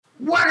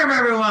Welcome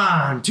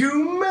everyone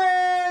to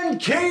Man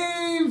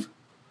Cave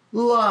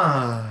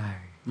Live.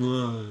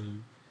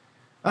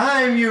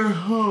 I'm your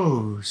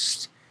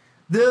host,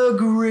 the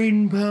great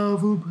and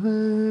powerful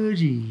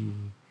Pudgy.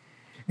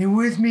 And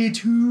with me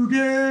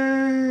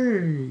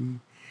today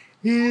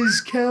is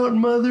Count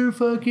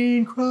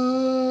Motherfucking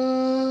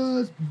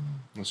Crosby.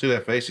 See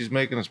that face he's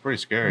making? It's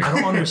pretty scary. I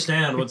don't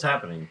understand what's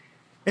happening.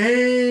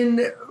 And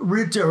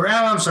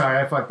I'm sorry,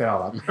 I fucked that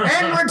all up.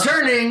 And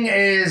returning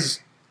is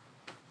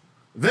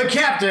the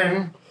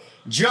Captain,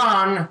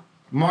 John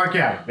Mark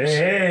Adams.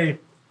 Hey.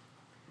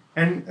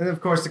 And of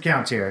course the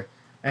Count's here.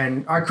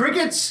 And our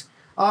crickets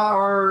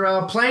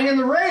are playing in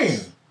the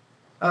rain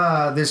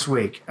this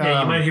week.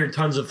 Yeah, you might hear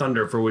tons of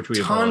thunder, for which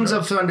we tons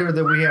of thunder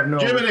that we have no...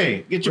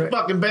 Jiminy, get your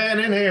fucking band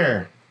in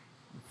here.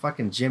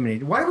 Fucking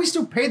Jiminy. Why do we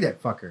still pay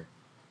that fucker?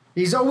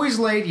 He's always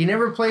late. He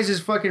never plays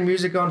his fucking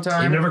music on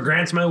time. He never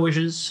grants my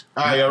wishes.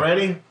 All right, you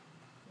ready?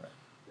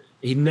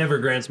 He never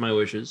grants my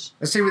wishes.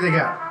 Let's see what they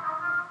got.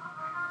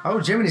 Oh,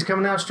 Jiminy's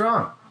coming out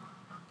strong.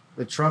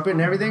 The trumpet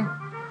and everything.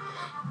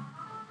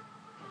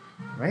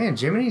 Man,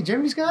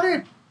 Jiminy's got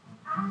it.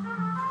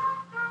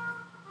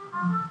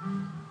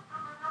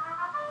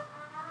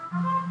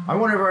 I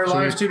wonder if our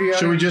live studio...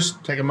 Should we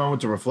just take a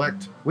moment to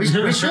reflect? We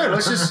should.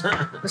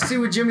 Let's see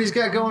what Jiminy's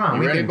got going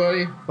on. You ready,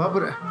 buddy?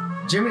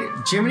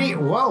 Jiminy,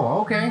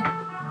 whoa, okay.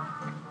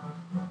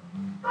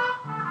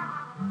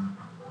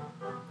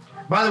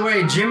 By the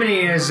way,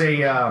 Jiminy is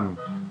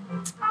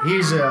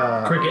he's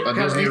a cricket.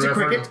 He's a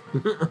cricket.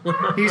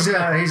 he's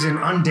an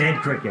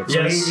undead cricket.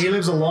 So yes. he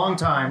lives a long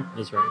time.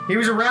 That's right. He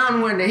was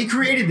around when he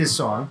created this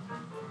song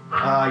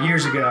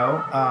years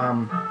ago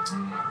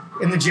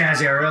in the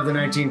jazz era of the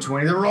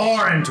 1920s, the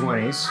Roaring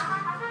 20s.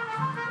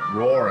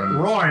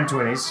 Roaring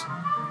 20s,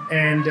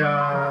 and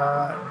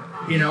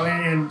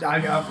and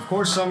I, of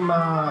course, some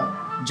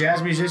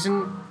jazz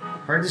musician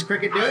heard this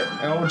cricket do it,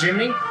 old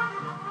Jiminy,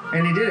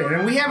 and he did it.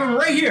 And we have him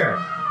right here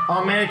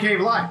on Man Cave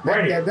Live.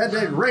 Right here.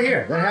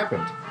 That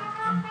happened.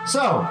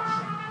 So,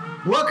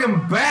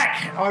 welcome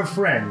back, our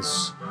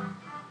friends.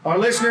 Our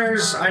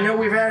listeners, I know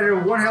we've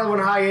had one hell of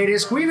a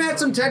hiatus. We've had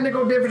some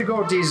technical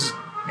difficulties,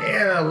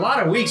 a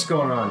lot of weeks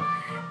going on.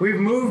 We've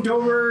moved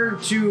over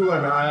to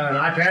an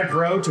iPad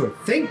Pro to a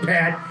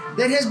ThinkPad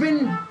that has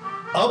been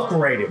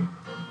upgraded.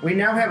 We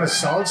now have a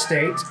solid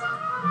state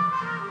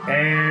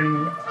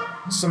and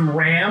some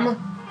RAM.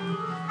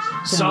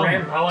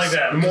 RAM. I like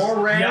that. More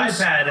RAM. The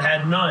iPad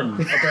had none,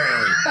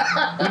 apparently.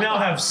 We now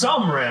have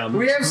some RAM.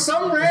 We have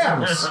some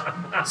RAMs.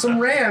 Some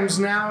RAMs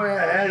now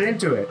added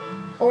into it.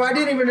 Oh, I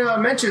didn't even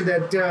mention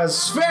that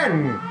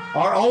Sven,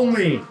 our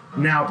only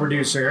now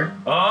producer.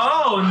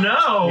 Oh,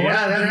 no.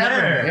 Yeah, that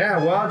happened.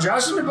 Yeah, well,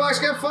 Josh in the Box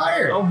got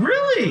fired. Oh,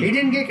 really? He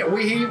didn't get...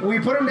 We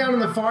put him down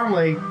in the farm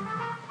league,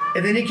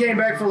 and then he came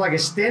back for like a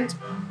stint,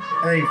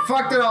 and he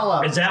fucked it all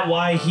up. Is that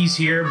why he's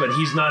here, but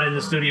he's not in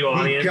the studio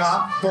audience? He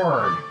got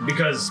fired.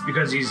 Because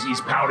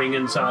he's pouting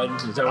inside?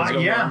 Is that what's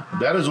going on?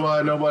 That is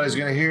why nobody's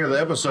going to hear the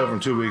episode from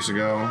 2 weeks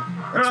ago.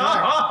 That's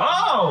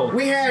right.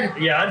 We had...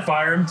 Yeah, I'd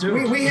fire him too.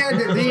 We had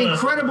the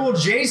incredible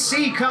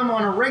JC come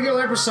on a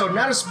regular episode,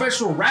 not a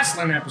special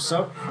wrestling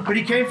episode, but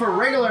he came for a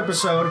regular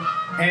episode,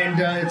 and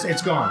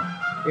it's gone.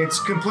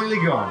 It's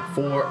completely gone.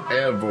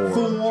 Forever.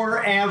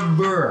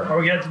 Are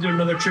we going to have to do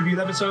another tribute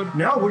episode?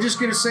 No, we're just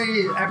going to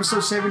say episode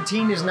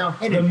 17 is now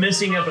hidden. The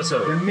missing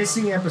episode.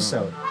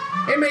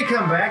 It may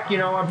come back.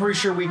 I'm pretty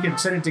sure we could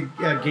send it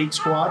to Geek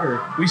Squad or...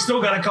 We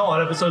still got to call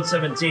it episode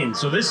 17.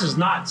 So this is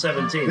not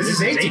 17. This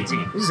is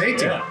 18. This is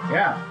 18.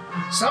 Yeah.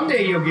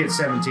 Someday you'll get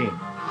 17.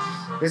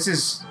 This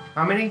is...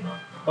 How many?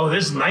 Oh,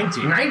 this is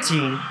 19.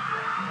 19?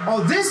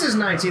 Oh, this is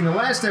 19. The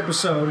last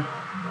episode...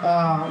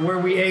 where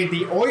we ate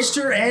the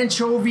oyster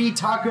anchovy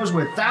tacos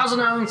with Thousand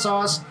Island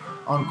sauce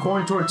on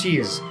corn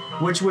tortillas,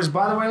 which was,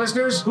 by the way,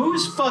 listeners,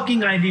 whose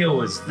fucking idea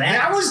was that?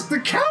 That was the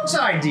Count's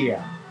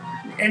idea.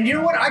 And you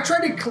know what? I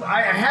tried to,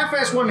 I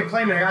half-assed wanted to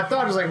claim it. I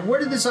thought, I was like,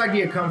 where did this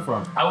idea come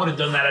from? I would have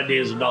done that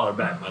idea as a $1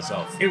 bet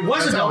myself. It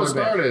was a $1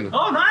 bet.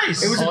 Oh,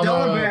 nice. It was a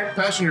 $1 bet.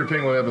 Passenger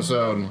Penguin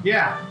episode.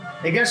 Yeah.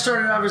 It got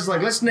started off as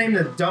like, let's name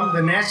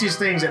the nastiest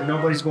things that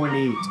nobody's going to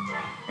eat.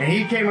 And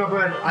he came up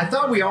with, I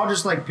thought we all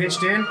just like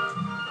pitched in.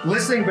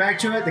 Listening back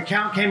to it, the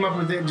Count came up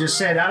with it and just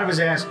said out of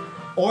his ass,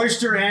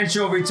 oyster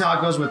anchovy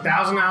tacos with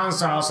Thousand Island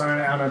sauce on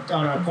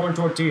a corn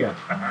tortilla.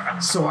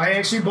 So I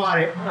actually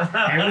bought it,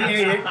 and we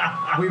ate it.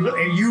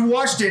 You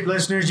watched it,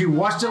 listeners. You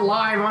watched it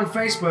live on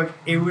Facebook.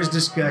 It was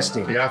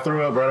disgusting. Yeah, I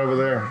threw up right over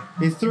there.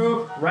 He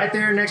threw up right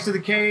there next to the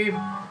cave.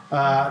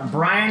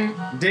 Brian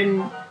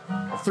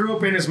threw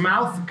up in his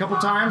mouth a couple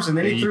times, and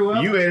then he threw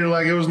up. You ate it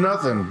like it was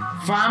nothing.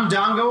 Fam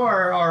Dongo,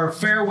 our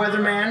fair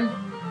weather man,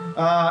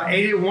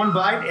 ate it one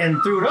bite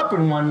and threw it up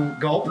in one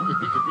gulp.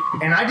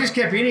 And I just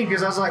kept eating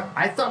because I was like,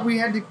 I thought we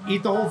had to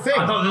eat the whole thing.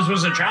 I thought this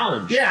was a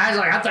challenge. Yeah, I was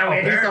like, I thought we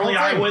had to eat the whole thing.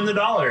 I win the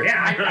 $1.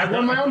 Yeah, I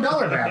won my own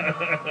 $1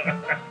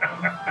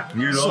 back.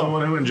 You're the only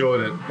one who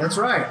enjoyed it. That's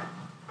right.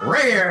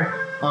 Right here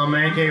on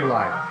Man Cave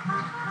Live.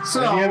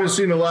 So if you haven't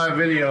seen the live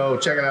video,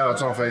 check it out.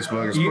 It's on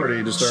Facebook. It's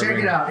pretty disturbing.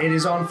 Check it out. It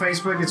is on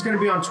Facebook. It's going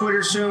to be on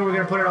Twitter soon. We're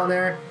going to put it on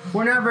there.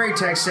 We're not very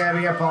tech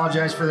savvy. I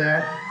apologize for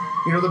that.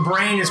 You know, the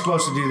brain is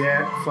supposed to do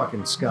that.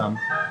 Fucking scum.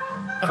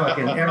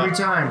 Fucking every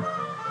time.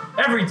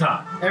 Every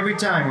time. Every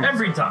time.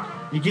 Every time.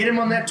 You get him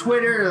on that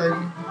Twitter.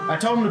 I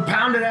told him to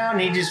pound it out,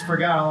 and he just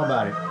forgot all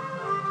about it.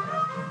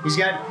 He's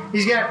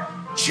got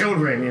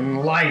children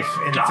and life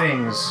and God.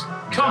 things.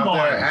 Come Out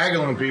there on.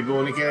 haggling people,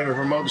 and he can't even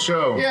promote the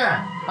show.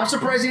 Yeah, I'm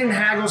surprised he didn't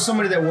haggle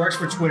somebody that works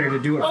for Twitter to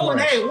do it Oh, for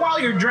and us. hey, while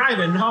you're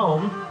driving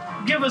home,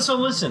 give us a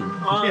listen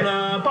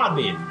on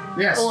Podbean.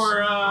 Yes.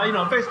 Or,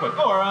 Facebook.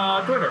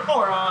 Or Twitter.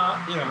 Or,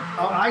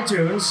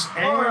 iTunes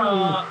Or,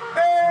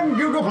 and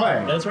Google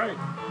Play. That's right.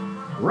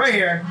 Right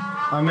here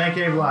on Man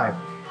Cave Live.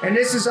 And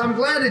I'm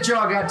glad that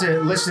y'all got to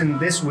listen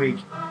this week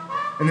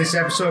in this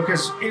episode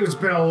because it's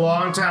been a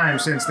long time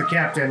since the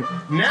captain,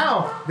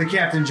 now the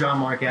Captain John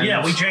Mark Adams.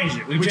 Yeah, we changed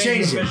it. We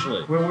changed it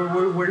officially.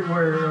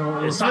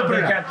 We're It's time for flipping the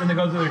it up. captain to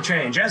go through their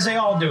change, as they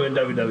all do in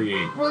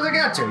WWE. Well, they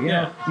got to,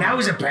 Yeah. Now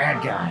he's a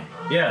bad guy.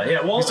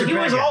 Yeah. Well, He's a he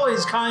bad was guy.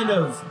 always kind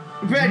of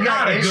Bad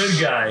not a guy-ish.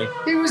 good guy.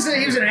 He was an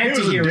He was a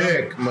anti-hero.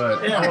 dick,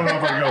 but I don't know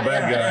if I can go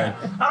bad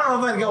guy. I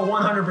don't know if I'd go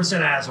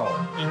 100% asshole.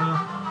 You know?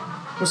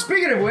 Well,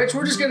 speaking of which,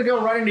 we're just going to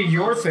go right into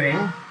your thing.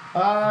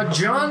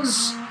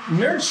 John's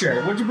nerd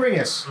shirt. What'd you bring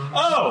us?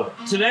 Oh,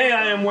 today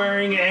I am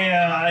wearing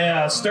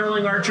a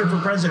Sterling Archer for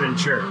President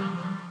shirt.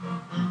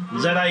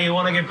 Is that how you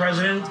want to get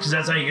president? Because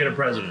that's how you get a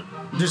president.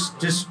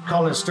 Just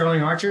call it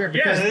Sterling Archer?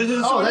 Yeah,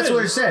 That's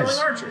what it says. Sterling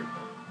Archer.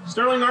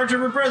 Sterling Archer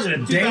for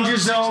president. Danger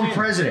Zone 2016.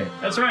 president.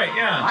 That's right,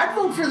 yeah. I'd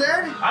vote for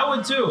that. I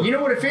would too. You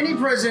know what? If any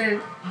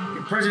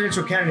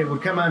presidential candidate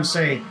would come out and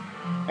say,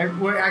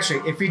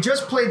 actually, if he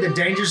just played the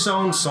Danger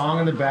Zone song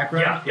in the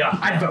background, Yeah.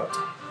 I'd vote.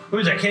 Who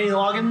is that, Kenny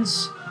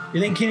Loggins?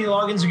 You think Kenny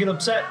Loggins would get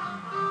upset?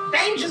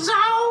 Danger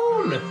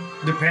Zone!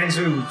 Depends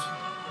who.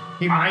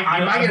 He might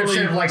get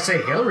upset if, like,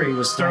 say, Hillary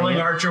was Sterling playing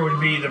it. Archer would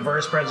be the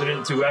first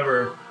president to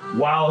ever,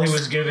 while he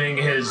was giving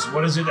his,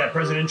 that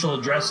presidential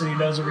address that he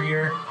does every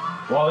year?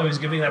 While he was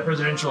giving that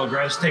presidential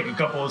address, take a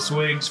couple of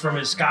swigs from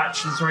his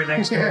scotch that's right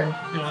next to him.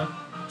 You know?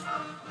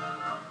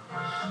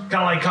 Kind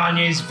of like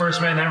Kanye's the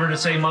first man ever to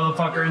say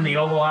motherfucker in the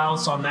Oval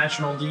House on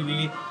national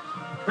TV.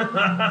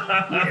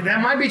 Yeah, that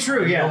might be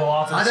true, yeah. Oval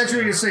Office. I thought you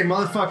were going to say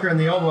motherfucker in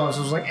the Oval Office.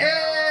 I was like,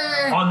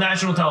 On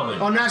national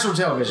television. On national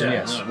television, Yeah,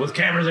 yes. yeah, with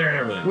cameras there and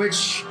everything.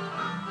 Which,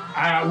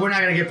 we're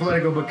not going to get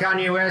political, but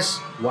Kanye West,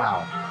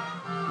 wow.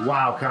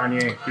 Wow,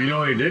 Kanye. You know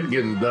what he did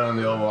get done in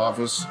the Oval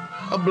Office?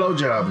 A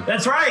blowjob.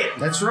 That's right.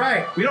 That's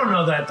right. We don't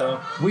know that, though.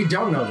 We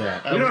don't know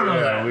that. We don't know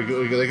that. They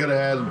could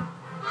have had.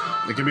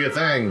 It could be a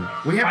thing.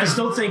 We have I to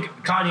still think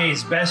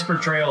Kanye's best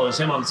portrayal is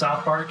him on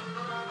South Park.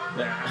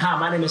 Hi,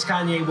 my name is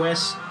Kanye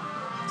West,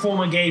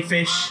 former gay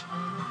fish.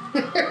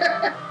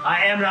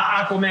 I am the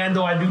Aquaman,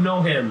 though I do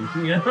know him.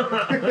 You know?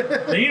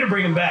 They need to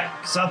bring him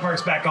back. South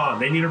Park's back on.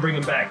 They need to bring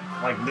him back,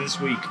 like this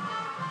week.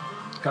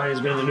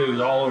 Kanye's been in the news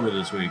all over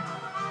this week.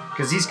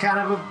 because he's kind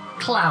of a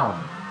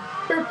clown.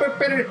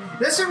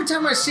 That's every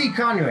time I see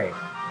Kanye.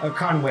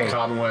 Kanye,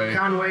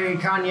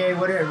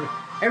 whatever.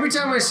 Every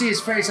time I see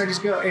his face, I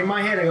just go, in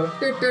my head, I go,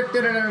 Hey,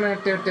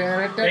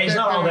 he's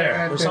not all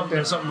there.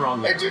 There's something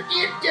wrong there.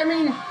 I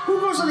mean, who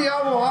goes to the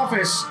Oval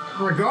Office,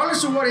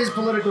 regardless of what his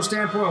political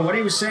standpoint, what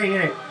he was saying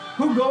in it,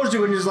 who goes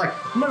to it and is like,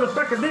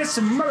 motherfucker this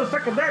and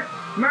motherfucker that,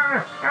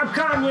 nah, I'm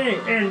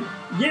Kanye, and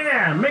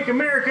yeah, make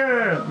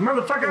America,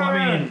 motherfucker. Well,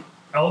 I mean,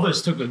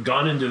 Elvis took a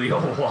gun into the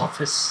Oval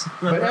Office.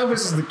 But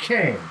Elvis is the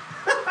king.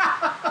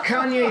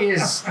 Kanye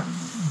is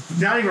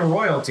not even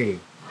royalty.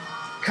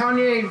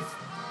 Kanye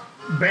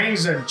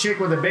bangs a chick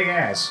with a big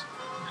ass.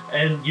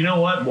 And you know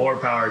what? More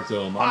power to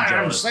him. I'm I'm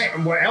jealous.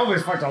 saying, well,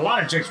 Elvis fucked a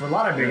lot of chicks with a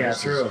lot of big That's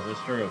asses. true. That's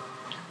true.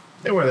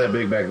 They weren't that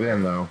big back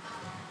then, though.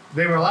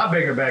 They were a lot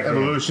bigger back then.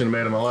 Evolution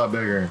made them a lot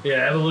bigger.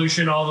 Yeah,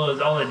 evolution, all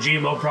the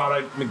GMO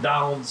product,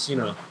 McDonald's, you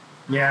know.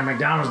 Yeah,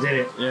 McDonald's did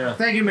it. Yeah.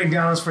 Thank you,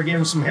 McDonald's, for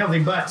giving some healthy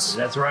butts.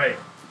 That's right.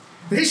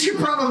 They should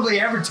probably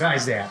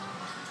advertise that.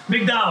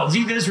 McDonald's,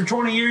 eat this for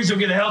 20 years, you'll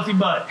get a healthy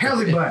butt.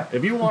 Healthy butt.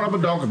 If you want up a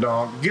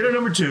donk, get a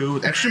number 2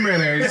 with extra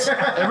mayonnaise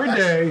every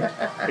day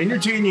in your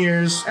teen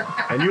years,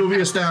 and you will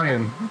be a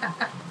stallion.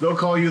 They'll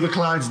call you the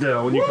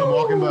Clydesdale when you come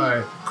walking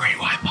by. Great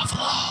white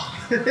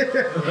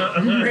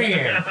buffalo.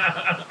 Man.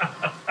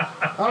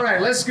 All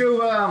right, let's go.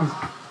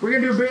 We're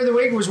going to do Beer of the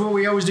Week, which is what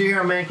we always do here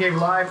on Man Cave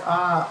Live.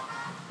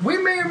 We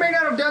may or may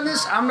not have done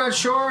this. I'm not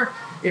sure.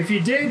 If you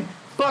did,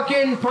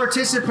 fucking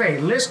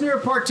participate. Listener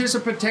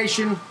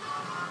participation.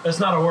 That's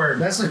not a word.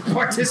 That's a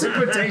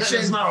participation.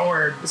 That's not a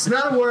word. It's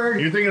not a word.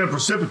 You're thinking of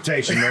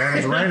precipitation, man.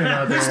 It's raining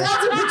out There's there.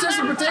 lots of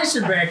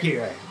participation back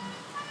here.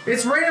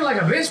 It's raining like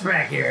a bitch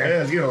back here.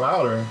 Yeah, it's getting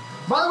louder.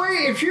 By the way,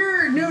 if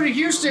you're new to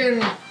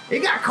Houston, it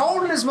got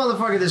cold in this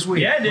motherfucker this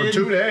week. Yeah, it For did.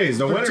 2 days.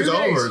 The For winter's 2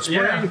 days. over. It's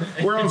spring.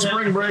 Yeah. We're on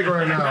spring break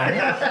right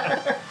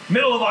now.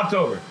 Middle of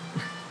October.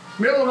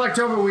 Middle of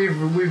October,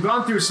 we've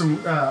gone through some.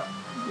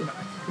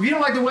 If you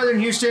don't like the weather in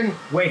Houston,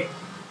 wait.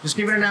 Just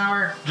give it an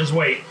hour. Just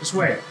wait. Just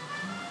wait.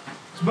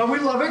 But we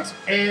love it.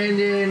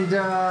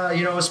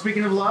 And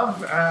speaking of love,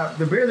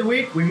 the beer of the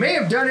week, we may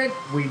have done it.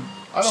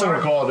 I don't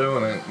recall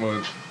doing it.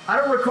 But I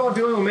don't recall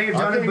doing it. We may have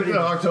done I think it. the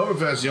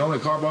Oktoberfest is the only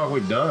Carbach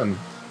we've done.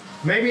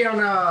 Maybe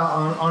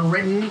on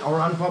written or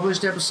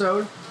unpublished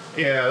episode.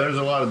 Yeah, there's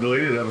a lot of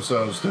deleted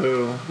episodes,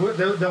 too.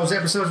 Those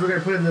episodes we're going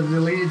to put in the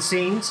deleted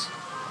scenes.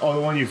 Oh, the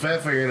one you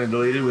fat figuring and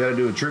deleted, we had to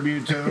do a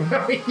tribute to.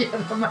 Yeah,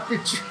 that might be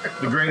true.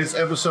 The greatest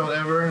episode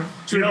ever.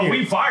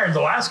 We fired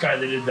the last guy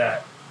that did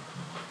that.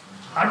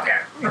 But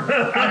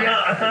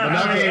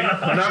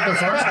not the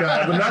first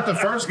guy. But not the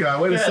first guy.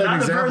 Wait a second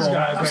example.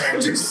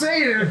 I'm just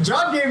saying,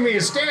 John gave me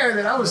a stare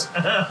that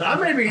I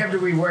maybe have to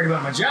be worried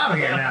about my job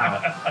again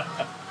now.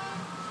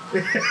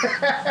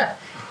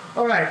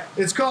 All right,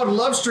 it's called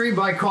Love Street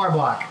by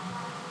Karbach.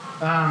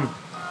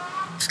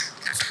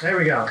 There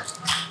we go.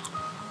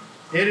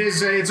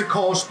 It's a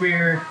Kolsch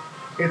beer.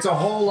 It's a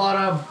whole lot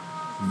of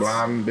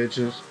blonde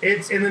bitches.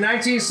 It's in the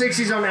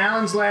 1960s on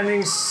Allen's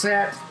Landing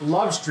set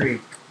Love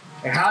Street,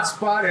 a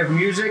hotspot of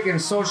music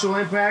and social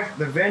impact.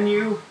 The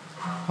venue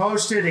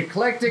hosted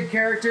eclectic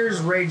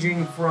characters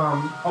ranging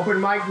from open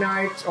mic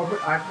nights.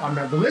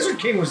 The Lizard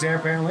King was there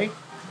apparently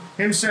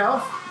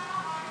himself.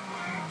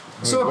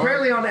 So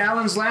apparently on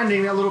Allen's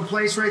Landing, that little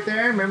place right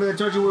there, remember I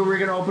told you we were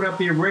going to open up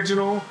the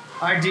original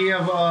idea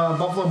of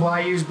Buffalo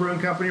Bayou's Brewing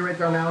Company right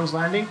there on Allen's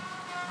Landing?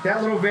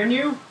 That little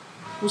venue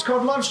was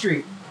called Love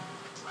Street.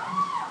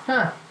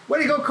 Huh.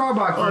 Way to go,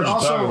 Karbach. What are you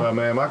talking about,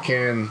 man? My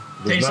can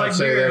does tastes not like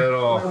say beer. that at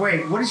all.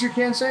 Wait, what does your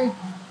can say?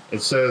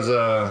 It says,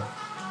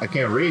 I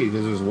can't read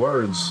because there's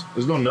words.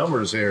 There's no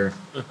numbers here.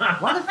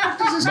 Why the fuck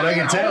does this But I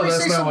can tell always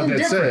that's say not what something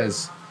that different?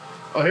 says.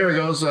 Oh, here it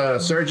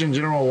goes. Surgeon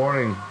General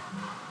warning.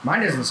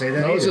 Mine doesn't say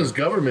that No, it either. says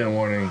government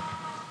warning.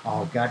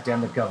 Oh,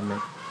 goddamn the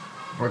government.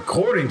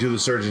 According to the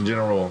Surgeon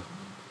General,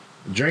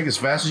 drink as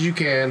fast as you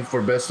can for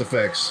best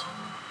effects.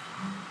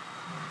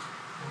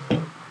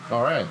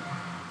 All right.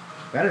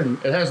 That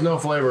isn't... It has no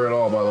flavor at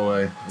all, by the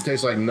way. It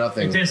tastes like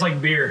nothing. It tastes like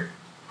beer.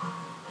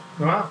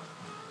 Well,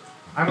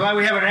 I'm glad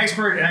we have an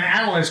expert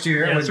analyst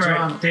here. Yeah, with that's right.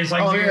 John. It tastes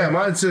like Oh, beer. yeah.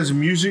 Mine says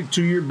music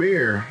to your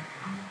beer.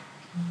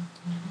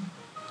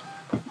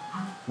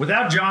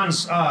 Without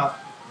John's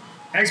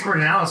expert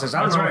analysis, I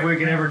don't That's know right. if we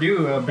can ever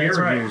do beer That's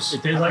right. reviews.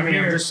 It tastes like I'm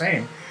beer. just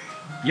saying.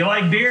 You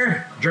like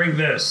beer? Drink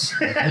this.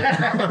 And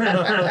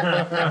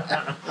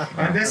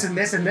this and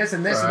this and this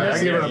and this All right, and I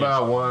this. give it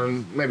about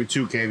 1, maybe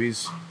 2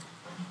 KVs.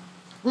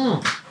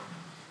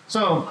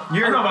 So I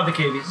you're know about the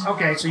KVs.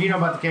 okay. So you know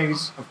about the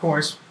cavies, of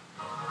course.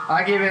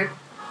 I give it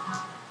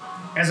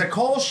as a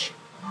Kolsch.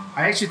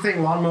 I actually think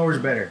Lawnmower's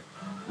better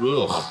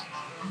Ugh.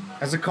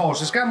 as a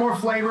Kolsch. It's got more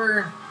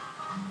flavor.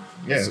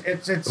 Yeah.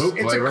 It's Poop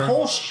a flavor.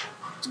 Kolsch.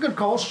 It's a good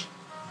Kolsch.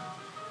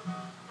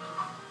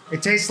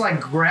 It tastes like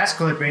grass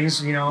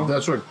clippings, you know.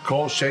 That's what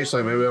Kolsch tastes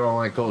like. Maybe I don't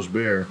like Kolsch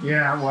beer.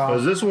 Yeah, Because well,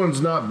 this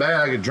one's not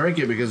bad. I could drink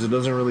it because it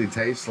doesn't really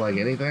taste like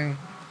anything.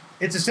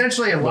 it's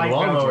essentially a The light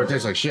Lawnmower Belgian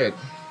tastes like shit.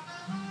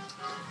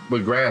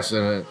 With grass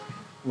in it.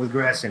 with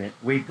grass in it.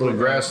 Little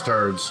grass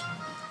turds.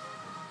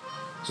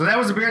 So that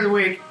was the beer of the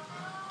week,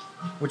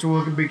 which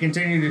we'll be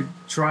continuing to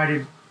try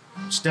to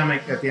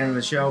stomach at the end of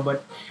the show.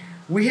 But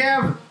we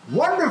have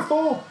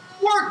wonderful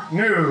work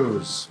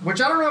news, which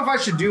I don't know if I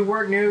should do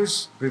work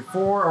news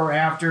before or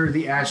after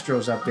the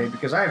Astros update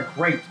because I have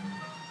great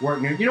work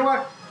news. You know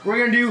what? We're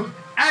going to do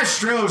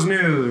Astros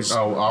news.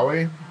 Oh, are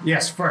we?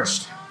 Yes,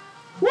 first.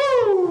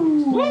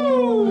 Woo!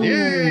 Woo!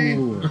 Yay!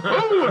 Ooh,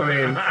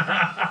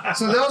 I mean,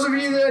 So those of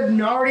you that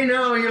already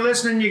know you're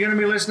listening, you're going to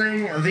be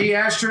listening. The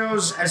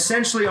Astros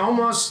essentially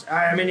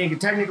you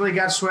technically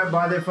got swept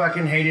by the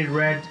fucking hated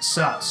Red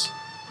Sox.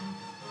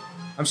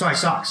 I'm sorry,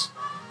 Sox.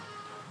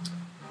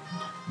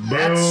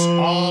 That's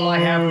all I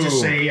have to Boo.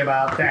 say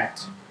about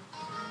that.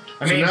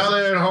 I So mean, now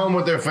they're at home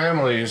with their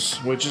families,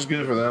 which is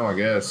good for them, I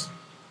guess.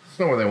 It's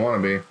not where they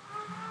want to be.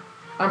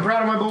 I'm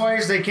proud of my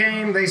boys. They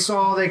came, they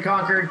saw, they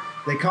conquered.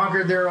 They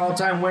conquered their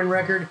all-time win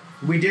record.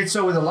 We did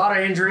so with a lot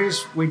of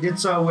injuries. We did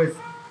so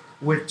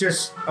with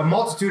just a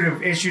multitude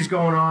of issues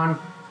going on.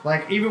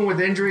 Like, even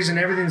with injuries and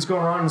everything that's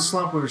going on in the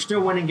slump, we were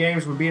still winning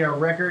games. We beat our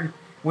record.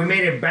 We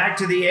made it back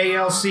to the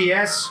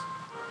ALCS.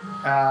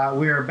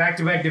 We are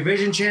back-to-back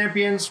division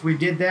champions. We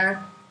did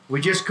that. We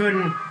just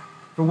couldn't,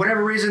 for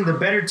whatever reason, the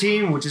better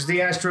team, which is the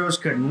Astros,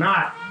 could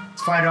not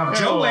fight off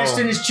Joe Oh. West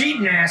and his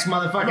cheating ass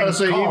motherfucking I was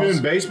say calls.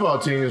 even baseball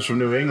teams from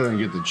New England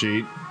get to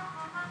cheat.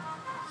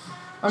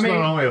 I It's mean,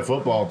 not only a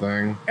football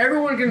thing.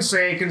 everyone can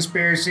say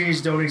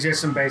conspiracies don't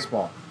exist in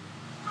baseball,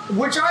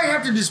 which I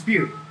have to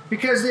dispute.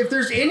 Because if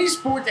there's any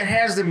sport that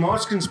has the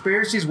most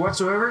conspiracies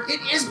whatsoever, it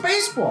is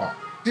baseball.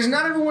 Does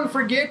not everyone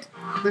forget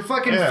the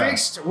fucking Yeah.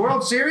 fixed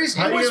World Series?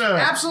 How It you was gonna-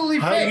 absolutely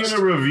How you fixed.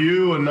 going to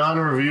review a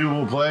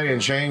non-reviewable play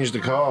and change the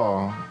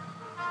call?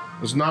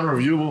 It's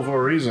non-reviewable for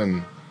a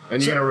reason.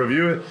 And you're going to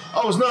review it?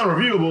 Oh, it's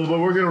non-reviewable, but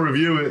we're going to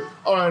review it.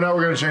 All right, now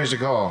we're going to change the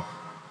call.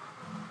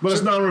 But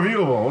it's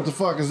non-reviewable. What the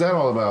fuck is that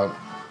all about?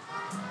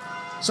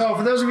 So,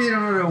 for those of you that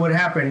don't know what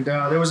happened,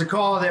 there was a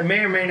call that may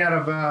or may not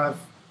have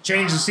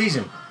changed the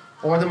season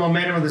or the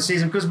momentum of the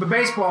season, because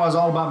baseball is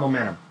all about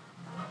momentum.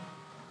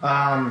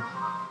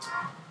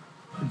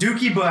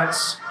 Dookie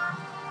Butts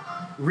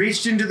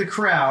reached into the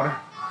crowd.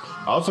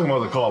 I was talking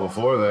about the call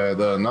before that,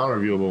 the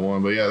non-reviewable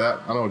one, but yeah,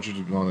 that I know what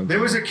you're going into. There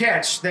was a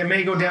catch that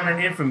may go down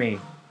in infamy,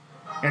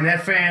 and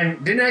that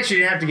fan didn't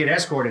actually have to get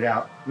escorted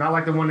out. Not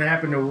like the one that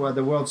happened to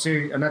the World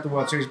Series, not the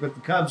World Series, but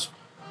the Cubs.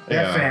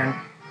 That fan.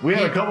 We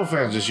had a couple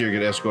fans this year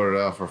get escorted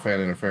out for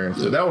fan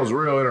interference. That was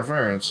real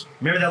interference.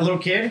 Remember that little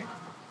kid?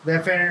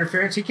 That fan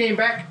interference? He came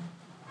back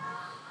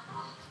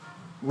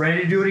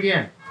ready to do it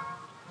again.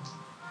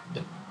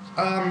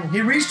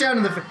 He reached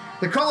down to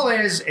the call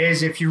is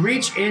if you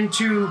reach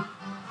into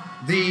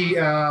the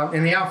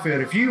in the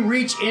outfield, if you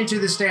reach into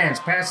the stands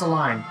past the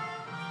line,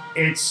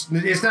 it's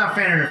not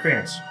fan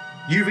interference.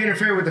 You've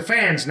interfered with the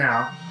fans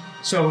now,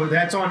 so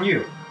that's on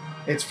you.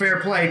 It's fair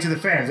play to the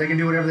fans. They can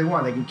do whatever they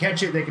want. They can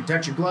catch it. They can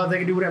touch your glove. They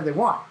can do whatever they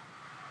want.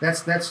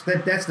 That's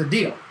the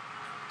deal.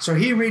 So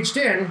he reached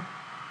in,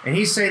 and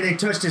he's saying they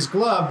touched his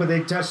glove, but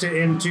they touched it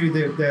into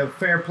the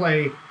fair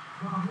play,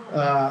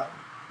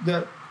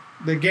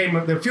 the game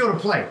of the field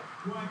of play,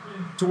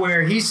 to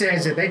where he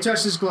says that they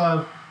touched his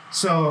glove,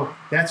 so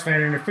that's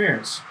fan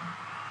interference.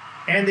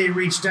 And they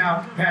reached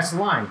out past the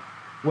line.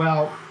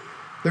 Well,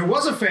 there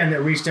was a fan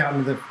that reached out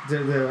into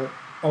the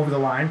over the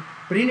line,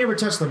 but he never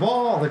touched the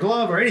ball, the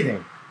glove, or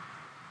anything.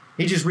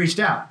 He just reached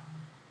out.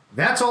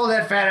 That's all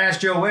that fat ass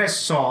Joe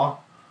West saw,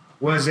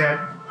 was that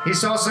he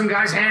saw some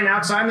guy's hand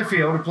outside in the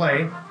field to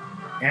play,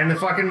 and the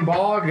fucking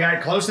ball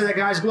got close to that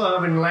guy's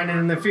glove and landed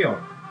in the field.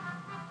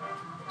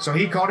 So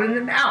he called it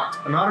an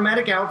out, an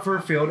automatic out for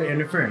field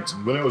interference.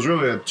 But it was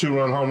really a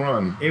 2-run home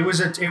run. It was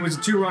a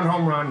 2-run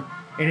home run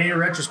in any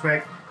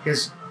retrospect,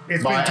 because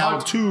it's By been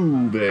talked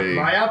Altuve.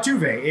 by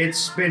Altuve.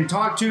 It's been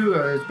talked to.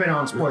 It's been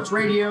on sports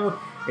radio.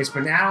 It's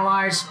been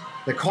analyzed.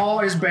 The call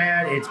is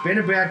bad. It's been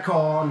a bad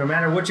call, no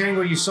matter which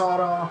angle you saw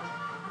it all.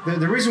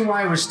 The reason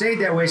why it was stayed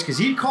that way is because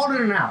he called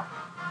it an out.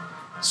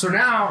 So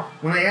now,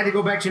 when they had to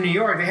go back to New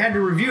York, they had to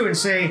review and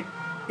say,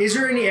 is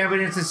there any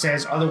evidence that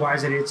says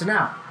otherwise that it's an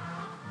out?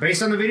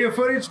 Based on the video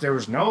footage, there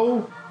was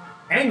no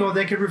angle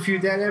that could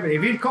refute that evidence.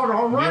 If he'd called a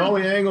home run... The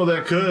only angle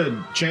that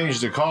could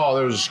change the call,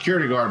 there was a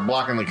security guard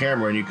blocking the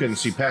camera, and you couldn't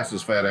see past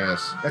his fat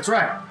ass. That's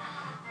right.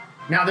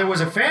 Now, there was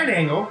a fan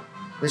angle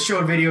that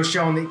showed video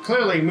showing that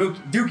clearly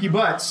Dookie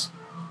Butts,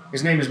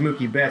 his name is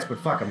Mookie Betts, but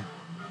fuck him,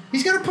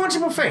 he's got a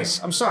punchable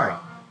face. I'm sorry.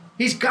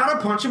 He's got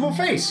a punchable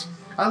face.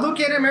 I look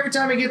at him every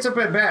time he gets up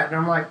at bat, and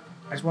I'm like,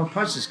 I just want to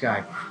punch this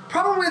guy.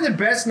 Probably the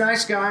best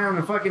nice guy on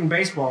the fucking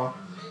baseball,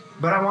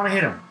 but I want to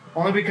hit him.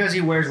 Only because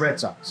he wears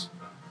Red Sox.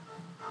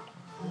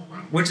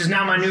 Which is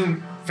now my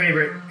new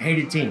favorite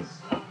hated team.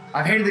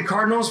 I've hated the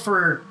Cardinals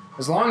for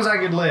as long as I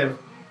could live,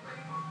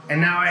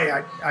 and now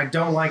I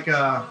don't like...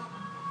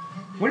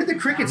 when did the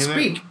cricket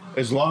speak?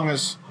 As long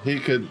as he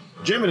could...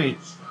 Jiminy!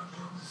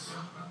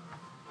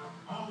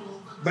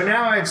 But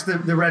now it's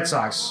the Red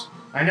Sox.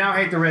 I now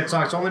hate the Red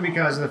Sox only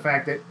because of the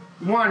fact that,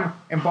 one,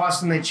 in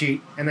Boston they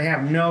cheat, and they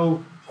have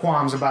no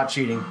qualms about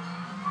cheating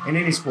in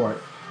any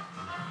sport.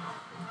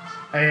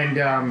 And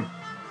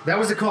that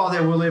was the call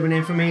that will live in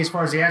infamy as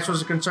far as the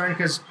Astros are concerned,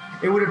 because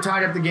it would have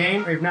tied up the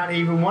game, if not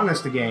even won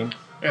us the game.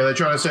 Yeah, they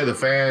try to say the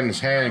fan's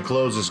hand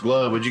closed his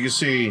glove, but you can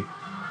see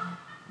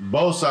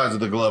both sides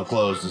of the glove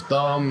closed, his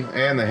thumb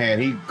and the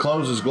hand. He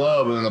closed his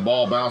glove, and then the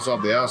ball bounced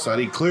off the outside.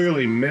 He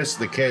clearly missed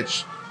the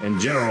catch in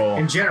general.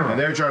 In general. And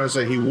they're trying to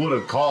say he would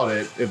have caught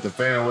it if the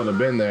fan wouldn't have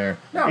been there,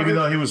 even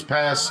though he was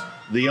past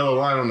the yellow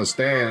line on the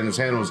stand and his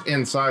hand was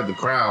inside the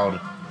crowd.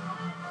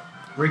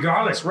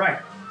 Regardless, right.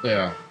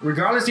 Yeah.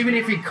 Regardless, even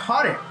if he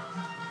caught it.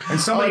 And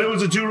somebody... it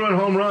was a 2-run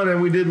home run, and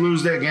we did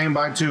lose that game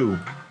by 2.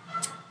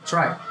 That's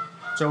right.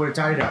 So it would have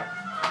tied it up.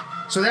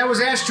 So that was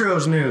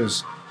Astros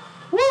news.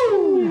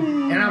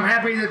 Woo! And I'm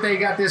happy that they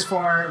got this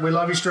far. We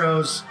love you,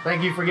 Stros.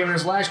 Thank you for giving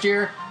us last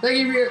year. Thank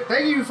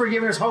you for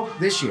giving us hope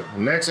this year.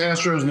 Next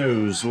Astros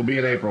news will be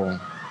in April.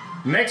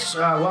 Next,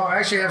 I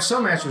actually have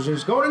some Astros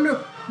news. Going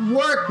into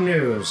work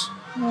news.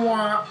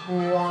 Wah,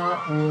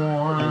 wah,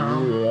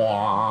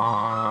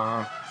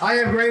 wah. I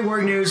have great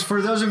work news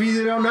for those of you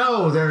that don't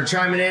know, that are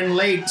chiming in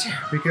late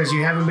because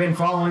you haven't been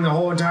following the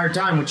whole entire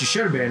time, which you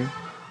should have been,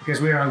 because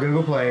we are on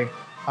Google Play,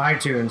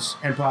 iTunes,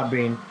 and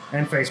Podbean,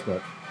 and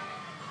Facebook.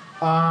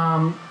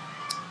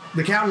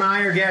 The Count and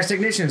I are gas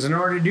technicians. In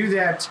order to do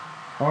that,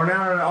 or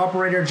now on an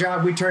operator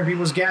job, we turn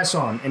people's gas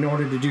on. In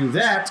order to do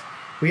that,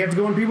 we have to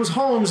go in people's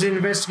homes and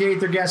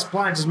investigate their gas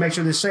appliances, make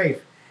sure they're safe.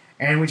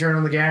 And we turn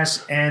on the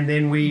gas, and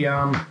then we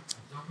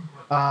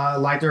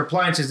light their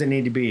appliances that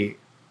need to be.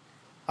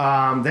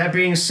 That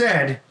being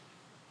said,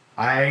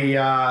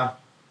 I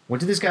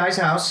went to this guy's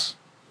house,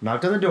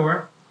 knocked on the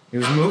door. He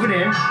was moving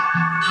in.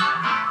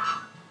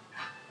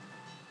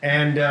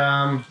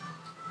 And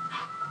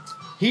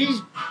he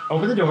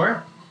opened the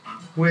door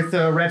with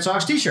a Red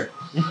Sox t-shirt.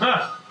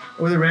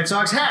 With a Red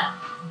Sox hat.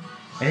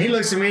 And he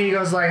looks at me and he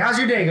goes like, how's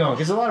your day going?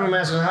 Because a lot of them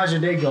ask, how's your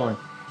day going?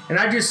 And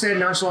I just said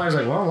nonchalantly, I was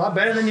like, well, a lot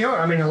better than yours.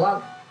 I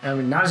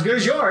mean, not as good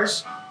as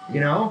yours, you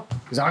know?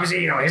 Because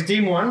obviously, his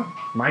team won.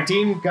 My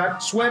team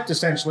got swept,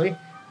 essentially.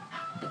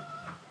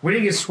 We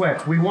didn't get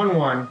swept. We won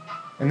one,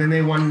 and then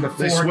they won the 4.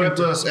 They swept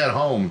us at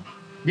home.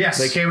 Yes.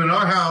 They came in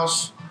our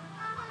house,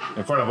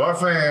 in front of our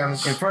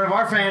fans,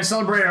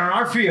 celebrated on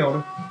our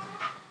field.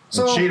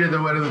 So and cheated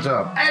their way to the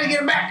top. I had to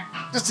get him back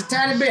just a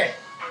tiny bit.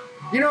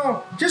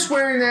 Just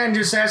wearing that and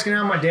just asking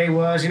how my day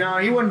was. He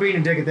wasn't being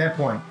a dick at that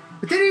point.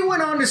 But then he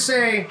went on to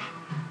say,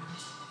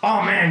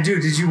 "Oh man,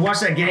 dude, did you watch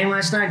that game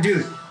last night,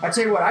 dude? I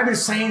tell you what, I've been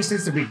saying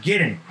since the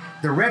beginning,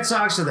 the Red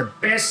Sox are the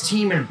best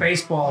team in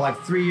baseball, like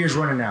 3 years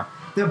running now.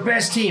 The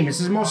best team. It's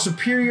the most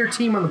superior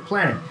team on the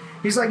planet."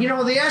 He's like, the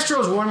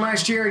Astros won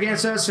last year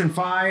against us in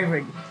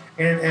 5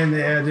 in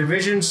the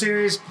division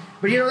series.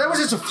 But, that was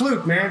just a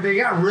fluke, man. They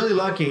got really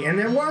lucky. And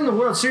they won the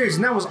World Series,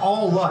 and that was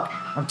all luck.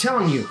 I'm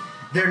telling you,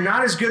 they're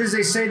not as good as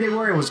they say they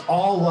were. It was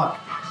all luck.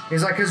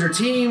 It's like because their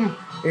team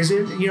is,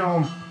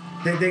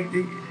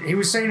 he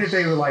was saying that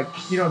they were like,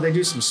 they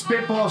do some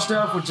spitball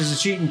stuff, which is a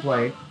cheating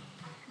play.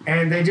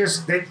 And he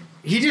just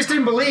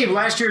didn't believe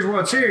last year's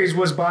World Series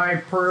was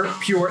by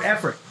pure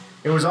effort.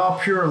 It was all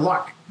pure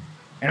luck.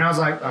 And I was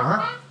like,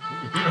 uh-huh.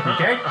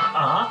 Okay.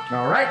 Uh-huh.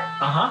 All right.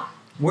 Uh-huh.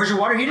 Where's your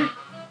water heater?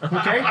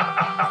 Okay.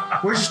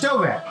 Where's your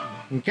stove at?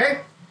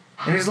 Okay.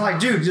 And he's like,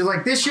 dude,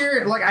 like this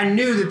year, like I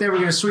knew that they were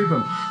going to sweep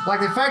him.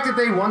 Like the fact that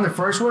they won the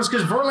first one is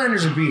because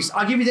Verlander's a beast.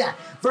 I'll give you that.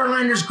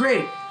 Verlander's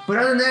great. But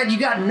other than that, you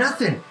got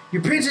nothing.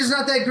 Your pitching's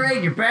not that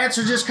great. Your bats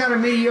are just kind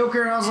of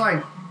mediocre. And I was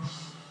like,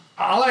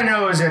 all I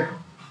know is that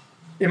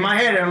in my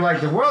head, I'm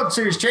like, the World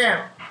Series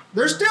champ,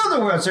 they're still the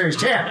World Series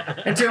champ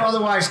until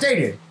otherwise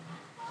stated.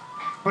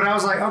 But I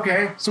was like,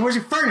 okay, so where's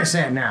your furnace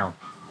at now?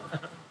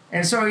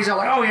 And so he's all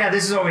like, oh, yeah,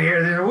 this is over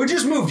here. We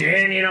just moved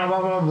in,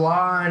 blah, blah,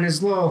 blah. And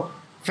his little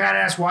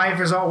fat-ass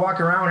wife is all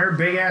walking around with her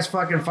big-ass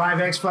fucking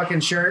 5X fucking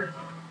shirt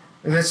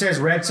that says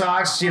Red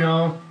Sox,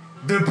 the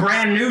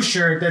brand-new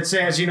shirt that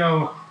says,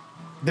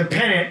 the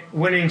pennant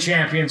winning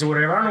champions or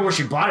whatever. I don't know where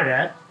she bought it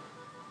at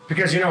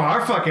because,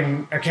 our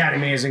fucking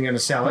academy isn't going to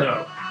sell it.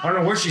 No. I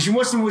don't know where she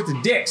wants them with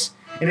the Dicks.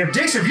 And if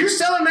you're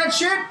selling that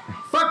shit,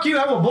 fuck you,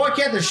 I will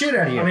boycott the shit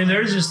out of you. I mean,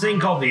 there's this thing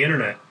called the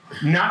internet.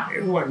 Not,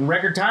 in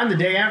record time, the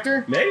day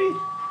after? Maybe.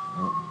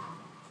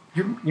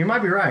 You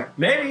might be right.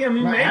 Maybe.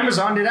 Maybe.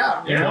 Amazon did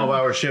out.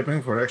 12-hour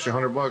shipping for an extra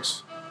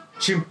 $100.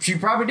 She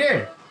probably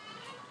did.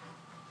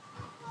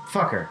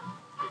 Fuck her.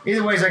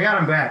 Either ways, I got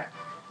him back.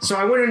 So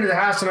I went into the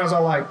house and I was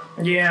all like,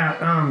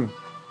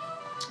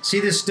 see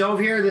this stove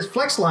here? This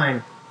flex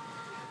line.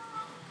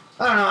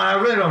 I don't know. I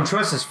really don't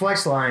trust this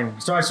flex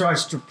line. So I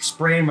started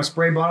spraying my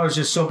spray bottle. It's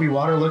just soapy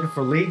water looking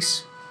for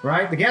leaks,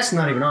 right? The gas is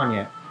not even on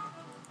yet.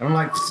 And I'm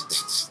like,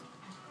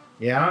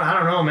 I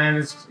don't know,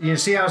 man. You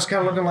see how it's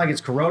kind of looking like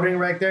it's corroding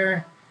right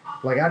there?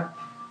 Like, I'm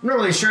not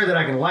really sure that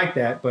I can like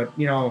that, but,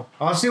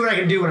 I'll see what I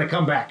can do when I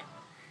come back.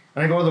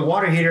 And I go to the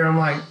water heater, and I'm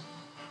like,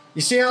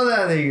 you see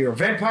how your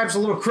vent pipe's a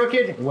little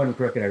crooked? It wasn't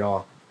crooked at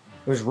all.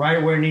 It was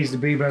right where it needs to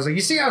be. But I was like,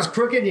 you see how it's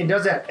crooked and it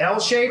does that L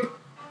shape?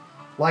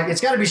 Like, it's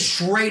got to be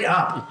straight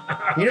up.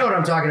 You know what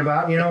I'm talking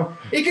about,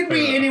 It could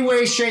be any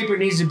way, shape it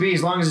needs to be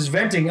as long as it's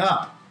venting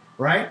up,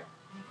 right?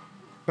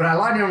 But I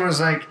lied to him and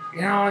was like,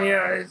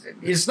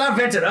 it's not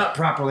vented up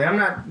properly.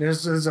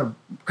 There's a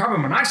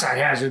carbon monoxide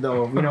hazard,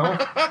 though,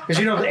 Because,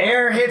 the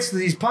air hits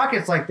these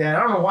pockets like that. I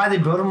don't know why they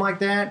build them like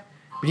that.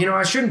 But,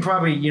 I shouldn't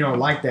probably,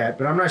 like that.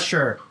 But I'm not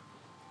sure.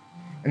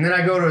 And then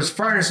I go to his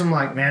furnace. I'm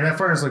like, man, that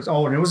furnace looks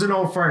old. And it was an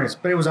old furnace,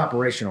 but it was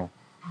operational.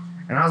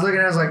 And I was looking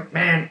at it, I was like,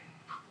 man,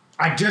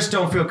 I just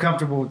don't feel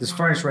comfortable with this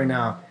furnace right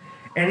now.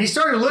 And he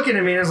started looking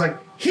at me, and I was like,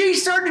 he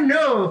started to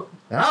know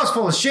that I was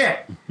full of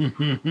shit.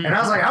 And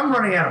I was like, I'm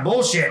running out of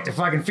bullshit to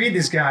fucking feed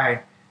this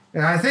guy.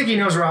 And I think he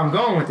knows where I'm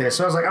going with this.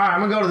 So I was like, all right, I'm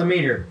going to go to the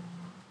meter.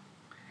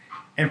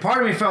 And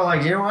part of me felt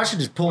like, I should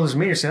just pull this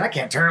meter and say, I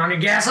can't turn on your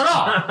gas at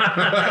all.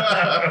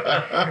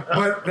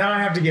 But then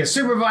I'd have to get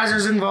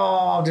supervisors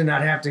involved, and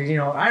I'd have to,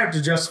 I have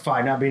to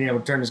justify not being able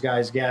to turn this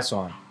guy's gas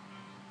on.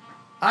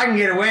 I can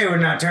get away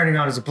with not turning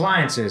on his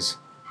appliances.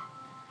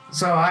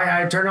 So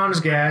I turned on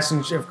his gas,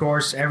 and of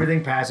course,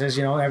 everything passes.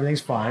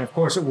 Everything's fine. Of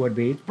course it would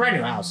be. It's a brand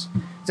new house.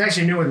 It's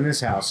actually newer than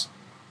this house.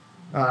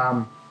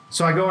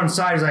 So I go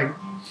inside. He's like,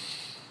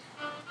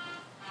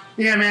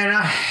 yeah, man,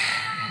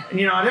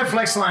 that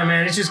flex line,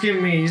 man, it's just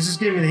giving me the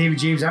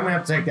heebie-jeebies. I'm going to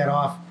have to take that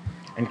off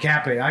and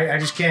cap it. I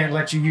just can't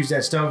let you use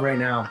that stove right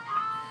now.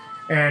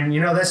 And,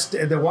 that's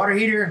the water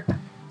heater.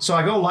 So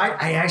I go light.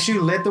 I actually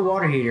lit the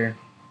water heater.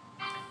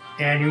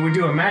 And we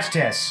do a match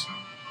test.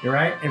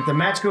 Right? If the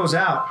match goes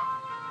out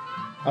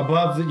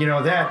above,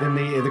 that, then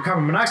the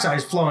carbon monoxide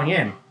is flowing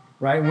in.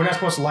 Right? We're not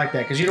supposed to like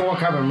that because you don't want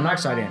carbon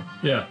monoxide in.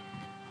 Yeah.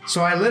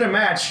 So I lit a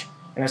match,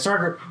 and I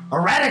started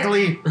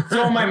erratically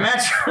throwing my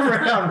match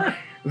around.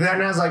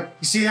 Then I was like,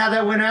 you see how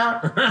that went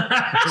out?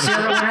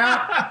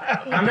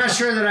 I'm not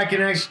sure that I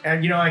can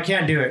actually, I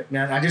can't do it.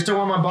 Now, I just don't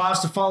want my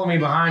boss to follow me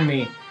behind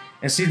me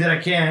and see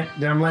that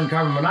that I'm letting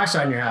carbon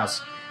monoxide in your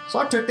house. So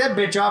I took that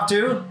bitch off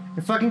too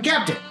and fucking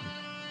kept it.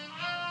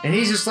 And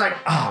he's just like,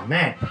 oh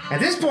man. At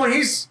this point,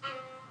 his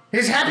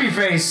happy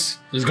face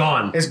is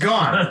gone. He's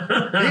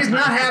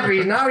not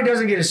happy. Now he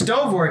doesn't get his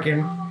stove working.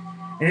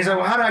 And he's like,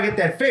 well, how do I get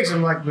that fixed?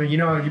 I'm like, well,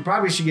 you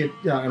probably should get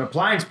an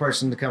appliance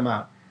person to come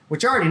out.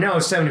 Which I already know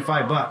is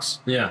 $75.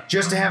 Yeah.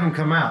 Just to have him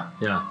come out.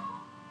 Yeah.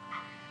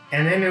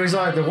 And then it was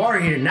like the water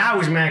heater. Now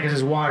he's mad because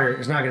his water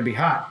is not going to be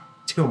hot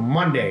till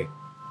Monday.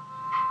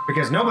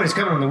 Because nobody's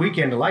coming on the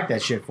weekend to light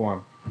that shit for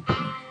him.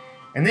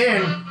 And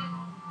then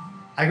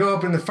I go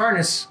up in the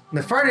furnace.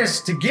 The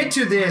furnace, to get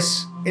to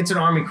this, it's an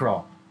army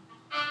crawl.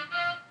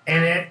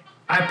 And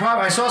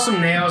I saw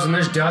some nails and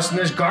there's dust and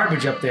there's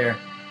garbage up there.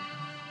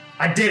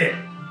 I did it.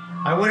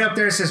 I went up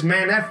there and says,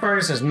 man, that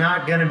furnace is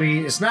not going to be,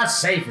 it's not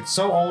safe. It's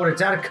so old.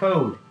 It's out of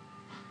code.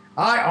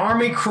 I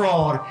army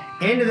crawled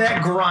into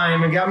that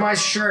grime and got my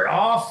shirt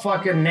all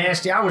fucking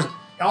nasty. I was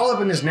all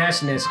up in this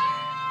nastiness.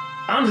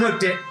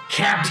 Unhooked it,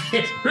 capped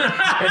it,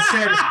 and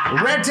said,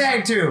 red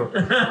tag 2.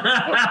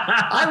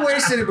 I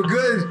wasted a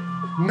good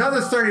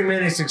another 30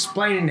 minutes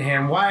explaining to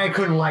him why I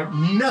couldn't light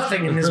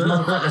nothing in this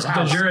motherfucker's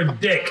house. Because you're a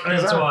dick.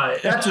 That's why.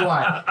 That's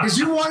why. Because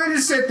you wanted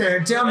to sit there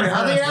and tell me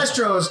how the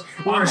Astros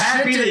were I'm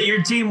happy that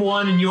your team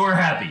won and you're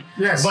happy.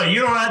 Yes. But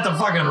you don't have to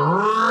fucking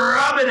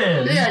rub it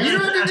in. Yeah, you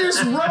don't have to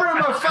just rub it in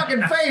my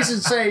fucking face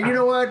and say, you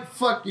know what,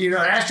 fuck,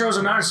 Astros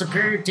are not a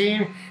superior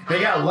team. They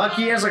got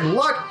lucky. I was like,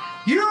 luck?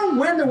 You don't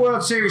win the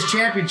World Series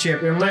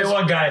championship unless... Tell you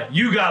what, guy,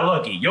 you got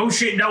lucky. Your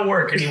shit don't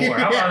work anymore.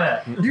 How about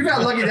that? You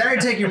got lucky that I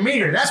didn't take your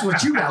meter. That's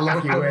what you got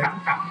lucky with.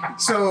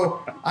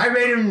 So I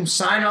made him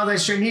sign all that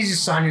shit, and he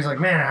just signed. He's like,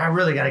 man, I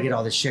really got to get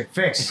all this shit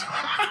fixed.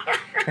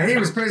 And he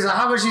was pretty like,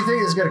 how much do you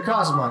think it's going to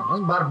cost? I'm like,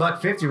 that's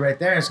about $1.50 right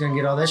there. It's going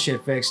to get all that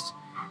shit fixed.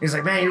 He's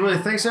like, man, you really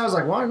think so? I was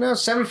like, well, no,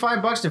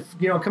 $75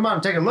 to come out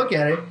and take a look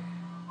at it.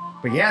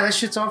 But yeah, that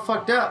shit's all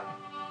fucked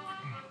up.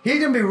 He's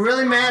going to be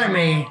really mad at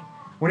me.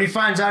 When he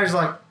finds out, he's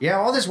like, yeah,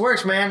 all this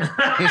works, man.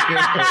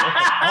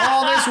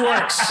 All this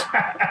works.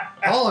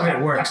 All of it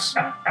works.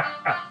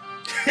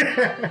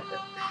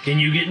 Can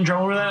you get in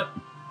trouble for that?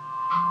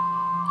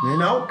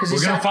 Because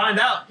we're going to find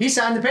out. He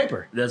signed the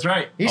paper. That's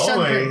right. He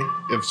signed the Only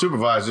paper. if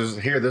supervisors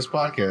hear this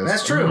podcast.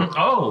 That's true. Mm-hmm.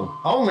 Oh.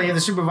 Only if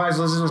the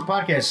supervisor listens to this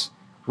podcast.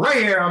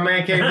 Right here on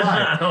Man Cave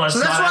Live. So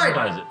that's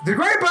right. The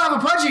great Baba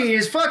Pudgy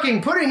is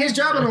fucking putting his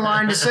job on the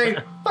line to say,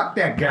 fuck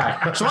that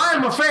guy. So I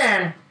am a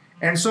fan.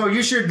 And so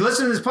you should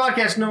listen to this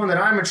podcast knowing that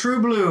I'm a true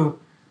blue,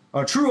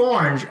 a true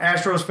orange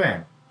Astros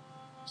fan.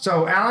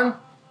 So, Alan,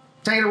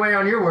 take it away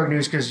on your work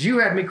news because you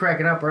had me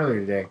cracking up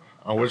earlier today.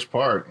 On which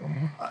part?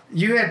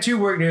 You had 2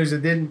 work news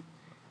that didn't...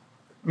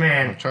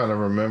 Man. I'm trying to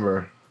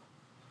remember.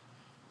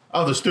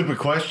 Oh, the stupid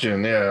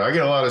question. Yeah, I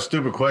get a lot of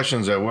stupid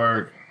questions at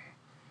work.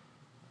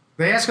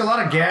 They ask a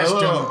lot of gas...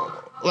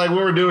 Like we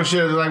were doing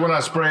shit, like when I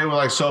spray with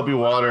like soapy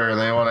water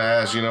and they want to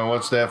ask,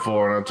 what's that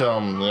for? And I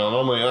tell them,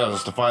 normally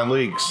it's to find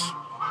leaks.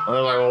 And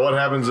they're like, well, what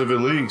happens if it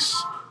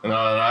leaks? And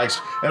I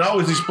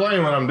always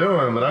explain what I'm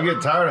doing, but I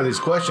get tired of these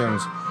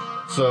questions.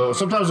 So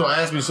sometimes they'll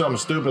ask me something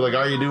stupid, like,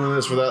 are you doing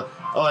this for that?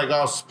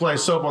 I'll play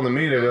soap on the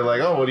meter. They're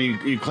like, oh, what are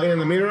you cleaning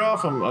the meter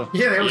off?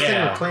 Yeah, they always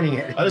think we're cleaning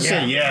it. I just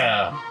say,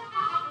 yeah.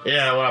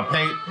 Yeah,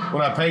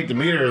 when I paint the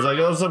meter, it's like,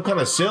 oh, some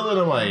kind of seal. And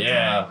I'm like,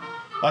 yeah.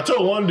 I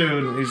told one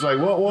dude, he's like,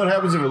 what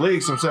happens if it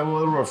leaks? I'm saying,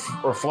 well,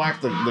 it'll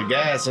reflect the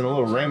gas and a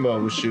little rainbow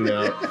will shoot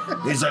out.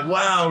 He's like,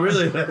 wow,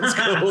 really? That's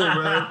cool,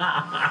 man.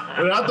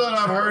 But I thought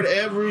I've heard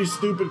every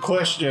stupid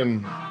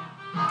question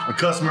a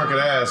customer could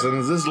ask.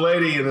 And this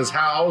lady in this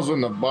house in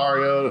the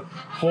barrio,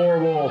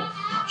 horrible,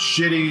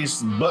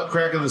 shitty butt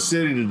crack of the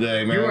city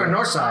today, man. You were on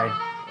North Side.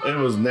 It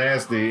was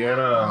nasty.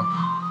 And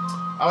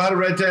I had a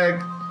red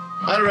tag.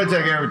 I had a red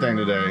tag everything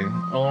today.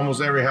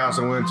 Almost every house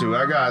I went to.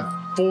 I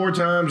got 4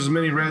 times as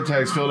many red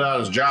tags filled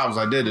out as jobs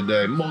I did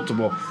today.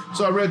 Multiple.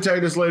 So I red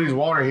tagged this lady's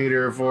water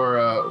heater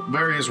for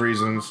various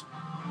reasons.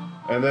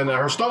 And then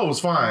her stove was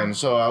fine.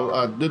 So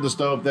I did the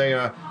stove thing.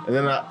 And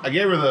then I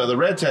gave her the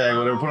red tag.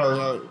 Whatever. Put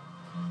on.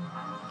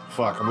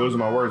 Fuck, I'm losing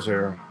my words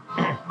here.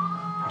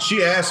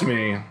 She asked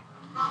me.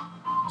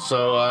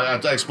 So I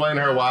explained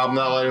to her why I'm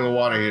not lighting the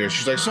water heater.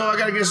 She's like, so I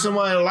got to get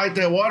somebody to light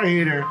that water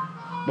heater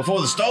before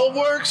the stove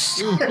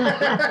works?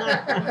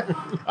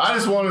 I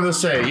just wanted to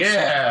say,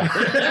 yeah,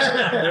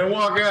 and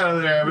walk out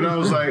of there. But I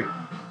was like,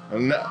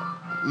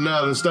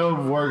 no, the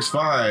stove works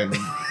fine.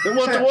 Then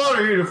what's the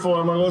water heater for?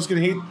 I'm like, well, it's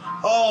going to heat.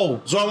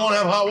 Oh, so I won't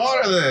have hot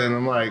water then?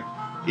 I'm like,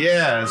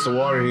 yeah, it's the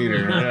water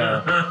heater.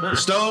 Yeah. The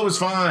stove is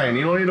fine.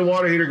 You don't need the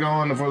water heater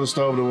going for the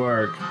stove to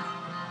work.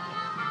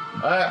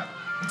 I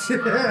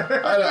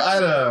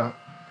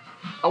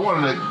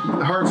wanted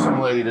to hurt some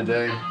lady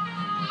today.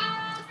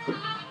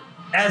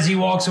 As he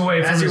walks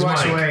away from his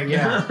mic.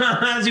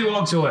 Yeah. As he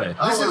walks away.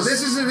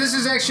 This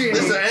is actually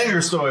this is an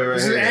anger story right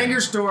here. This is an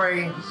anger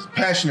story.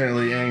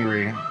 Passionately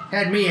angry.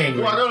 Had me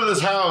angry. Well, I go to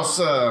this house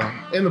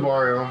in the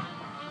barrio.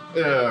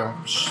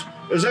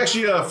 It's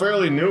actually a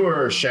fairly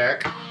newer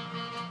shack.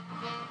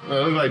 It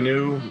looked like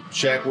new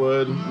shack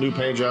wood, new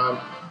paint job.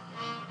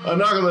 I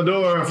knock on the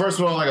door, and first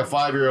of all, like a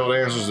 5-year-old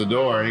answers the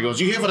door. And he goes,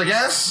 "You here for the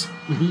gas?"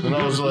 And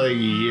I was like,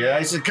 "Yeah."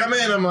 He said, "Come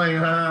in." I'm like,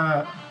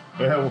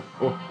 "Yeah,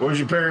 where's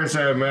your parents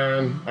at,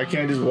 man? I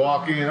can't just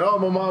walk in. Oh,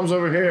 my mom's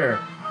over here."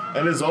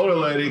 And this older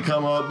lady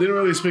come up, didn't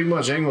really speak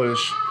much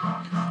English.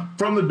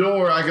 From the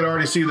door, I could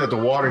already see that the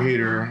water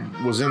heater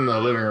was in the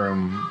living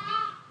room.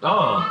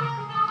 Oh.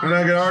 And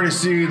I could already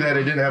see that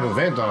it didn't have a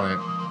vent on it.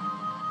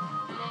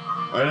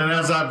 And then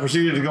as I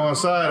proceeded to go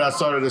inside, I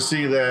started to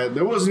see that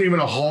there wasn't even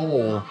a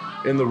hole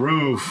in the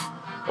roof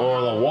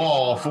or the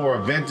wall for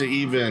a vent to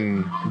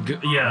even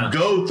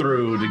go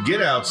through to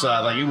get outside.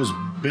 Like, it was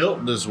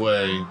built this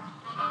way.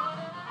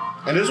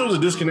 And this was a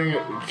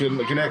disconnect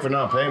for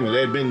non-payment.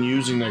 They had been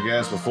using their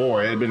gas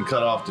before. It had been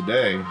cut off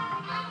today.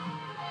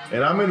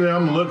 And I'm in there,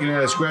 I'm looking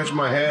at it, scratching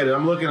my head, and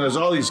I'm looking, there's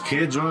all these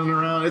kids running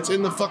around. It's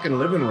in the fucking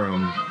living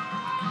room.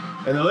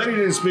 And the lady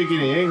didn't speak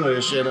any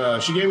English,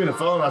 and she gave me the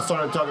phone. I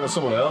started talking to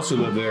someone else who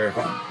lived there.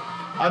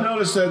 I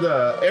noticed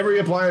that every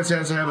appliance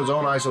has to have its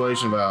own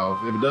isolation valve.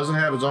 If it doesn't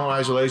have its own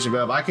isolation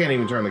valve, I can't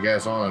even turn the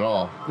gas on at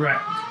all. Right.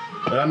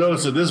 And I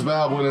noticed that this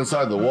valve went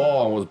inside the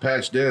wall and was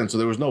patched in, so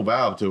there was no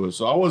valve to it.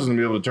 So I wasn't going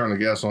to be able to turn the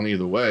gas on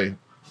either way.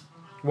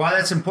 Why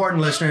that's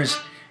important, listeners,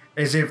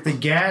 is if the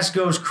gas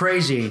goes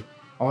crazy,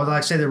 or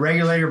like say the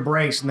regulator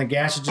breaks and the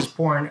gas is just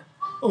pouring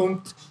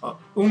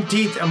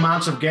umpteenth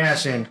amounts of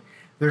gas in,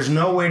 there's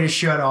no way to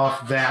shut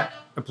off that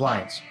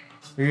appliance.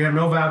 You have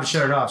no valve to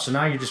shut it off, so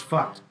now you're just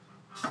fucked.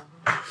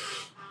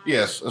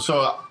 Yes,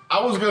 so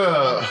I was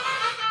gonna.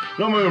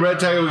 Normally with Red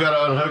Tag we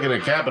gotta unhook it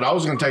and cap it. I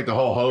was gonna take the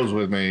whole hose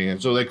with me,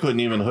 and so they couldn't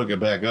even hook it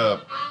back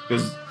up.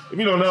 Because if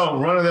you don't know,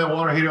 running that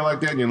water heater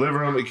like that in your living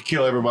room, it could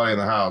kill everybody in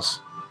the house.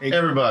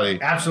 Everybody.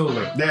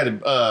 Absolutely. They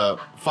had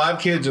 5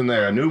 kids in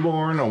there: a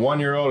newborn, a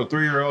 1-year-old, a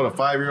 3-year-old, a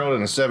 5-year-old,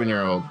 and a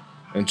 7-year-old,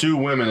 and 2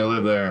 women that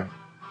lived there.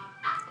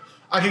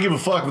 I could give a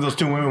fuck if those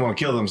 2 women want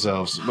to kill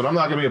themselves, but I'm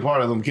not gonna be a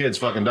part of them kids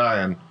fucking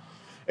dying.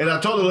 And I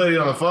told the lady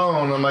on the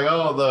phone, I'm like,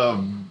 oh,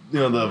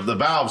 the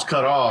valve's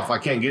cut off. I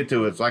can't get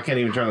to it, so I can't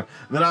even turn it.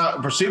 Then I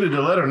proceeded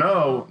to let her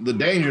know the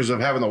dangers of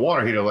having the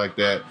water heater like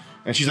that.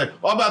 And she's like,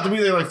 well, I'm about to be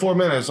there in like 4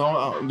 minutes.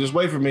 Just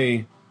wait for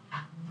me.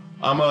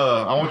 I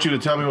want you to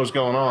tell me what's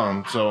going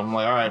on. So I'm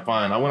like, all right,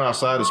 fine. I went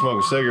outside to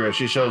smoke a cigarette.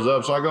 She shows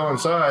up, so I go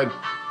inside.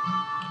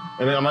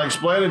 And then I'm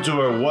explaining to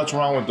her what's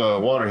wrong with the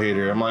water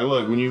heater. I'm like,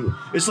 look,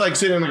 it's like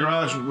sitting in the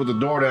garage with the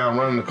door down,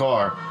 running the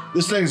car.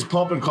 This thing's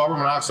pumping carbon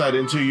monoxide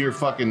into your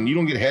fucking. You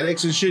don't get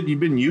headaches and shit. You've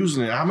been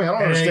using it. I mean, I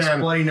don't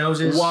understand bloody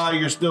noses. Why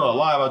you're still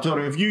alive. I told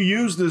her if you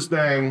use this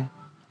thing,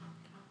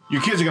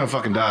 your kids are gonna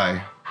fucking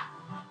die.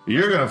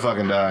 You're gonna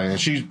fucking die. And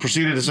she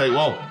proceeded to say,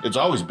 well, it's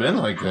always been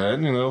like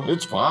that. You know,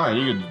 it's fine.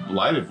 You can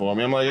light it for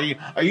me. I'm like,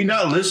 are you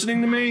not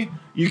listening to me?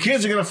 Your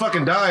kids are gonna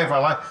fucking die if I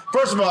light.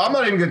 First of all, I'm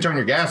not even gonna turn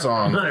your gas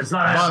on. It's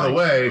not by the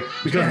way,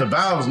 because the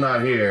valve's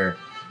not here.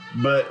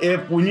 But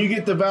when you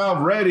get the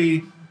valve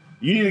ready,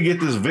 you need to get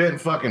this vent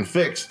fucking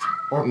fixed.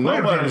 Or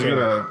nobody's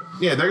gonna.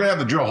 Yeah, they're gonna have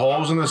to drill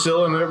holes in the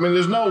ceiling. I mean,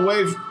 there's no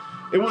way.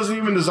 It wasn't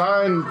even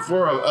designed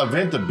for a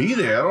vent to be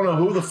there. I don't know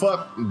who the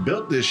fuck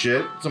built this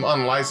shit. Some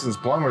unlicensed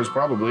plumbers,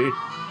 probably.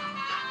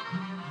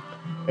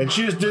 And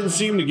she just didn't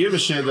seem to give a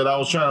shit that I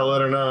was trying to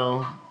let her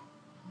know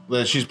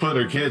that she's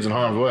putting her kids in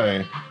harm's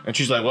way. And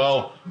she's like,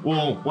 well,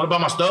 what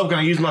about my stove? Can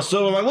I use my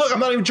stove? I'm like, look, I'm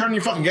not even turning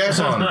your fucking gas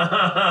on.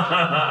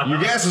 Your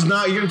gas is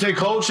not, you're going to take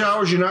cold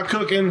showers, you're not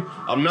cooking.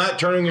 I'm not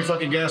turning your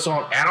fucking gas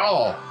on at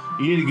all.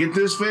 You need to get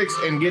this fixed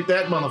and get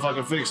that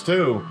motherfucker fixed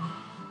too.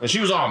 And she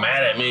was all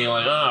mad at me,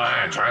 like, oh,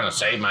 I'm trying to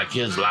save my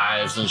kids'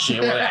 lives and shit.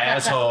 What an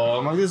asshole.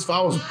 I'm like,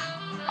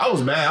 I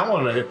was mad.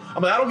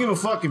 I don't give a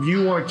fuck if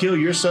you want to kill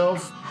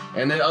yourself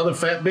and that other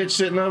fat bitch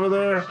sitting over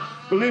there.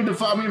 Believe the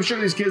fuck. I mean, I'm sure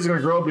these kids are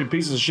gonna grow up and be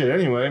pieces of shit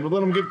anyway, but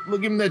let them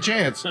give them that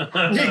chance. Yeah,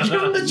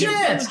 give them the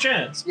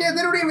chance. Yeah,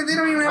 they don't even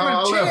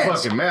have a chance. I'm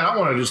fucking mad. I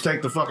want to just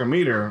take the fucking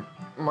meter.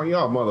 I'm like,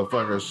 y'all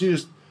motherfuckers. She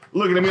just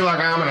looking at me like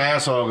I'm an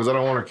asshole because I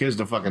don't want her kids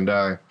to fucking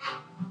die.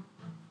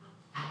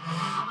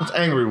 It's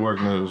angry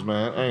work news,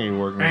 man. Angry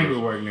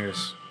work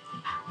news.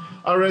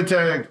 I red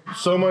tagged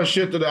so much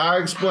shit that I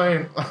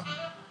explained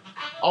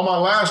on my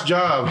last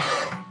job.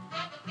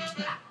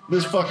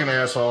 This fucking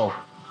asshole.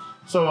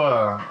 So,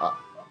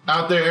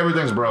 out there,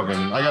 everything's broken.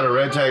 I got to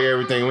red tag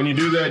everything. When you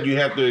do that, you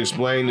have to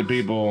explain to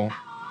people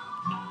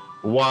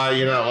why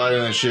you're not lighting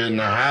that shit and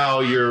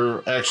how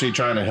you're actually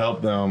trying to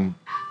help them.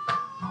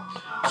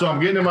 So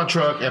I'm getting in my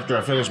truck after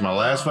I finish my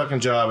last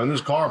fucking job, and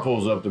this car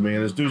pulls up to me,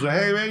 and this dude's like,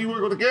 hey, man, you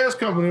work with a gas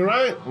company,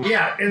 right?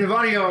 Yeah, in the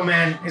video,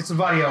 man, it's the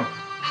video.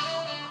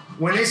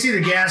 When they see the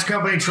gas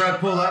company truck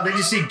pull up, they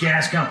just see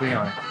gas company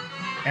on it.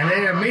 And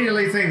they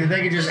immediately think that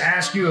they can just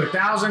ask you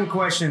 1,000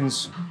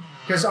 questions.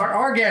 Because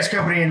our gas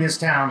company in this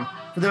town,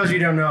 for those of you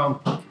who don't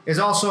know, is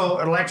also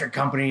an electric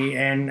company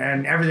and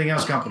everything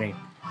else company.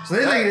 So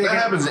they think that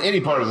happens in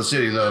any part of the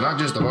city, though, not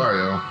just the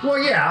barrio. Well,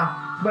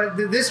 yeah, but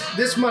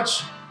this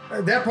much...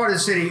 that part of the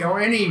city,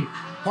 or any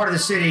part of the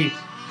city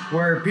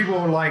where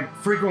people like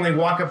frequently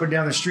walk up and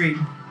down the street,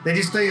 they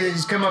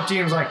just come up to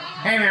you and is like,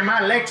 "Hey man, my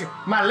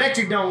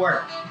electric don't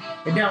work.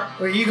 It don't.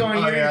 Are you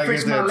going to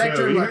fix my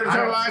electric? Like,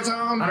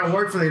 I don't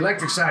work for the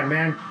electric side,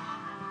 man.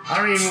 I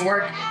don't even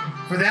work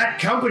for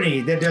that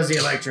company that does the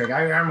electric.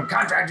 I'm a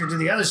contractor to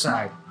the other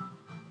side.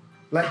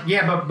 Like,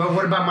 yeah, but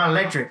what about my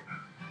electric?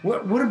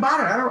 What about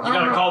it? I don't. You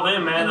gotta call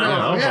them, man.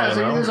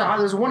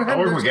 There's 100. I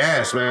work with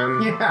gas,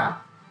 man. Yeah.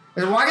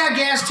 Well, I got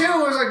gas too. I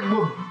was like,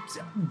 well,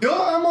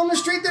 duh, I'm on the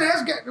street that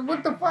has gas.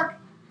 What the fuck?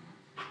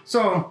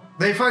 So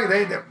they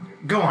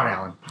go on,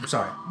 Alan. I'm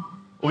sorry.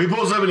 Well, he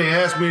pulls up and he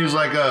asks me, he's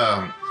like,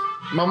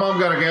 My mom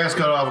got a gas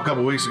cut off a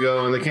couple weeks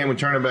ago, and they came and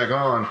turned it back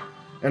on.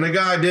 And the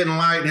guy didn't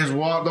light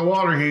the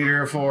water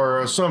heater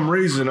for some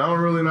reason. I'm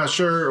really not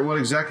sure what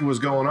exactly was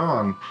going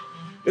on.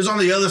 It's on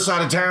the other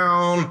side of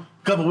town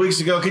a couple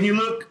weeks ago. Can you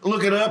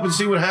look it up and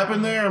see what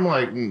happened there? I'm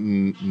like,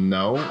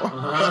 no.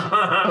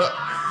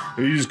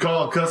 You just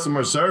call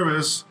customer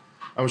service.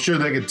 I'm sure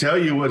they could tell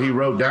you what he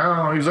wrote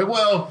down. He's like,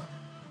 well,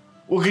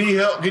 can you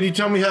help? Can you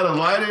tell me how to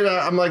light it?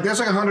 I'm like, there's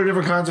like 100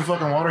 different kinds of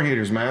fucking water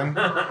heaters, man.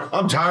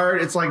 I'm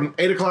tired. It's like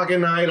 8 o'clock at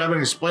night. I've been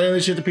explaining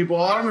this shit to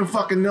people. I don't even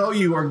fucking know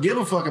you or give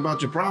a fuck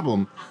about your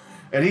problem.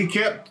 And he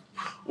kept,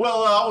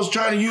 I was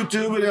trying to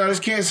YouTube it and I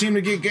just can't seem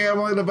to get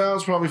gambling about.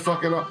 It's probably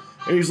fucking up.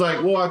 And he's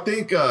like, well, I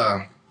think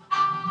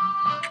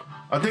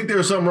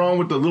there's something wrong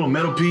with the little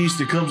metal piece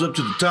that comes up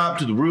to the top,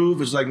 to the roof.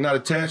 It's like not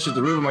attached to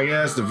the roof. I'm like,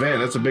 yeah, it's the vent.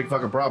 That's a big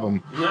fucking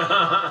problem.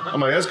 I'm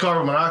like, that's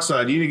carbon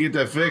monoxide. You need to get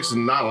that fixed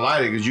and not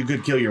light it because you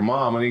could kill your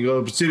mom. And he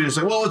goes, proceeded to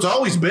say, well, it's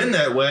always been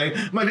that way.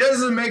 I'm like, that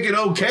doesn't make it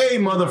okay,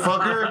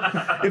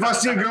 motherfucker. If I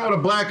see a girl with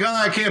a black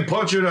eye, I can't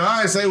punch her in the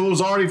eye and say, well, it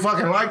was already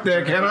fucking like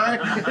that, can I?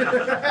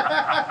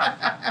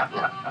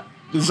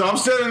 So I'm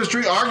standing in the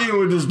street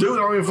arguing with this dude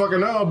I don't even fucking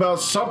know about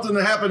something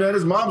that happened at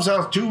his mom's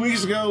house 2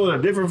 weeks ago with a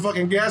different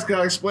fucking gas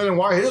guy explaining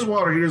why his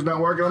water heater's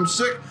not working. I'm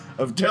sick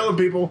of telling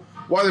people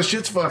why the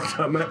shit's fucked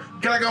up, man.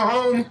 Can I go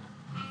home?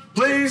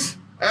 Please?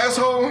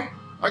 Asshole?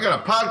 I got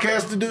a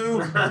podcast to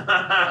do.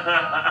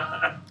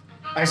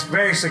 It's a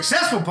very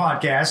successful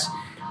podcast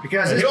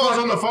because he was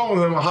on the phone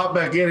with him. I hop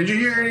back in. Did you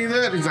hear any of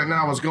that? He's like,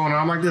 nah, what's going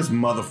on? I'm like, this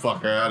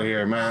motherfucker out of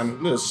here,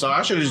 man. I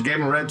should have just gave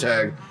him a red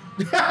tag.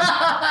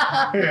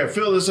 Here,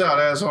 fill this out,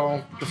 asshole.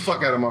 Get the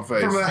fuck out of my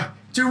face. From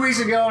 2 weeks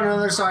ago on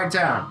another side of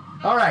town.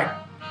 All right.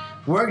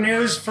 Work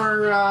news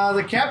for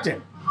the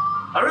captain.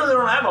 I really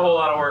don't have a whole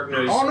lot of work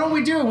news. Oh, no,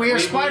 we do. We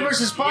have Spy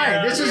versus Spy.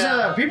 Yeah, this is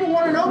people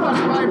want to know about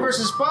Spy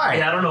versus Spy.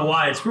 Yeah, I don't know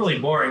why. It's really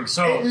boring.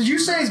 So you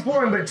say it's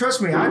boring, but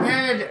trust me, I've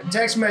had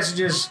text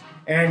messages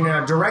and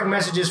direct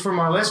messages from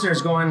our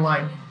listeners going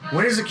like,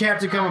 when is the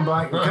captain coming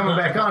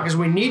back on? Because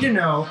we need to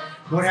know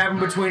what happened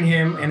between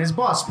him and his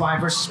boss, Spy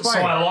versus Spy. So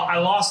I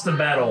lost the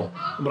battle,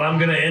 but I'm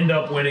going to end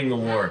up winning the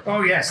war.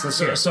 Oh, yes. Let's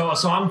hear it. So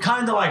I'm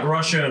kind of like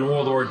Russia in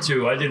World War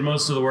II. I did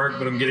most of the work,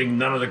 but I'm getting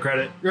none of the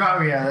credit.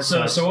 Oh, yeah. That's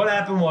nice. So what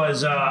happened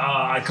was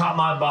I caught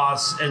my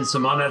boss in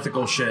some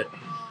unethical shit,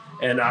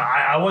 and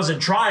I wasn't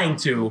trying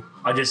to.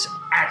 I just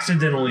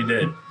accidentally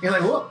did. You're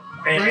like, what?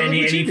 And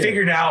he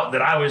figured out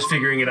that I was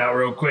figuring it out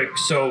real quick.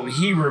 So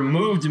he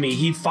removed me.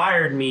 He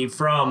fired me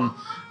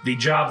from the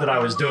job that I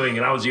was doing,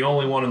 and I was the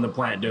only one in the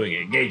plant doing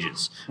it,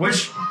 Gauges.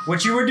 Which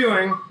you were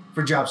doing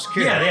for job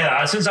security.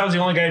 Yeah. Since I was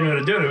the only guy who knew how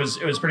to do it,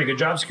 it was pretty good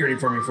job security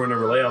for me before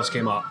whenever layoffs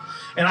came up.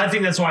 And I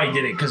think that's why he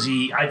did it, because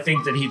I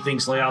think that he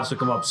thinks layoffs will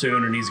come up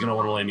soon, and he's going to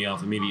want to lay me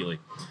off immediately.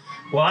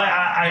 Well,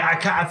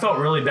 I felt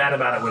really bad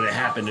about it when it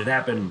happened. It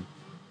happened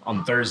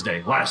on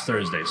last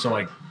Thursday, so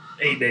like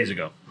 8 days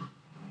ago.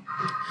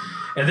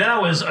 And then I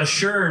was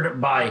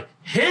assured by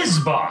his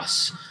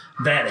boss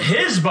that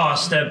his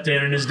boss stepped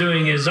in and is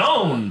doing his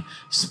own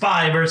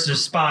Spy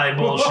versus Spy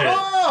bullshit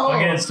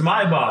against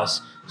my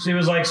boss. So he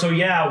was like, so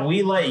yeah,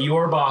 we let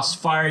your boss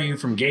fire you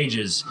from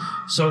Gauges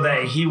so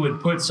that he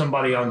would put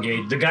somebody on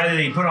Gauge. The guy that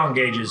he put on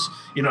Gauges,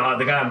 the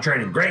guy I'm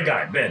training, great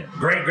guy, Ben.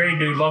 Great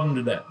dude, love him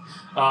to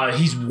death.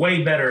 He's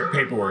way better at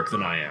paperwork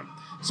than I am.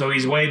 So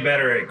he's way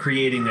better at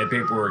creating that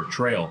paperwork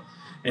trail.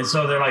 And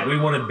so they're like, we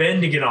wanted Ben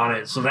to get on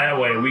it, so that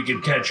way we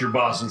could catch your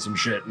boss in some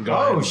shit and go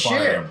ahead and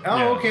fire him.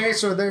 Okay.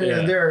 So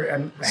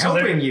they're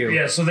helping you.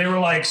 Yeah. So they were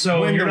like,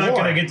 so you're not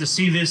going to get to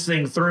see this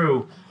thing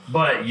through,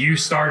 but you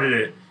started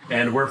it,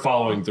 and we're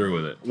following through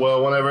with it.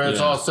 Well, whenever it's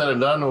all said and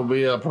done, will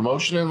be a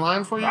promotion in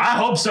line for you. I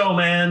hope so,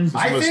 man.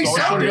 I think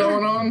so, dude.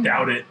 Going on?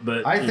 Doubt it,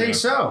 but I think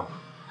so.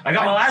 I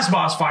got my last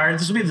boss fired.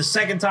 This will be the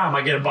second time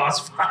I get a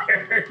boss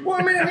fired.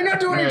 Well, man, if you're not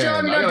doing your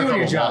job, you're not doing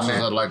your job,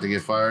 man. I'd like to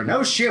get fired.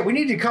 No shit. We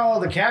need to call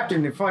the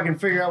captain to fucking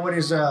figure out what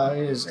his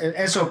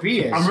SOP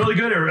is. I'm really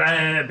good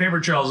at paper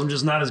trails. I'm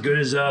just not as good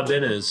as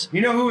Ben is.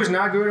 You know who is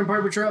not good at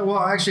paper trail? Well,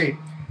 I actually,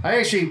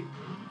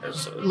 a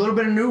little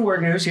bit of new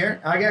work news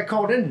here. I got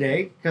called in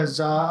today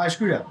because I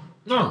screwed up.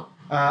 No.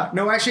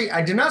 No, actually,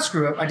 I did not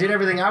screw up. I did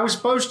everything I was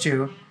supposed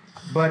to.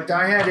 But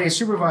I had a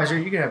supervisor.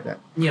 You can have that.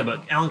 Yeah,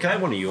 but Alan, can I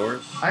have one of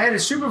yours? I had a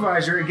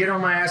supervisor get on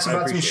my ass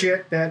about some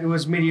shit that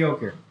was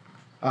mediocre.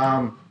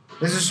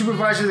 This is a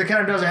supervisor that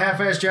kind of does a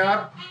half-ass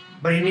job,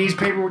 but he needs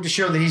paperwork to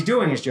show that he's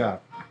doing his job.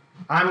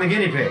 I'm the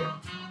guinea pig.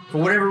 For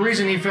whatever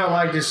reason, he felt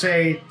like to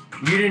say,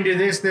 you didn't do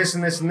this, this,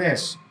 and this, and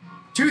this.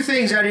 2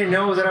 things I didn't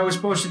know that I was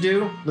supposed to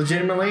do,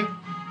 legitimately.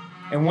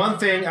 And 1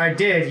 thing I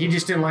did, he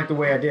just didn't like the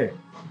way I did it.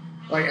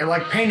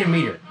 Like paint a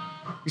meter.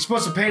 You're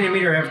supposed to paint a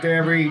meter after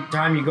every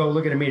time you go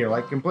look at a meter,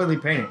 like completely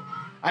paint it.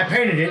 I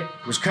painted it,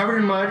 it was covered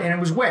in mud, and it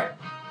was wet.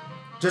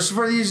 Just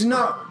for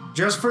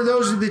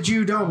those that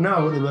you don't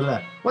know, blah, blah,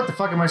 blah. What the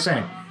fuck am I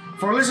saying?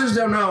 For our listeners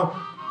that don't know,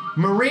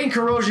 marine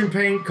corrosion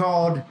paint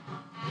called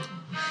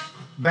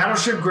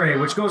Battleship Gray,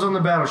 which goes on the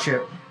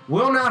battleship,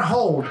 will not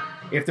hold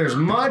if there's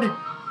mud,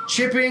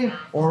 chipping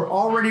or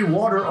already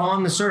water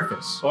on the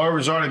surface. Or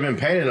it's already been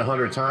painted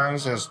 100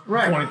 times, has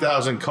Right.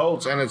 20,000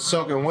 coats, and it's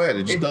soaking wet.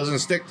 It just doesn't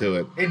stick to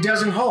it. It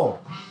doesn't hold.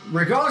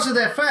 Regardless of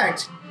that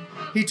fact,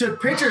 he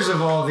took pictures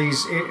of all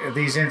these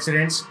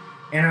incidents,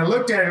 and I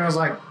looked at it and I was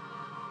like,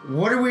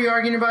 what are we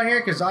arguing about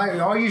here? Because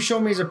all you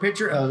showed me is a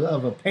picture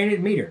of a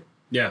painted meter.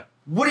 Yeah.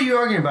 What are you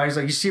arguing about? He's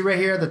like, you see right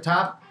here at the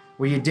top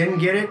where you didn't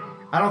get it?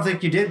 I don't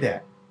think you did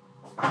that.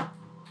 I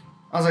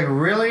was like,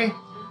 really?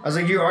 I was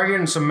like, you're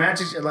arguing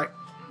semantics? Like,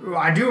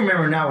 I do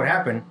remember now what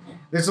happened.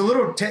 There's a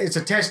little, it's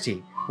a test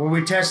tee where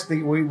we test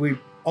we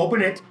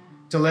open it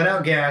to let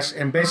out gas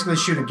and basically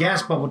shoot a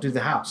gas bubble to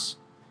the house.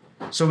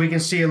 So we can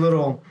see a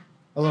little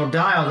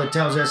dial that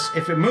tells us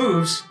if it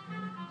moves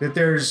that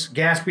there's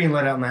gas being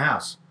let out in the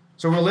house.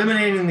 So we're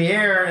eliminating the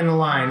air in the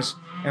lines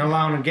and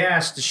allowing the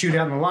gas to shoot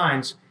out in the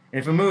lines. And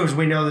if it moves,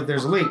 we know that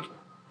there's a leak.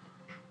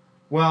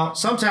 Well,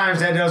 sometimes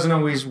that doesn't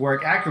always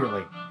work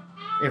accurately.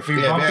 If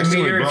you bump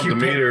the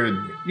meter,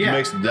 it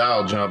makes the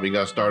dial jump. You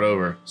got to start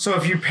over. So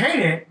if you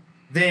paint it,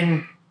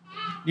 then,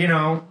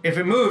 if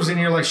it moves, then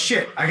you're like,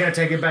 shit, I got to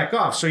take it back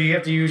off. So you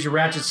have to use your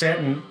ratchet set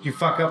and you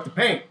fuck up the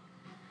paint.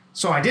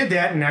 So I did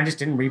that and I just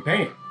didn't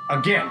repaint it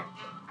again.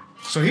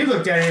 So he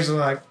looked at it and he's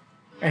like,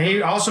 and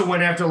he also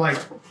went after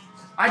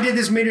I did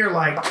this meter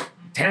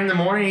 10 in the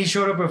morning. He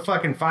showed up at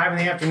fucking 5 in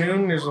the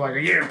afternoon. There's like,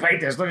 you didn't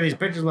paint this. Look at these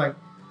pictures. Like,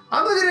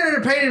 I'm looking at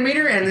a painted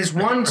meter and this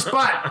one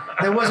spot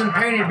that wasn't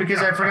painted because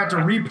I forgot to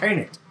repaint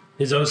it.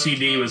 His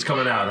OCD was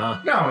coming out,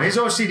 huh? No, his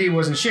OCD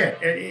wasn't shit.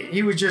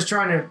 He was just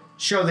trying to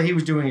show that he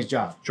was doing his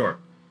job. Sure.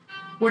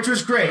 Which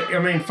was great. I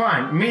mean,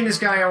 fine. Me and this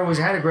guy always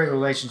had a great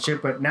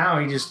relationship, but now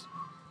I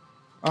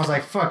was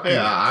like, fuck you.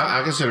 Yeah,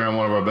 I consider him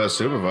one of our best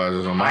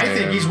supervisors on my I end.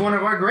 think he's one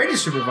of our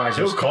greatest supervisors.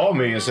 He'll call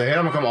me and say, hey,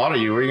 I'm going to come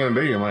audit you. Where are you going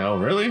to be? I'm like, oh,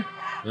 really?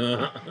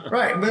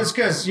 Right, but it's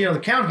because, the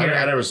count here.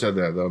 I never said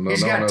that, though. No,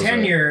 he's no got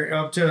tenure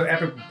up to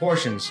epic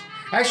proportions.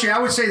 Actually, I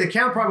would say the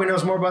count probably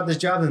knows more about this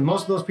job than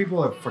most of those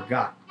people have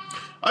forgot.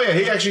 Oh, yeah,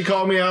 he actually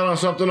called me out on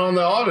something on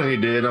the audit he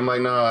did. I'm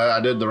like, no, I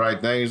did the right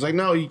thing. He's like,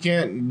 no, you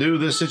can't do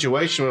this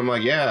situation. I'm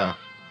like, yeah,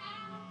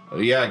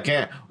 I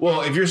can't.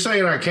 Well, if you're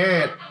saying I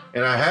can't,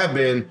 and I have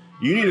been,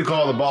 you need to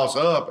call the boss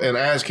up and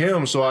ask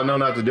him so I know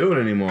not to do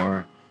it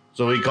anymore.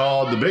 So he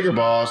called the bigger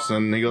boss,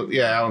 and he goes,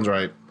 yeah, Alan's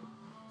right.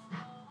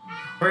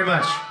 Pretty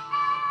much.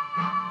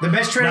 The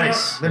best training.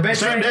 Nice.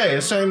 The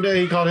same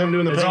day he called him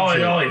doing the It's paint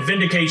shit. always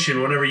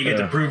vindication whenever you get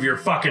to prove your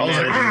fucking I was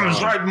like, manager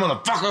that's wrong.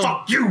 right, motherfucker.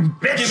 Fuck you,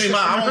 bitch. Give me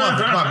I want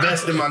my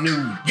vest in my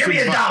new. Give me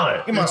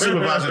 $1. In my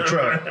supervisor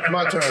truck. It's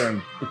my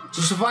turn.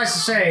 So suffice to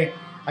say,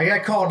 I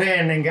got called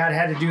in and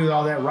had to do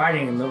all that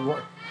writing. And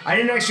I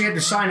didn't actually have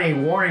to sign a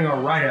warning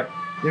or write-up.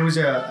 There was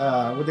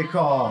a, what they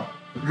call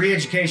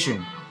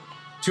re-education.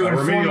 To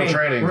inform me,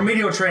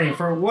 remedial training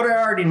for what I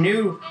already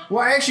knew.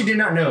 Well, I actually did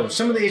not know.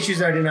 Some of the issues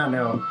that I did not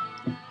know.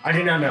 I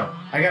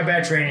got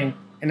bad training,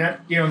 and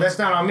that's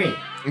not on me.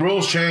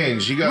 Rules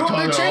change. You got taught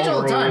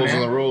all the time, rules,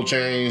 man. and the rule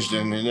changed,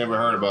 and you never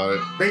heard about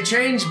it. They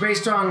change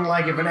based on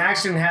if an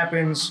accident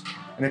happens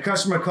and a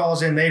customer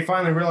calls in, they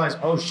finally realize,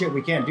 oh shit,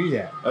 we can't do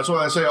that. That's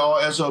why I say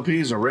all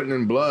SOPs are written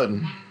in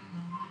blood.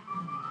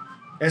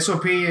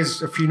 SOP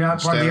is if you're not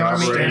part of the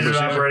Army. Standard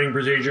operating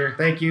procedure.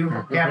 Thank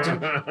you,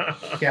 Captain.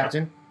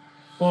 Captain.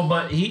 Well,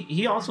 but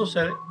he also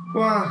said it.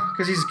 Well,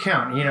 because he's a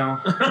count,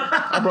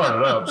 I brought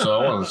it up, so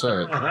I want to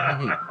say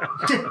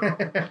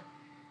it.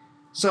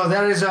 So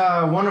that is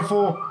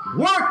wonderful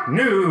work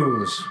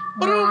news.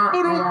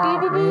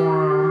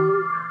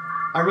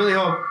 I really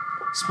hope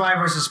Spy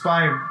versus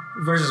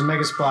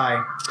Mega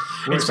Spy.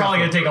 It's probably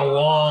going to take a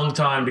long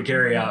time to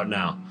carry out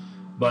now.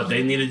 But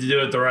they needed to do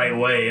it the right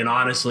way, and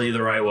honestly,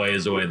 the right way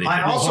is the way they do it.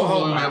 I also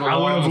hope I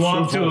would have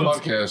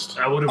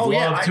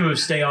loved to have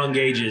stayed on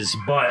gauges,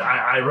 but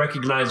I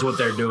recognize what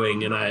they're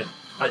doing, and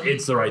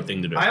it's the right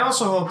thing to do. I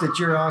also hope that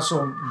you're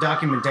also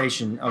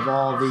documentation of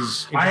all of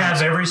these events. I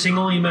have every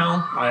single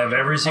email. I have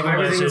every single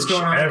message.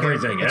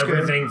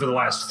 Everything for the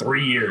last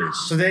 3 years.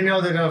 So they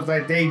know that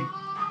if they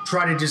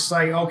try to just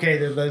okay,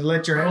 they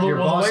let your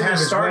boss the way have this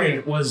his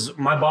started way. was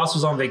my boss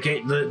was on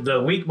vacation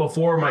the week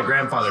before my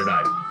grandfather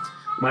died.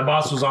 My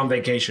boss was on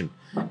vacation,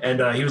 and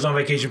he was on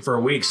vacation for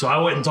a week. So I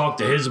went and talked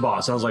to his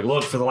boss. I was like,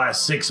 look, for the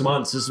last 6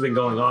 months, this has been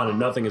going on and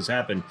nothing has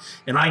happened.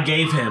 And I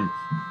gave him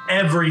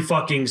every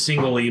fucking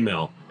single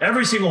email,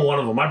 every single one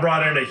of them. I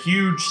brought in a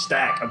huge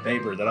stack of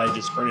paper that I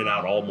just printed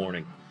out all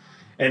morning.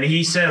 And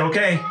he said,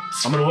 okay,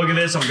 I'm going to look at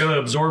this. I'm going to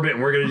absorb it,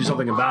 and we're going to do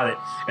something about it.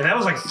 And that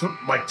was like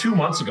 2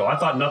 months ago. I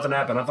thought nothing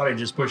happened. I thought he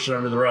just pushed it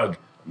under the rug.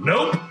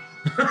 Nope.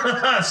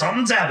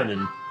 Something's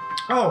happening.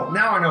 Oh,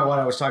 now I know what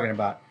I was talking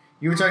about.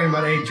 You were talking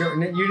about HR.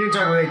 You didn't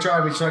talk about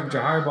HR, but you were talking to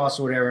your higher boss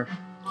or whatever.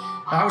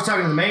 I was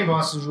talking to the main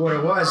boss, is what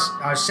it was.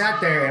 I sat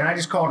there and I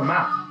just called him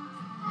out.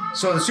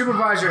 So the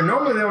supervisor,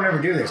 normally they don't ever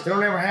do this. They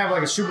don't ever have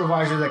a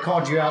supervisor that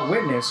called you out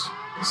witness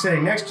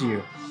sitting next to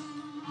you.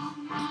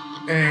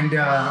 And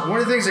one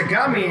of the things that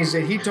got me is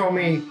that he told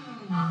me,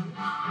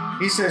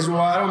 he says,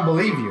 well, I don't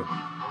believe you.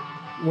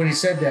 When he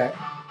said that,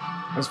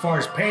 as far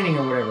as painting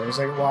or whatever. He's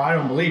like, well, I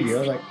don't believe you. I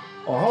was like,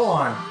 well, hold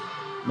on.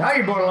 Now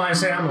you're borderline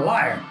saying I'm a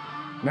liar.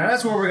 Now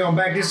that's where we're going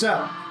to back this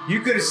up.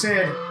 You could have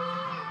said,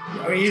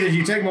 either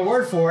you take my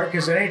word for it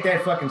because it ain't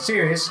that fucking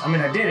serious. I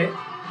mean, I did it.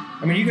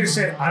 I mean, you could have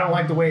said, I don't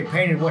like the way it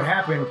painted what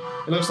happened.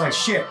 It looks like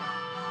shit.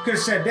 Could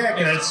have said that.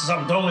 Yeah, that's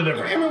something totally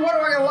different. I mean, why do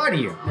I gotta lie to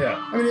you?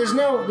 Yeah. I mean, there's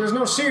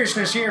no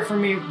seriousness here for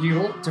me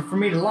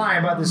to lie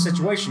about this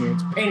situation.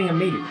 It's painting a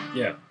meter.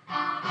 Yeah.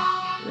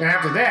 And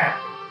after that,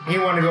 he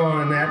wanted to go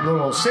on that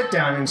little sit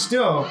down and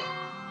still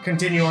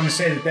continue on to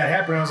say that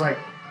happened. I was like,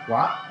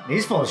 what?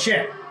 He's full of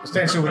shit.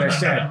 Essentially what I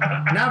said.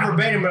 Not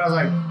verbatim, but I was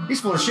like,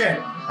 he's full of shit.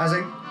 I was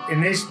like,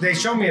 and they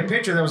showed me a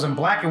picture that was in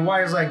black and white.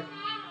 I was like,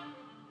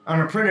 on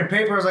a printed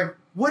paper, I was like,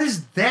 what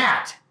is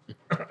that?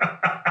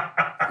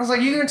 I was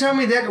like, you gonna tell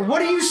me that? What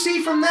do you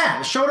see from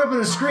that? It showed up on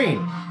the screen.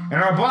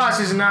 And our boss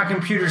is not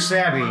computer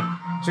savvy.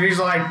 So he's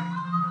like,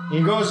 he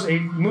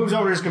moves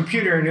over to his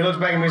computer and he looks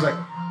back at me, he's like,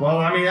 well,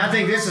 I mean, I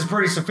think this is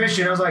pretty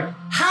sufficient. I was like,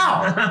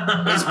 how?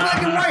 It's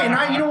black and white.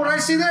 And you know what I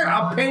see there?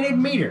 A painted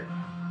meter.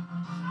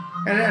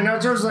 And I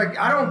was like,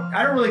 I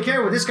don't really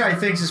care what this guy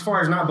thinks as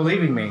far as not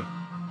believing me.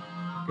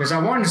 Because I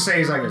wanted to say,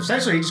 he's like,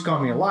 essentially, he just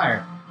called me a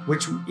liar.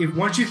 Which,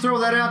 once you throw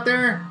that out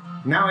there,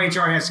 now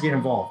HR has to get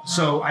involved.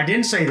 So I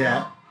didn't say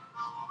that.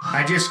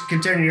 I just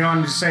continued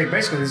on to say,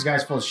 basically, this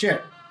guy's full of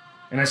shit.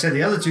 And I said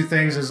the other two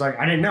things is like,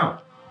 I didn't know.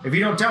 If you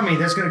don't tell me,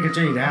 that's going to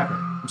continue to happen.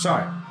 I'm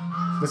sorry.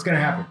 That's going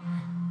to happen.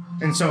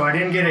 And so I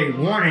didn't get a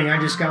warning. I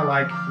just got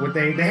like, what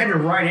they had to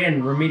write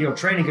in remedial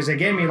training because they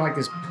gave me like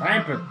this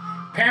pamphlet.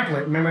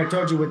 Remember I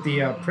told you with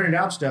the printed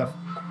out stuff.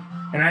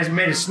 And I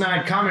made a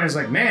snide comment. I was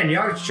like, man,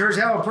 y'all sure as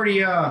hell are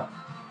pretty,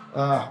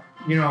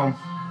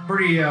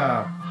 pretty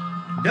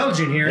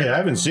diligent here. Yeah, I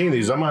haven't seen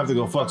these. I'm gonna have to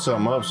go fuck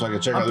something up so I can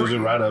check out these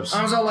new write-ups.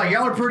 I was all like,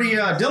 y'all are pretty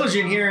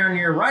diligent here in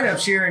your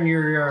write-ups here and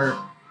your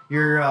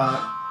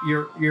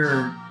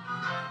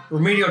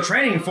remedial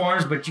training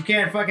forms, but you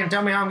can't fucking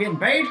tell me how I'm getting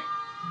paid.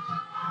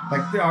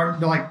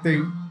 Like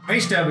the pay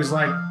stub is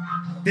like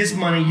this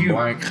money you.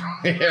 Blank.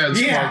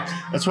 Yeah.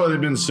 That's why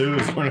they've been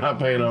sued for not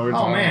paying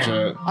overtime. Oh man,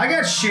 shit. I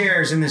got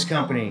shares in this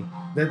company,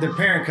 the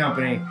parent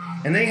company,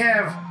 and they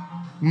have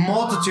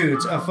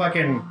multitudes of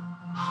fucking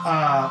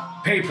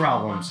pay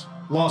problems,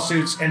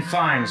 lawsuits, and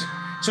fines.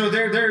 So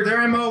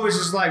their MO is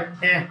just like,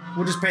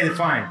 we'll just pay the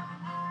fine.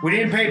 We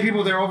didn't pay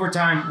people their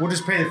overtime. We'll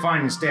just pay the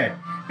fine instead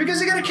because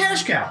they got a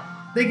cash cow.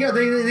 They get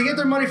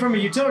their money from a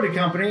utility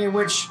company, in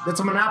which that's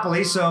a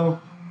monopoly.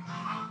 So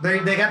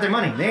they got their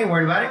money. They ain't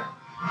worried about it.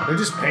 They'll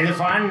just pay the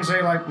fine and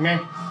say like, man,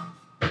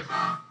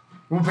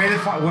 we'll pay the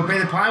fine. We'll pay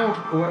the fine.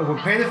 We'll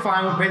pay the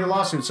fine. We'll pay the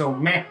lawsuit. So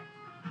man.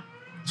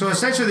 So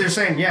essentially, they're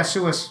saying, yeah,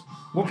 sue us.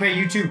 We'll pay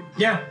you too.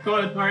 Yeah, go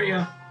ahead. All right,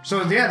 yeah.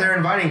 So yeah, they're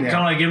inviting them.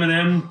 Kind of like giving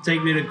them,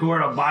 take me to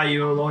court. I'll buy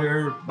you a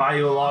lawyer, buy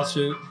you a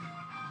lawsuit.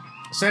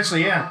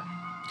 Essentially, yeah.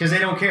 Because they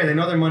don't care. They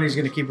know their money's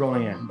going to keep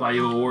rolling in. Buy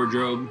you a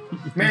wardrobe.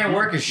 Man,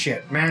 work is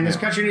shit. Man, this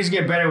country needs to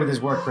get better with this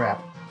work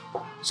crap.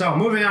 So,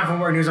 moving on from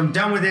work news. I'm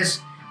done with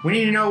this. We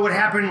need to know what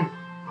happened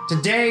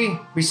today.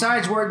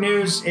 Besides work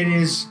news, it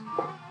is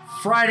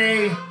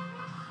Friday,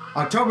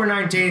 October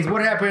 19th.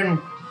 What happened?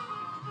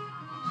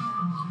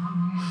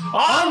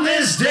 On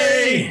this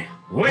day,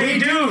 we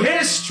do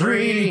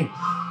history.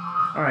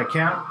 All right,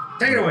 Cap.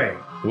 Take it away.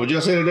 What'd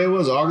you say today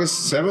was?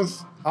 August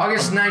 7th?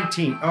 August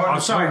 19th. Oh, I'm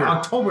sorry,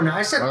 October.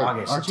 I said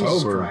August. October.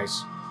 Jesus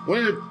Christ.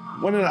 When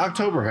did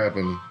October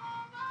happen?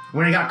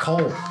 When it got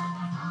cold.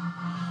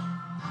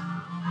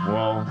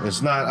 Well,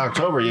 it's not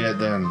October yet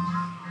then.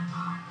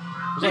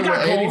 It's It like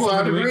got cold 85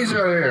 over the degrees week.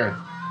 out here.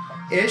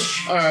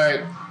 Ish. All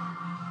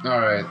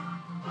right.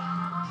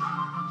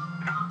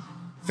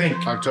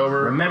 Think.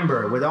 October.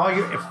 Remember, with all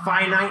your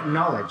finite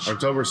knowledge.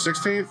 October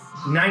 16th?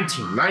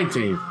 19th.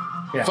 19th.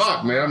 Yeah.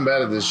 Fuck, man, I'm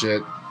bad at this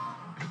shit.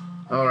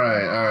 All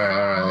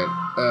right.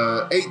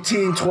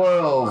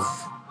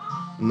 1812.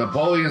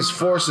 Napoleon's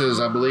forces,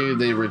 I believe,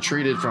 they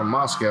retreated from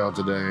Moscow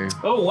today.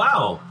 Oh,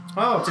 wow.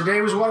 Oh,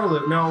 today was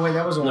Waterloo. No, wait,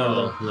 that was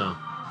Waterloo. No.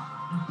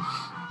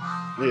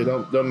 Yeah,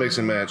 don't mix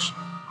and match.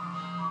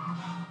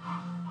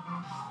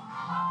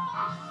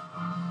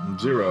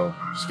 0.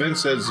 Spin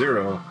said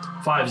 0.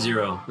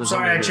 5-0.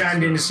 Sorry, I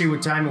chimed in to see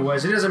what time it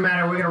was. It doesn't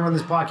matter. We're going to run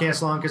this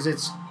podcast long because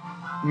it's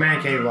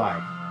Man Cave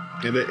Live.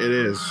 It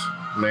is.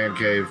 Man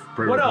Cave.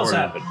 What else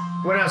happened?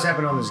 What else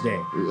happened on this day?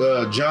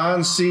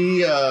 John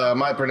C., I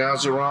might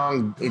pronounce it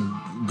wrong,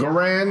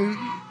 Goran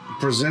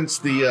presents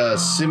the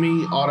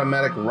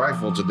semi-automatic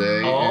rifle today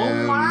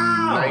in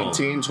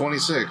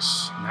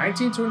 1926.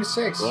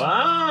 1926.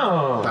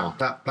 Wow. Plop,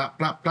 plop, plop,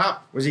 plop,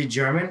 plop. Was he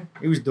German?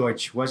 He was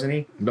Deutsch, wasn't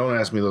he? Don't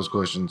ask me those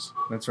questions.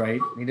 That's right.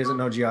 He doesn't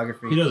know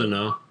geography. He doesn't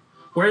know.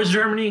 Where's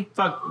Germany?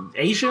 Fuck,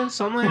 Asia?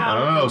 Something like that? I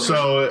don't know.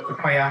 So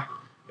Oh, yeah.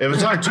 if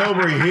it's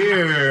October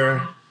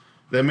here,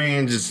 that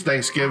means it's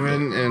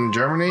Thanksgiving in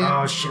Germany.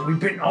 Oh, shit. We've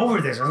been over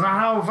this. That's not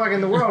how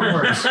fucking the world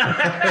works.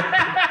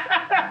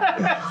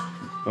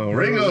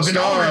 Ringo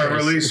Starr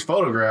released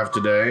Photograph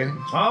today.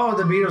 Oh,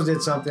 the Beatles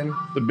did something.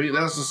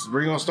 That's the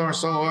Ringo Starr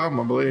solo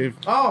album, I believe.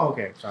 Oh,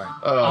 okay. Sorry.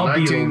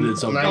 Beatle did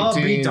something.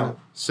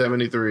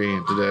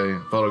 1973 today.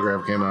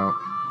 Photograph came out.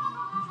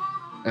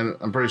 And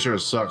I'm pretty sure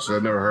it sucks, so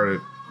I've never heard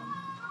it.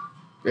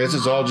 This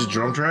is all just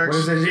drum tracks?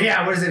 What is it?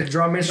 Yeah, what is it? A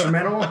drum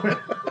instrumental?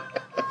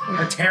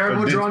 A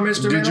terrible drum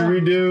instrumental?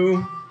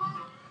 Didgeridoo?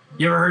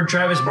 You ever heard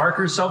Travis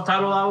Barker's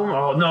self-titled album?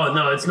 Oh,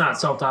 no, it's not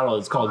self-titled.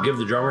 It's called Give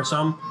the Drummer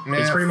Some. It's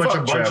Man, pretty much a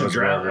fuck bunch Travis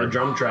of Barker.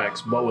 drum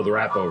tracks, but with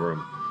rap over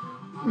them.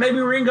 Maybe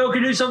Ringo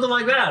could do something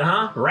like that,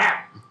 huh?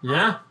 Rap.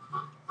 Yeah?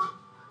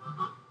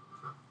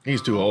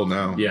 He's too old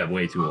now. Yeah,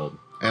 way too old.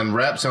 And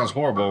rap sounds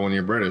horrible when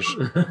you're British.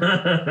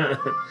 I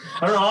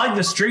don't know. I like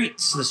the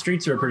Streets. The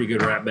Streets are a pretty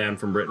good rap band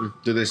from Britain.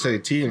 Did they say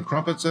tea and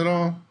crumpets at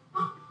all?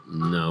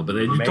 No, but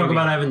they do Maybe. talk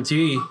about having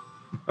tea.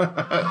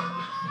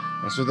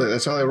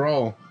 That's how they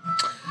roll.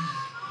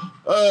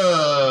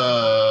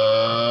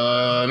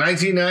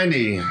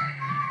 1990.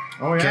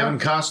 Oh, yeah? Kevin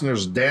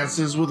Costner's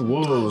Dances with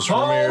Wolves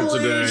premiered Holy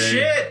today.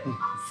 shit!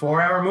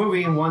 4-hour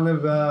movie and won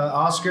the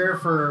Oscar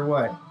for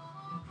what?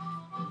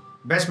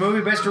 Best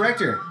movie, best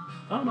director.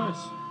 Oh, nice.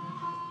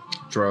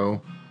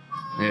 Tro.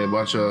 Yeah, a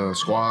bunch of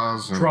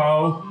squaws. And,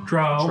 Tro.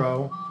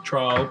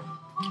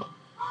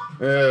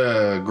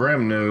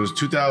 grim news.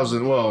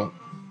 2000. Well,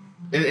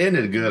 it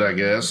ended good, I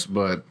guess,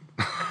 but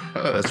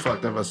that's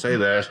fucked up. I say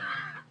that.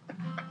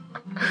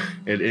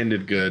 It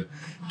ended good.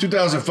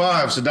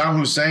 2005. Saddam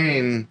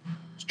Hussein's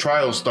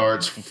trial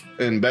starts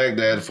in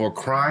Baghdad for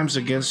crimes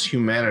against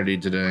humanity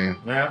today.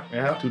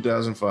 Yeah.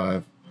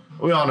 2005.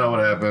 We all know what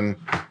happened.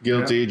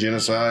 Guilty,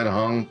 genocide,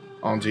 hung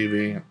on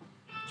TV.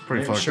 It's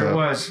pretty It fucked sure up.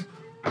 was.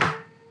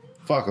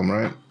 Fuck them,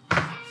 right?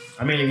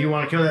 I mean, if you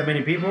want to kill that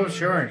many people,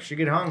 sure, should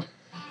get hung.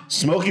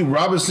 Smokey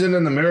Robinson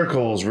and the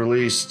Miracles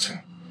released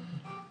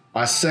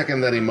I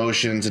Second That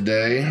Emotion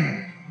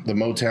today. The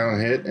Motown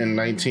hit in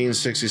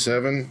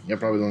 1967. You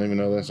probably don't even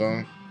know that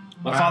song.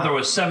 My father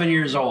was 7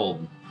 years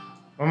old.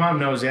 My mom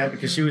knows that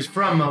because she was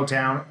from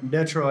Motown,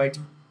 Detroit.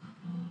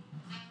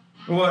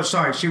 Well,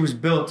 sorry, she was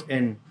built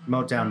in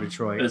Motown,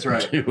 Detroit. That's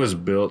right. It was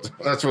built.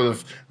 That's where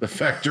the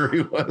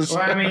factory was.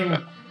 Well, I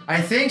mean, I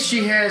think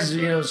she has,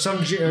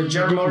 some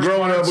General Motors.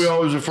 Growing up, parts, we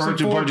always some referred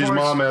to Ford Pudgy's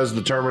parts. mom as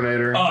the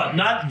Terminator.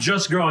 Not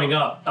just growing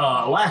up.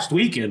 Last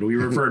weekend, we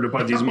referred to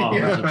Pudgy's mom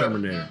as the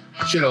Terminator.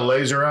 She had a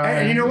laser eye.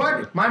 And you know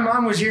what? My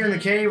mom was here in the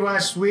cave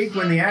last week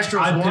when the Astros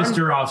I won. pissed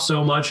her off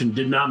so much and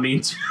did not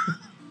mean to.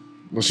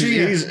 Well,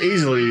 she's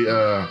easily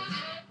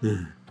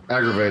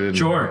aggravated.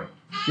 Sure.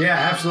 Yeah,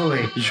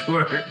 absolutely.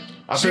 Sure.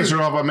 I pissed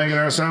her off by making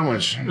her a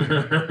sandwich.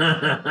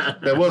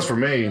 That was for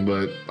me,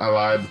 but I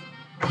lied.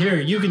 Here,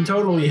 you can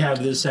totally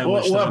have this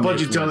sandwich. Well, that I I'll made let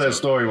you for tell that myself.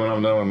 story when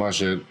I'm done with my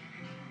shit.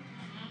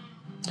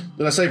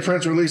 Did I say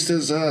Prince released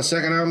his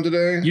second album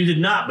today? You did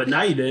not, but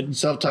now you did.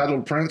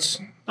 Self-titled Prince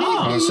on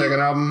Oh. his second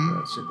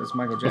album Shit, that's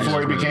Michael Jackson.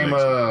 before he became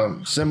a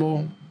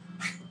symbol.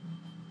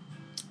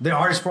 The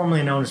artist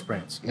formerly known as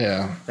Prince.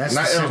 Yeah, That's It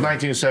was the symbol.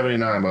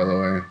 1979, by the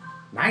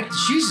way.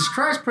 Jesus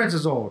Christ, Prince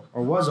is old.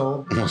 Or was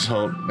old.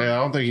 So yeah,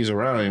 I don't think he's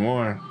around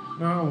anymore.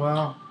 Oh,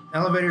 well.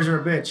 Elevators are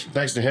a bitch.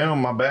 Thanks to him,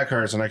 my back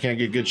hurts and I can't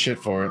get good shit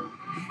for it.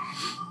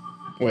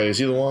 Wait, is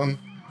he the one?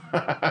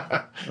 Well,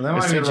 that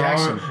might Is be it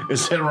Jackson. wrong?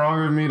 Is it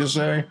wrong with me to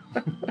say?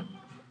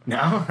 No,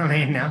 I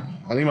mean, no.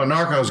 I need my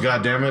Narcos,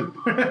 goddammit.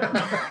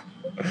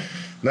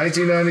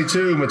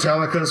 1992,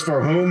 Metallica's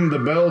 "For Whom the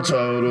Bell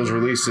Tolled" was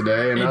released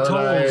today, and It now,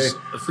 tolls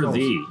for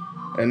thee.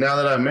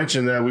 that I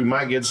mentioned that, we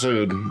might get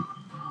sued.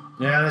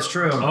 Yeah, that's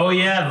true. Oh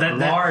yeah, that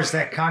Lars,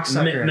 that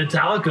cocksucker.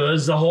 Metallica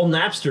is the whole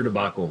Napster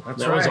debacle.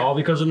 That's that was right. all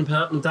because of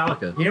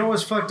Metallica. You know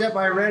what's fucked up?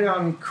 I read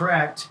on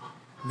Cracked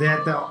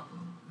that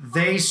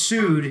they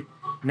sued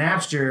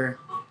Napster,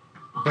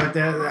 but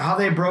how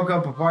they broke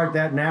up apart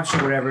that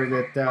Napster, whatever,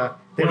 that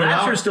they Well, would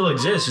allow- Napster still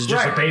exists. It's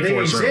just right, a pay they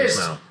for service exist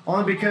now.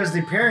 only because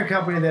the parent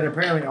company that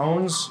apparently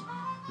owns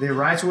the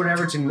rights or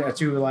whatever to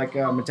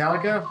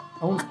Metallica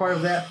owns part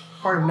of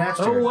Napster.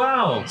 Oh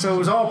wow! So it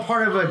was all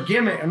part of a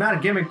gimmick, not a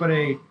gimmick, but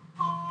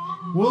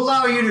we'll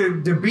allow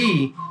you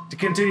to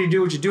continue to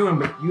do what you're doing,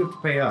 but you have to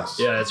pay us.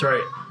 Yeah, that's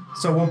right.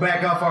 So we'll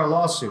back off our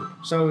lawsuit.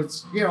 So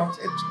it's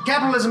it's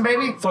capitalism,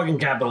 baby. Fucking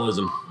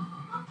capitalism.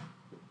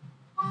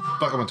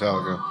 Fuck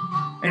Metallica.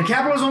 And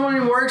capitalism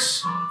only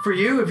works for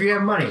you if you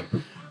have money.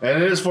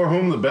 And it is "For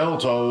Whom the Bell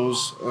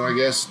Tolls." And I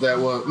guess that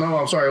was... No,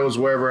 I'm sorry. It was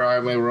 "Wherever I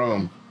May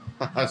Roam."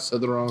 I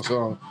said the wrong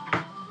song.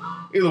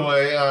 Either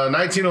way,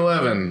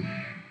 1911.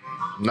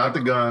 Not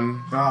the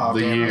gun. Oh, the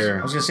damn, year.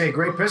 I was gonna say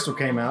Great Pistol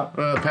came out.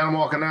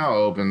 Panama Canal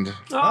opened.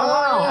 Oh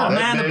wow! yeah.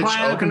 Man, That the bitch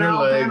Panama opened her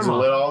Canal, legs and Panama.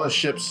 let all the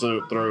ships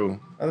through.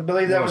 I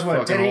believe that was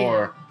what Fucking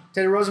war.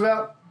 Teddy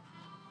Roosevelt.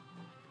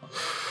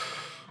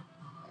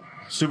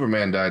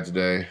 Superman died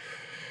today.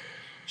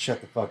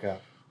 Shut the fuck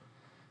up.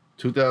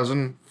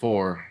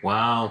 2004.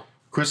 Wow,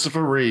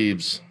 Christopher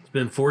Reeves. it's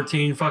been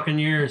 14 fucking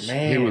years.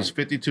 Man, He was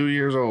 52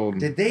 years old.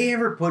 Did they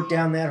ever put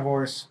down that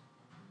horse?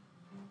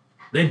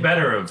 They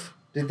better have.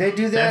 Did they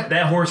do That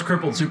that? horse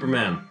crippled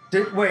Superman.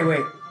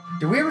 Wait.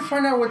 Did we ever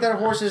find out what that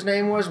horse's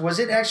name was? Was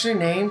it actually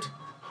named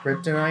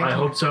Kryptonite? I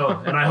hope so,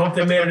 and I hope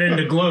they made it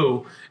into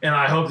glue, and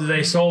I hope that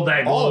they sold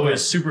that All of glue it.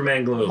 as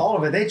Superman glue. All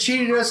of it. They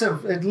cheated us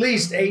of at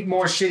least 8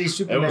 more shitty It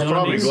Superman was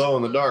probably movies.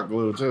 glow-in-the-dark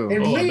glue, too.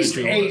 At Oh, I least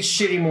bet you 8 was.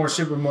 shitty more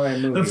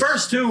Superman The movies.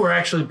 first two were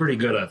actually pretty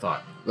good, I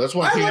thought. That's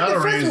why I like the Keanu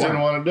fifth Reeves one.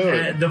 didn't want to do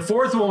it. The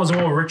fourth one was the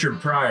one with Richard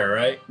Pryor,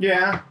 right?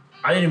 Yeah.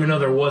 I didn't even know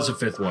there was a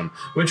fifth one.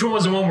 Which one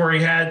was the one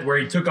where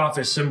he took off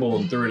his symbol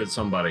and threw it at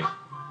somebody?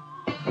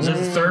 Was that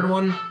the third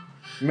one?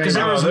 Because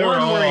there was they one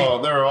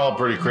where they were all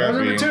pretty crappy.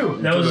 number two.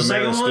 that was the until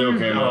second Man of Steel one.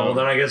 came Oh, out.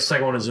 then I guess the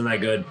second one isn't that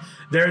good.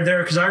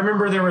 Because I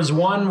remember there was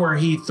one where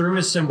he threw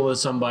his symbol at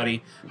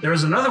somebody. There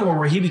was another one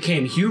where he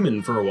became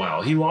human for a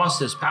while. He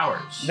lost his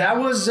powers. That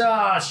was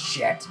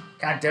shit.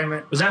 God damn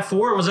it. Was that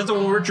 4? Was that the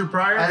one with Richard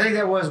Pryor? I think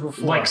that was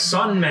before. Like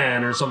Sun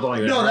Man or something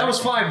like that. No, right? that was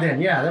 5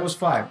 then. Yeah, that was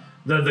 5.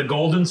 the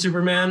Golden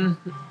Superman.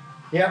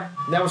 Yep,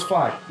 that was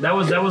 5. That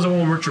was the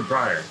one with Richard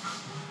Pryor.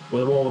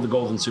 With the one with the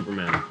Golden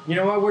Superman. You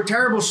know what? We're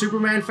terrible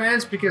Superman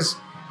fans because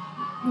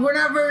we're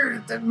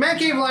never. Man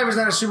Cave Live is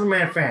not a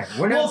Superman fan.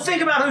 We're Well, not.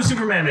 think about who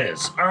Superman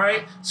is, all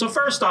right? So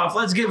first off,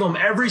 let's give him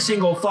every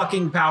single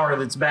fucking power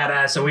that's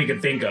badass that we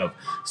could think of.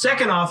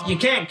 Second off, you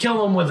can't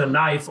kill him with a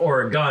knife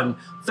or a gun.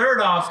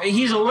 Third off,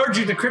 he's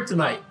allergic to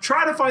kryptonite.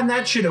 Try to find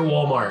that shit at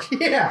Walmart.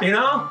 Yeah. You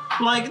know?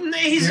 Like,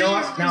 he's, You know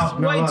what? he's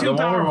No, way no, too The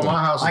one where powerful. my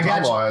house I in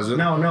got Tomball you. has it.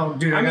 No,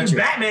 dude, I I got mean, you.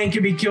 Batman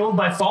could be killed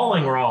by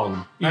falling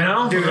wrong. You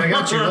know? Dude, I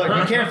got you. Look,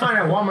 you can't find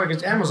it at Walmart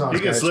because Amazon's You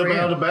can got it. slip It's right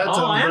out of here. the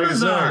bathtub Oh, and break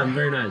his Amazon. neck.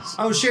 Very nice.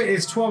 Oh shit!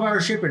 It's 12-hour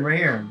shipping right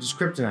here. Just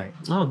kryptonite.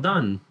 Oh,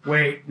 done.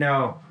 Wait,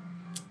 no,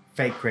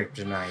 fake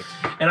kryptonite.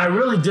 And I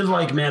really did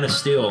like Man of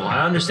Steel.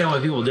 I understand why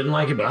people didn't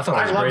like it, but I thought it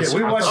I was loved great. it.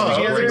 We watched I thought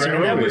it was together, great.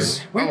 and that movie.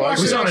 was we I liked watched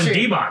it. it We saw it in actually.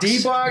 D-Box.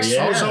 D-Box.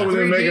 Yeah. I was hoping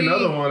they'd make 3D.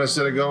 another one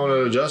instead of going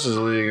to the Justice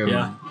League and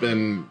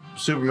Yeah.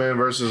 Superman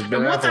versus Ben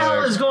And what the hell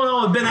Affleck. is going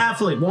on with Ben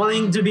Affleck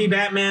wanting to be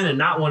Batman and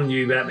not wanting to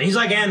be Batman? He's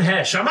like Anne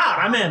Hesh. I'm out.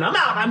 I'm in. I'm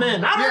out. I'm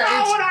in. I don't Yeah, know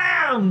it's- what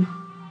I am.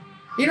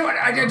 You know what?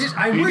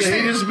 I He wish he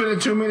they just been in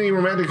too many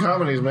romantic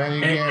comedies, man.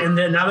 You can't. And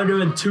then now they're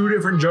doing 2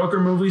 different Joker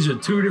movies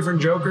with 2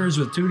 different Jokers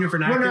with 2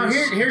 different Well, actors.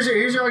 now here's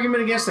the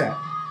argument against that.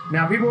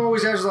 Now people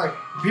always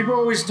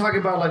talk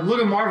about like,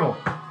 look at Marvel.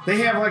 They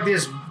have like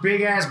this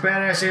big ass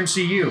badass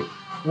MCU.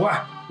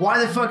 Why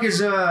the fuck is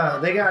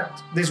they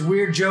got this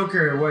weird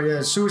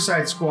Joker,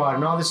 Suicide Squad,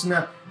 and all this and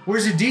that?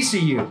 Where's the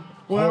DCU?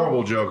 Well,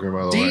 Horrible Joker,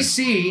 by the way.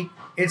 DC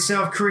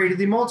itself created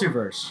the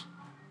multiverse.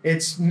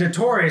 It's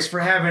notorious for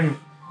having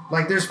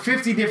like there's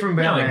 50 different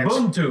yeah, Batmans. like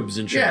boom tubes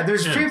and shit. Yeah,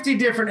 there's 50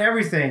 different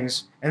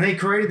everythings, and they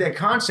created that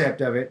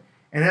concept of it,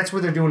 and that's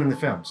what they're doing in the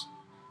films.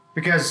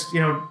 Because,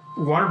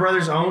 Warner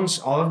Brothers owns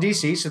all of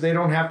DC, so they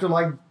don't have to,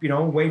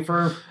 wait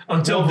for...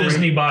 Until Wolverine.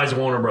 Disney buys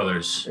Warner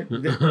Brothers.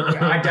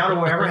 I doubt it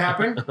will ever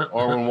happen.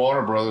 Or when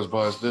Warner Brothers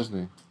buys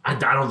Disney. I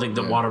don't think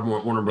that Warner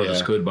Brothers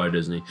Yeah. could buy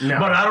Disney. No.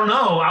 But I don't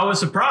know. I was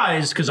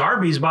surprised because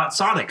Arby's bought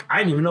Sonic. I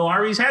didn't even know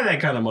Arby's had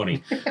that kind of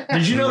money.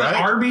 Did you know that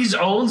Right? Arby's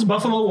owns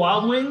Buffalo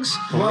Wild Wings?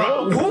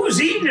 Well,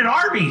 Who's eating at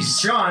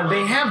Arby's? John,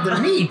 they have the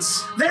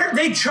meats.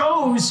 They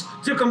chose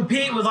to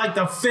compete with like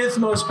the 5th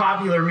most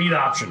popular meat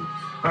option.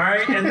 All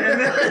right, and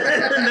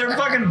they're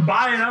fucking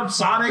buying up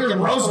Sonic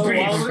and Roast Buffalo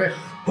beef. Wild Wings.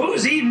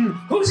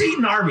 Who's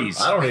eating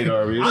Arby's? I don't eat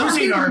Arby's. I don't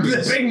eat The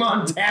Arby's. big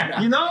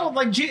Montana. You know,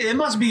 like gee, it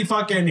must be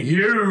fucking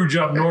huge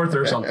up north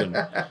or something.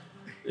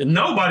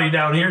 Nobody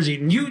down here is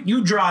eating.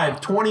 You drive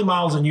 20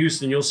 miles in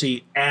Houston, you'll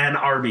see an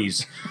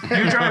Arby's.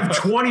 You drive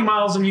 20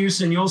 miles in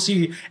Houston, you'll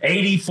see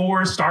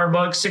 84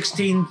 Starbucks,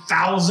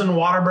 16,000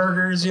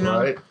 Whataburgers, you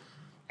know? Right?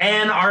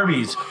 And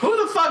Arby's. Who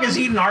the fuck is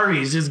eating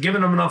Arby's is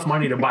giving them enough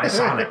money to buy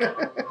Sonic?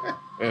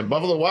 And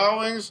Buffalo Wild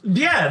Wings?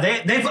 Yeah,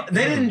 they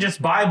didn't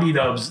just buy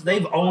B-dubs,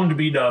 they've owned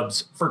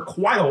B-dubs for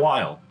quite a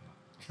while.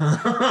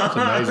 It's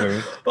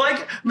amazing.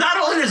 Like, not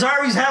only does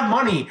Arby's have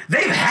money,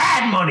 they've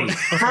had money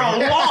for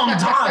a long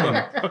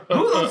time.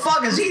 Who the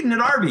fuck is eating at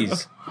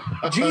Arby's?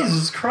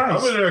 Jesus I've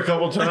Christ. been there a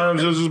couple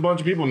times. There's just a bunch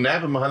of people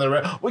napping behind the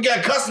rack. We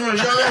got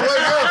customers, y'all. Wake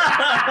up.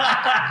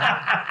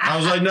 I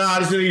was like, nah, I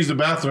just need to use the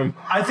bathroom.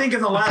 I think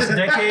in the last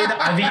decade,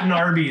 I've eaten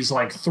Arby's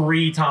like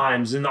 3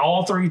 times, and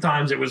all 3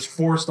 times it was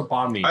forced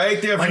upon me. I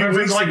ate there a like, few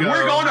weeks like, ago.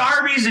 we're going to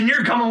Arby's and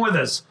you're coming with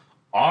us.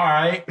 All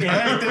right.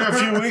 I ate there a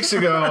few weeks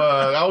ago.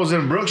 I was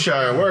in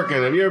Brookshire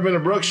working. Have you ever been to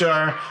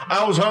Brookshire?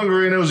 I was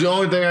hungry, and it was the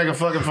only thing I could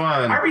fucking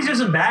find. Arby's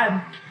isn't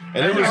bad.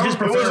 And it was I just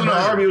prefer it wasn't an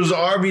burger. Arby's. It was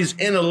Arby's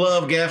in a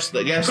Love gas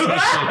station.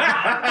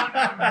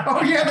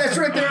 Oh, yeah, that's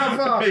right there off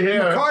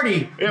Yeah.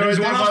 McCarty. Yeah, There's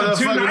right one there off by at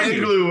the fucking 290.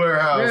 Igloo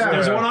warehouse. Yeah.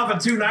 There's one off at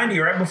 290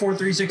 right before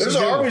 362. There's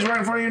an Arby's right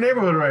in front of your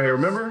neighborhood right here.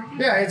 Remember?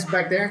 Yeah, it's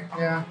back there.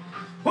 Yeah.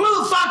 Who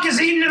the fuck is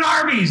eating at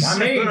Arby's? I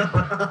mean,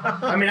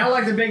 I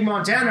like the big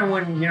Montana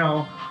when,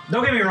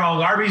 Don't get me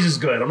wrong, Arby's is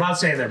good. I'm not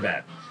saying they're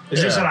bad. It's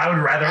just Yeah. that I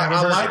would rather have a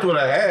I burger. liked what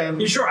I had.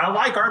 Yeah, sure, I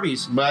like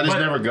Arby's. But I just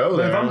never go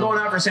But if there. I'm going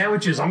out for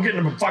sandwiches, I'm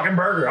getting a fucking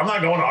burger. I'm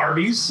not going to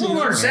Arby's. I'm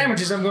going to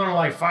sandwiches, I'm going to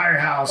like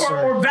Firehouse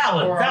Or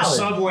valid. or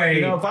Subway.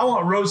 You know, if I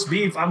want roast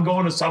beef, I'm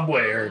going to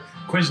Subway or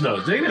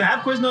Quiznos. Do they even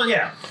have Quiznos?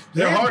 Yeah.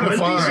 They're They have hard to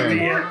Blimpies find.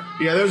 anymore?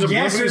 Yeah, there's a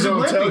Yes, Blimpies there's a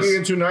on Blimpies. Telge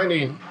in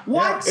 290.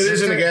 What? It is in a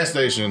Sister- gas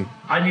station.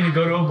 I need to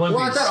go to a Blimpies. Well,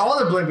 I thought all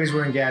the Blimpies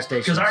were in gas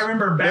stations. Because I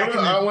remember back in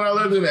the... When I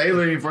lived in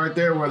A-Leaf right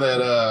there where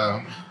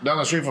that, down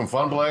the street from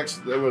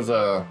Funplex, there was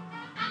a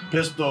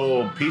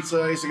Pistol Pizza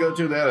I used to go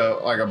to. They had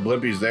like a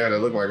Blimpies there that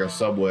looked like a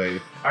Subway.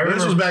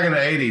 This was back in the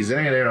 80s. It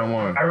ain't there no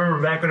more. I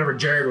remember back whenever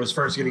Jared was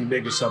first getting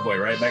big with Subway,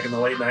 right? Back in the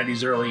late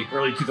 90s, early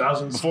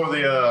 2000s. Before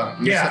the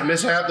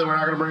mishap that we're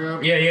not going to bring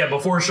up? Yeah.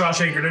 Before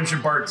Shawshank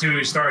Redemption Part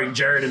 2, starring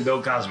Jared and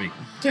Bill Cosby.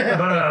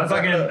 But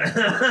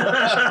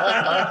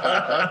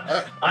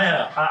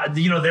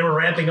they were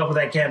ramping up with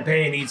that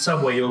campaign, Eat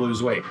Subway, You'll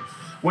Lose Weight.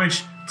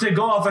 Which, to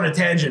go off on a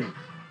tangent,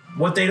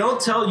 what they don't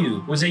tell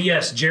you was that,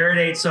 yes, Jared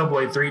ate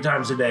Subway 3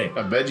 times a day.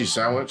 A veggie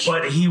sandwich.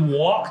 But he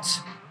walked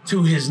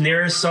to his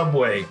nearest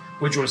Subway,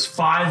 which was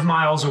 5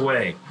 miles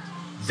away,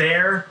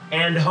 there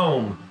and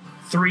home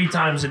 3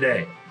 times a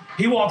day.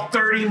 He walked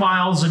 30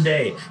 miles a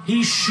day.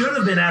 He should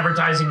have been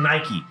advertising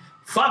Nike.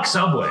 Fuck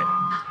Subway.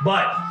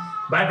 But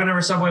back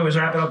whenever Subway was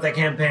wrapping up that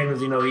campaign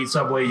with, Eat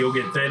Subway, You'll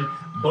Get Thin,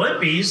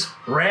 Blimpies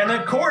ran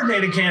a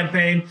coordinated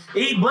campaign,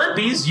 Eat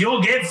Blimpies,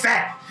 You'll Get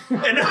Fat.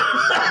 And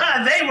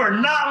they were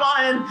not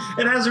lying,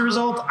 and as a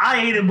result,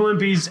 I ate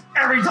Blimpies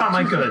every time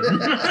I could.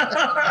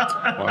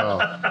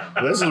 Wow,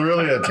 this is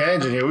really a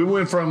tangent here. We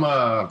went from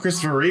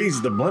Christopher Reeves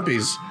to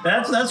Blimpies.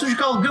 That's what you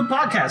call a good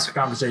podcast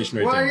conversation,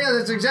 right there. Well, yeah,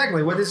 that's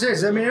exactly what this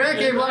is. I mean, Man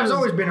Cave Live has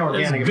always been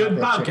organic. It's a good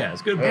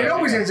podcast. Good podcast. It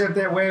always ends up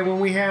that way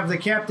when we have the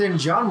Captain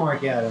John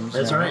Mark Adams.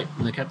 That's right,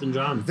 the Captain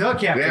John. The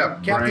Captain, Yeah,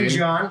 Captain brain.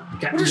 John.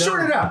 We'll just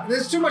short it up.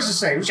 There's too much to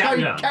say. We'll just call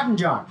you Captain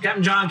John.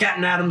 Captain John,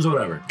 Captain Adams,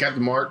 whatever.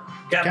 Captain Mark.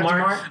 Captain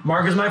Mark.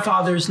 Mark is my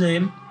father's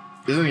name.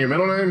 Isn't it your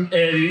middle name?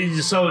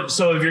 So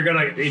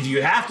if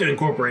you have to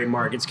incorporate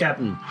Mark, it's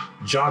Captain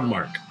John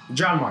Mark.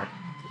 John Mark.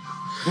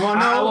 Well,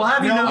 I will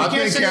have you know- we I can't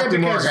think say that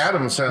Captain Mark because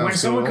Adams sounds when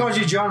someone cool. calls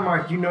you John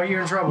Mark, you know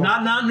you're in trouble.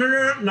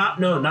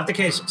 No, not the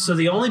case. So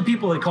the only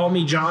people that call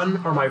me John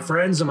are my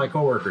friends and my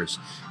coworkers.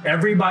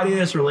 Everybody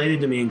that's related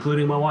to me,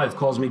 including my wife,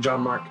 calls me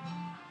John Mark.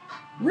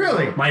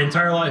 Really? My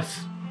entire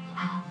life.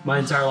 The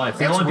That's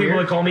only people weird.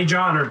 that call me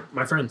John are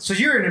my friends. So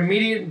you're in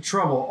immediate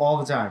trouble all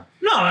the time.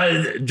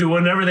 No,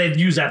 whenever they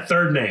use that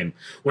third name.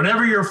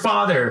 Whenever your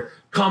father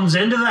comes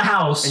into the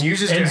house And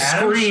uses and to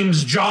Adams?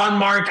 screams John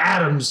Mark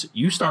Adams,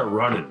 you start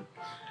running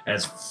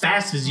as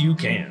fast as you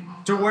can.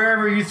 To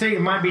wherever you think it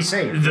might be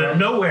safe. right?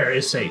 Nowhere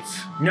is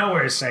safe.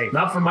 Nowhere is safe.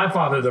 Not for my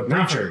father, the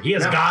preacher. He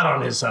has No. God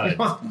on his side.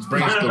 Brings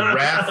the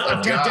wrath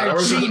of Get God. that Or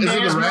is it cheating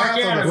ass the wrath Mark of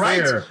the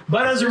Adams. fear?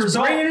 But as a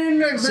result, Bringing in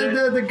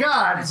the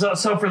God.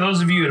 so for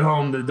those of you at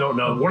home that don't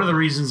know, one of the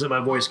reasons that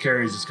my voice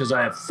carries is because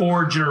I have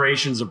 4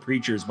 generations of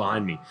preachers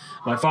behind me.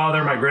 My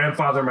father, my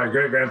grandfather, my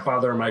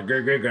great-grandfather, and my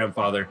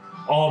great-great-grandfather,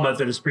 all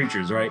Methodist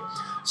preachers, right?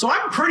 So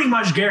I'm pretty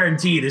much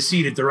guaranteed a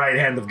seat at the right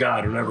hand of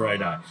God whenever I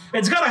die.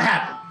 It's gonna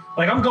happen.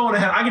 Like, I'm going to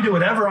heaven. I can do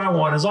whatever I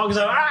want as long as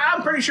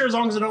I'm pretty sure as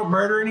long as I don't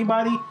murder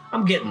anybody,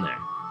 I'm getting there.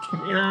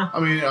 You know? I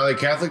mean, are they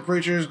Catholic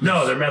preachers?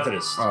 No, they're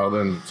Methodists. Oh,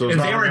 then. So it's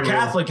If not they were removable.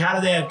 Catholic, how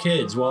did they have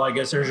kids? Well, I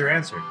guess there's your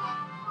answer.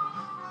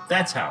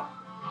 That's how.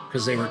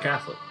 Because they were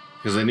Catholic.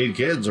 Because they need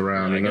kids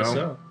around, I you know? guess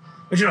so.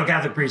 But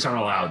Catholic priests aren't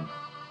allowed.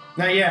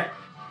 Not yet.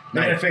 They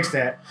Not gotta yet. fix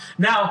that.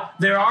 Now,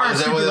 there are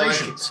Is that why they like-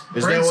 stipulations.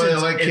 is For that why they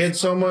instance, like kids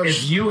so much?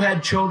 If you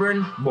had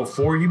children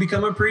before you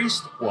become a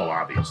priest, well,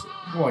 obviously.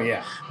 Well,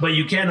 yeah. But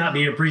you cannot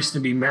be a priest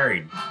and be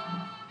married.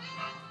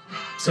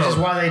 So, This is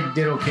why they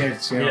diddle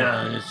kids. You know?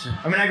 yeah. it's-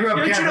 I mean, I grew up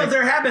But Catholic.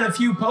 there have been a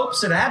few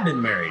popes that have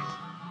been married.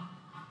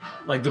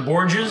 Like the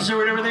Borgias or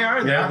whatever they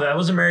are. Yeah. That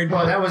was a married pope.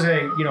 Well, that was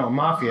a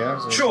mafia.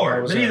 So Sure,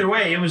 that was but a- either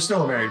way, it was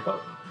still a married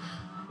pope.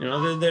 You know,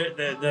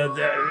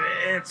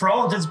 for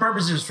all intents and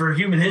purposes, for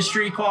human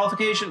history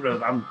qualification,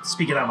 I'm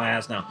speaking out my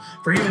ass now.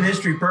 For human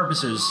history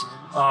purposes,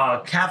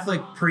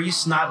 Catholic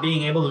priests not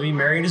being able to be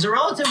married is a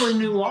relatively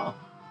new law.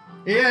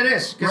 Yeah, it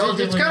is. 'Cause it's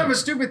Relatively kind of new. a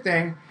stupid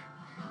thing.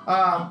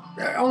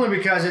 Only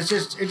because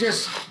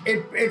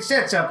it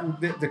sets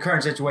up the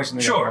current situation.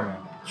 That we're in.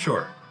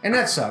 Sure. And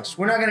that sucks.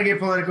 We're not going to get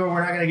political.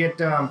 We're not going to get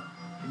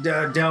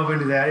delve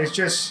into that. It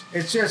just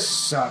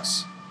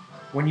sucks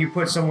when you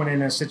put someone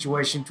in a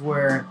situation to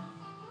where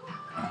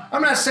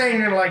I'm not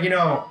saying that, like,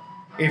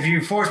 if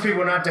you force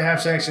people not to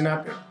have sex and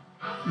not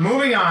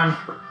moving on.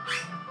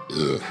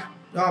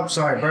 Oh,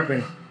 sorry,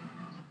 burping.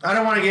 I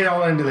don't want to get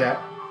all into that.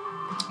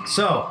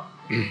 So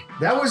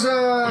that was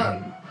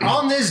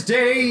on this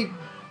day.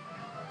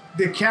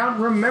 The Count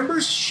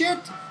remembers shit.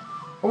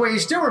 Oh wait,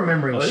 he's still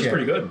remembering That's shit.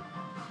 pretty good.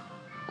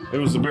 It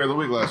was the beer of the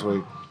week last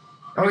week.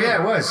 Oh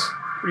yeah, it was.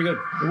 Pretty good.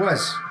 It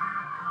was.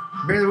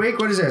 Beer of the week.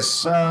 What is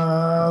this?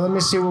 Let me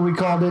see what we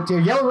called it.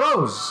 Yellow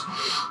Rose.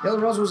 Yellow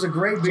Rose was a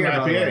great beer. an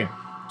by the IPA. way.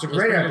 It's a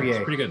great It's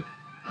IPA. pretty good.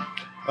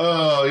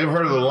 Oh, you've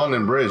heard of the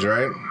London Bridge,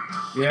 right?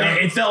 Yeah.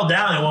 It fell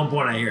down at one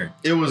point, I hear.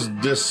 It was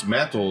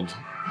dismantled.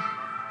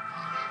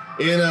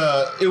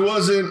 It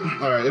wasn't.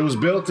 All right. It was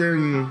built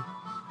in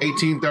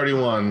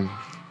 1831.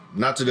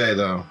 Not today,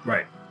 though.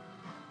 Right.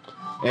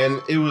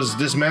 And it was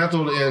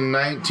dismantled in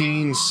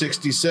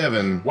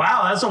 1967.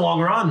 Wow, that's a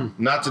long run.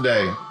 Not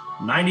today.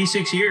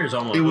 96 years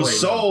almost. It was Wait,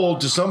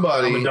 sold to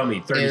somebody. I'm a dummy,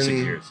 36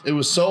 years. It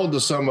was sold to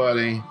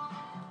somebody.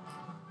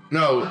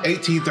 No,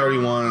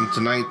 1831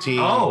 to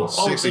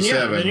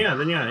 1967.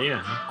 Then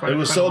yeah. It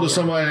was sold to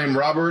somebody named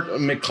Robert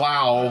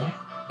McLeod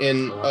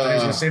in I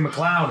was going to say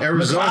McLeod.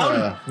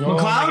 Arizona. McLeod? Oh,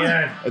 my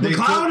God. They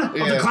McLeod?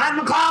 took- Of the yeah. Clan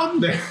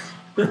McLeod?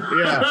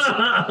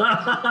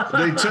 Yeah.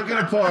 They took it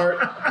apart.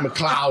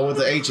 McLeod with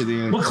the H at the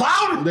end.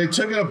 McLeod? They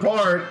took it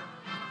apart,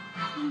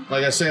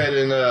 like I said,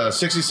 in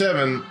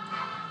 67,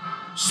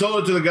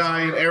 sold it to the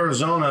guy in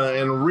Arizona,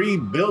 and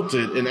rebuilt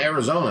it in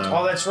Arizona.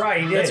 Oh, that's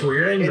right. He did. That's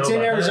weird. I didn't It's know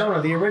in about Arizona.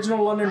 that. The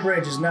original London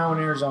Bridge is now in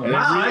Arizona. And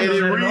Wow, I it,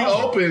 didn't know that at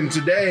all. reopened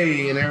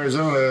today in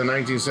Arizona in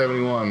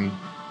 1971.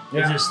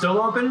 Is it still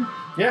open?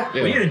 Yeah.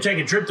 Yeah. We need to take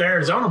a trip to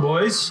Arizona,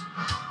 boys.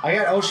 I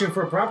got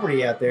oceanfront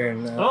property out there.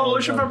 In, Oh,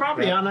 oceanfront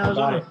property out in I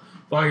bought Arizona. it.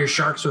 All your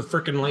sharks with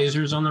freaking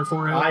lasers on their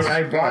foreheads.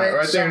 I bought it.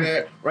 Right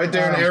there, right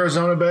there in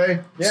Arizona Bay.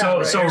 Yeah, so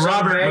right, so Arizona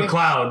Robert Bay.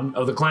 McLeod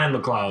of the Clan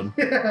McLeod.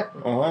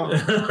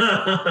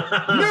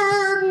 Uh-huh.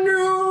 Nerd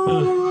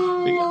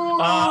news.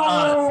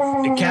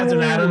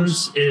 Captain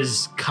Adams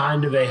is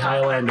kind of a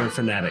Highlander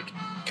fanatic.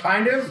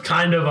 Kind of.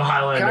 Kind of a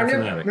Highlander Kind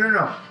of. fanatic.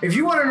 No. If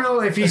you want to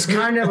know if he's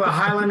kind of a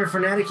Highlander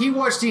fanatic, he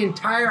watched the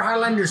entire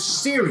Highlander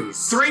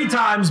series. 3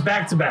 times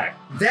back to back.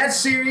 That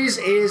series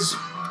is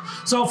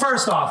So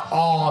first off,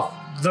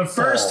 the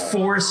first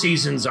 4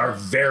 seasons are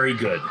very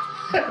good.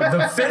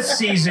 The 5th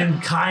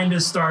season kind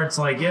of starts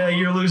like, yeah,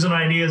 you're losing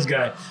ideas,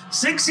 guy.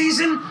 6th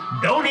season,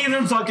 don't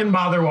even fucking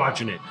bother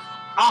watching it.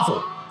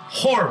 Awful.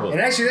 Horrible. And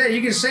actually, that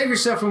you can save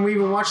yourself from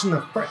even watching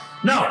the first.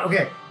 No.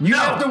 Okay. You No.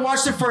 have to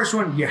watch the first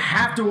one. You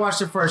have to watch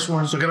the first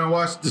one. So can I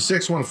watch the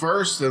 6th one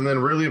first and then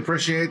really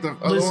appreciate the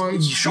other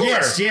ones? Sure.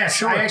 Yes.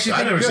 Sure. I actually I've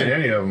think never you seen could.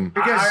 any of them.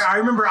 Because I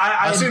remember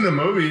I've seen the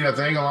movie, I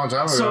think, a long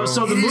time ago.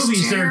 So the It is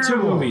movies, there are 2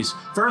 terrible. movies.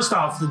 First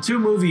off, the 2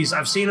 movies,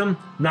 I've seen them,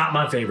 not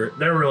my favorite.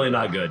 They're really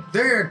not good.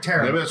 they're Maybe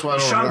terrible. that's why I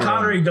don't Sean remember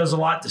Connery them. does a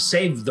lot to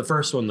save the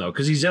first one, though,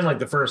 because he's in like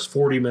the first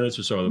 40 minutes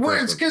or so of the Well,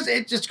 first it's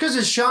one. because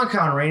it's Sean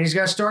Connery and he's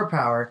got star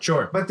power.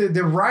 Sure. But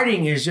the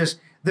writing is just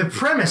the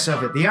premise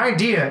of it. The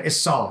idea is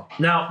solid.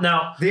 Now,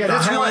 Yeah, the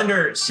that's why-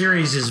 Highlander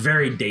series is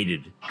very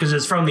dated because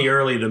it's from the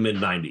early to mid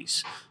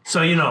 90s.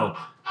 So,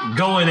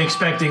 go in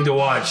expecting to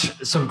watch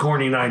some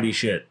corny 90s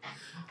shit.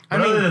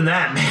 But other than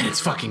that, man, it's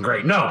fucking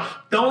great. No,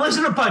 don't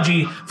listen to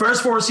Pudgy.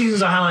 First 4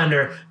 seasons of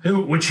Highlander,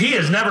 which he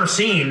has never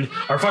seen,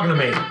 are fucking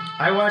amazing.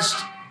 I watched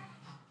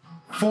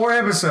 4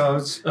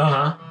 episodes.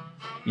 Uh-huh.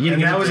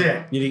 And that was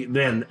it.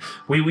 Then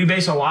we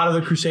base a lot of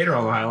the Crusader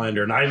on the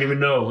Highlander, and I didn't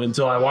even know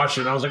until I watched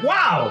it, and I was like,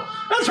 "Wow,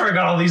 that's where I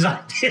got all these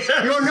ideas."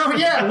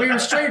 We were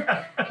straight.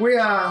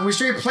 We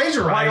straight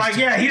plagiarized. Like,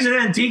 yeah, he's an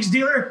antiques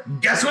dealer.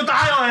 Guess what the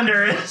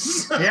Highlander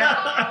is?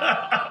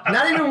 Yeah.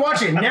 Not even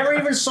watch it. Never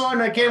even saw it,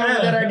 and I came up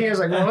with that idea. I was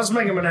like, well, let's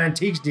make him an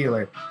antiques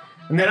dealer.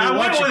 And then And I we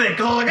went watched with it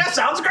because I was like, "That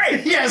sounds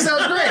great." Yeah, it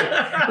sounds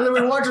great. And then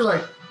we watched it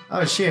like,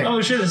 oh shit. Oh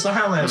shit, it's the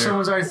Highlander.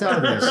 Someone's already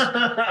thought of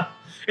this.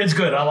 It's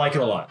good. I like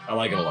it a lot.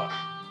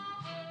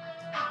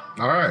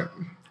 All right.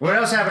 What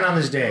else happened on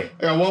this day?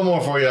 I got one more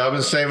for you. I've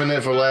been saving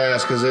it for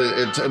last because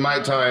it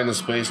might tie into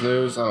space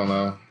news. I don't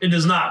know. It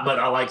does not, but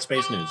I like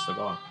space news. So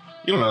go on.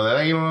 You don't know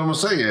that. You don't know what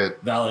I'm going to say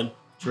yet. Valid.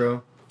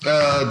 True.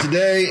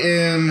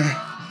 Today in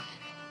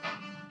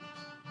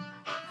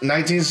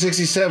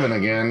 1967,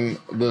 again,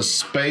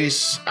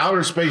 the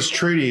outer space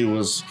treaty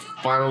was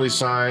finally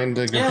signed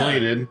and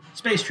completed. Yeah.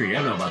 Space Treaty.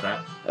 I know about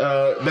that.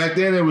 Back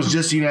then, it was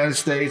just the United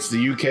States,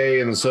 the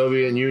UK, and the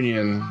Soviet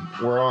Union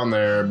were on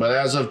there. But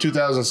as of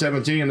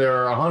 2017, there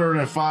are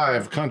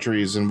 105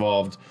 countries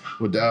involved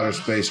with the outer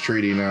space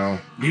treaty now.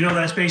 Do you know what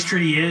that Space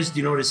Treaty is? Do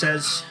you know what it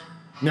says?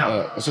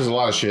 No. It says a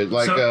lot of shit.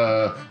 Like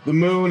So- the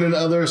moon and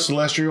other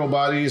celestial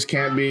bodies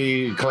can't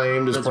be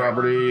claimed as That's right.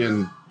 property,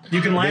 and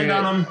You can land Yeah.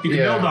 on them. You can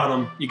Yeah. build on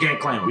them. You can't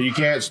claim them. you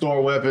can't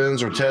store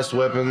weapons or test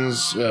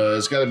weapons.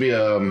 It's got to be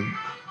a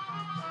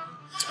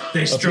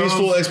They strove,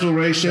 peaceful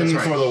exploration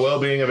That's right. for the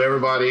well-being of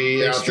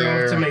everybody they out strove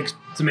there.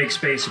 to make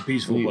space a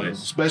peaceful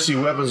place. Especially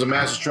weapons of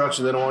mass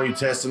destruction. They don't want you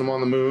testing them on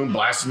the moon,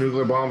 blasting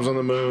nuclear bombs on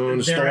the moon,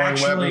 They're storing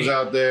actually- weapons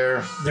out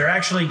there. They're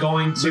actually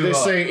going So to. they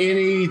say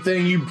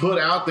anything you put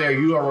out there,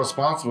 you are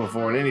responsible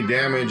for, and any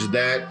damage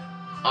that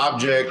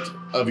object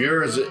of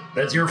yours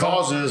That's your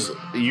fault. causes,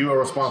 you are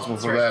responsible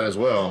for right. that as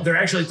well. They're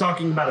actually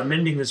talking about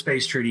amending the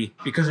space treaty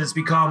because it's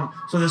become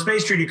so. The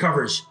space treaty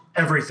covers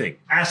everything: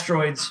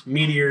 asteroids,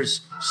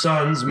 meteors,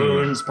 suns,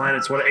 moons,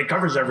 planets. What it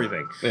covers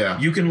everything. Yeah.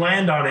 You can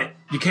land on it.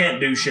 You can't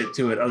do shit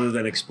to it other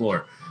than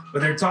explore.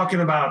 But they're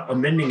talking about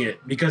amending it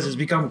because it's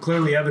become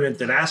clearly evident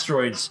that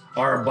asteroids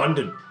are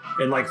abundant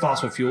in like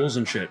fossil fuels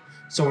and shit.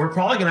 So we're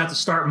probably gonna have to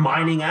start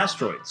mining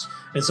asteroids.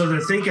 And so they're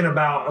thinking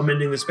about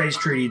amending the space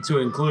treaty to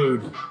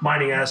include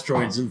mining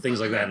asteroids and things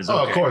like that. Is Oh,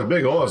 okay. of course,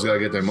 big oil's got to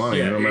get their money,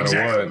 Yeah, no matter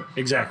exactly. what.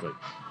 Exactly.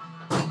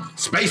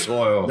 Space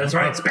oil. That's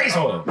right. Space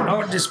oil.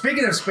 Oh, just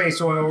speaking of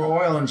space oil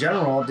or oil in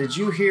general, did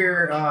you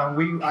hear?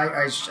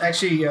 I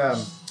actually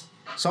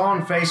saw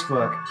on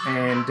Facebook,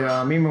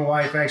 and me and my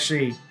wife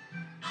actually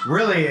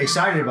really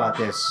excited about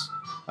this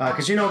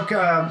because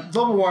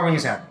global warming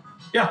is happening.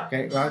 Yeah.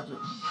 Okay,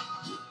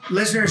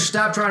 listeners,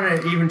 stop trying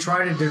to even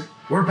try to do.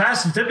 We're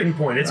past the tipping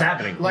point. It's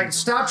happening. Like,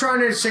 stop trying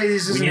to say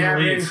this isn't need to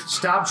happening. leave.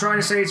 Stop trying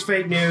to say it's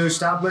fake news.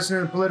 Stop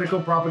listening to the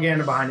political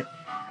propaganda behind it.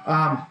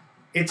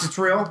 It's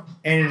real,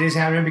 and it is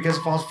happening because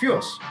of fossil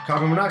fuels,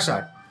 carbon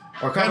monoxide.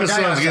 or And carbon the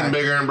sun's dioxide. getting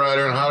bigger and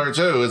brighter and hotter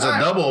too. It's a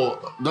double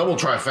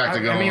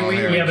trifecta going on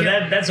here. Yeah,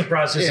 but that's a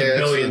process of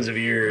billions of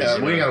years.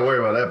 We ain't got to worry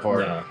about that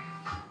part. No.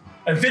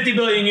 In 50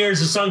 billion years,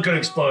 the sun could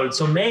explode.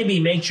 So maybe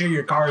make sure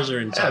your cars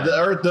are Yeah, inside. the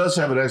Earth does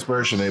have an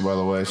expiration date, by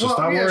the way. So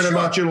stop worrying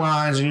about your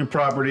lines and your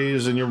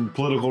properties and your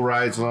political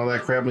rights and all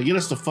that crap. And get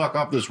us the fuck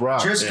off this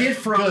rock. Just get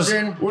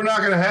frozen. We're not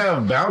going to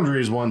have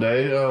boundaries one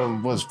day.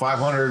 What's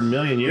 500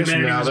 million years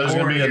from now? There's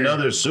going to be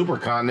another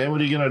supercontinent.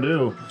 What are you going to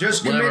do?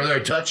 Just whenever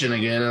they're touching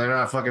again and they're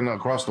not fucking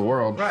across the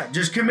world. Right.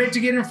 Just commit to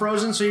getting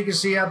frozen so you can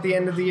see out the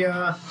end of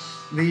the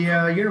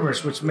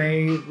universe, which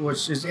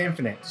is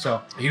infinite.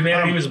 So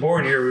humanity was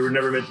born here. We were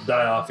never meant to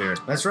die off here.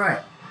 That's right.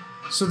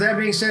 So that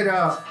being said,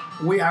 I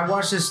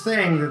watched this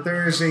thing that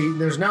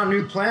there's now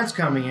new plants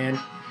coming in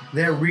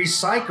that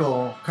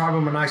recycle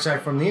carbon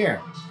monoxide from the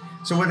air.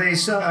 So what they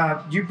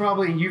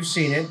you've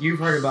seen it, you've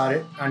heard about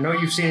it. I know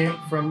you've seen it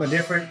from a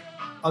different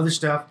other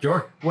stuff.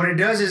 Sure. What it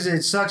does is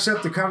it sucks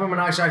up the carbon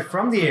monoxide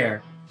from the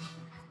air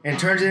and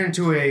turns it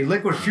into a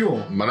liquid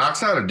fuel.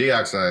 Monoxide or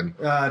dioxide?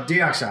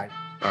 Dioxide.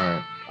 All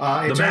right.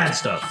 The bad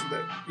stuff.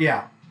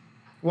 Yeah.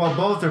 Well,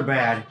 both are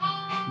bad,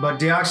 but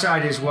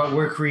dioxide is what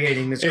we're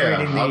creating. That's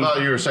creating I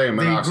thought you were saying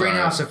monoxide. the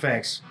greenhouse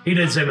effects. He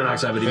did say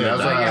monoxide, but he meant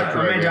I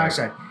meant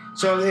dioxide.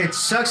 So it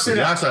sucks it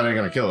up. Dioxide ain't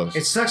gonna kill us.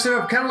 It sucks it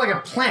up kind of like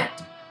a plant.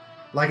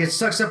 Like it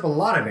sucks up a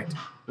lot of it,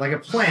 like a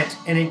plant,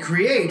 and it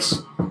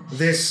creates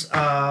this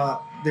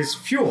this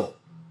fuel,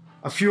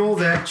 a fuel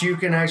that you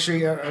can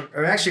actually,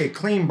 or actually a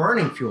clean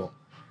burning fuel,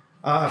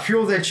 a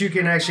fuel that you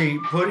can actually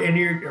put in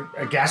your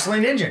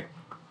gasoline engine.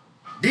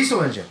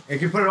 Diesel engine. You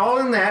can put it all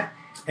in that,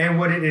 and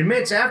what it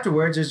emits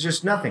afterwards is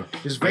just nothing,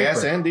 just vapor.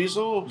 Gas and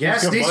diesel.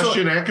 Gas, combustion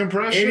diesel, and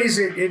compression.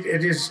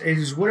 It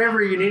is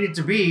whatever you need it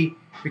to be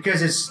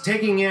because it's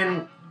taking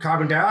in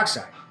carbon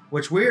dioxide,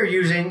 which we're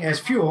using as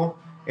fuel.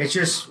 It's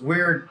just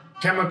we're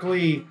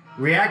chemically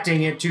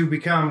reacting it to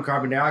become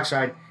carbon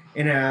dioxide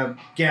in a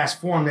gas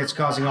form that's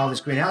causing all this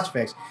greenhouse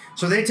effects.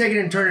 So they take it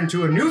and turn it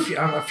into a new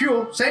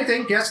fuel. Same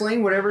thing,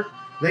 gasoline, whatever.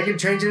 They can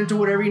change it into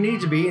whatever you need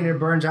it to be, and it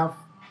burns out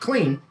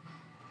clean.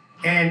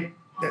 And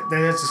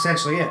that's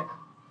essentially it.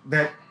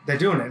 That they're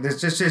doing it.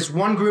 There's just this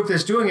one group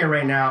that's doing it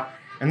right now,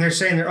 and they're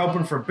saying they're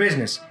open for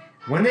business.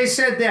 When they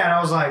said that, I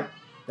was like,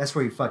 that's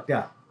where you fucked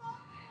up.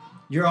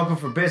 You're open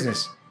for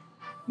business.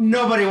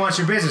 Nobody wants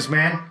your business,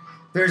 man.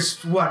 There's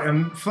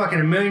fucking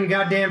a million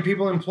goddamn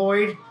people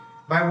employed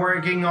by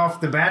working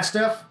off the bad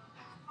stuff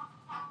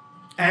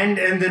and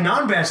the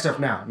non-bad stuff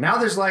now. Now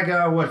there's like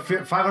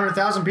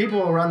 500,000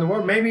 people around the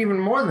world, maybe even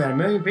more than that, 1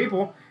 million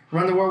people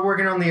around the world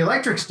working on the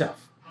electric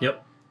stuff.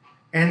 Yep.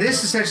 And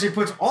this essentially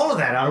puts all of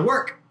that out of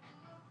work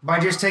by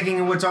just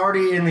taking what's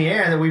already in the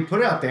air that we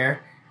put out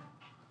there,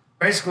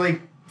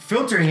 basically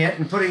filtering it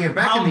and putting it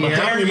back in the air.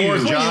 How many more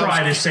jobs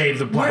try to save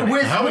the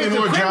planet? How many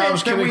more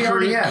jobs can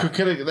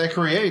they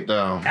create,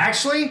 though?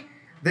 Actually,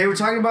 they were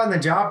talking about in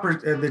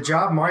the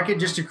job market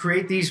just to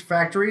create these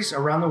factories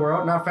around the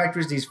world, not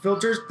factories, these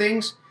filter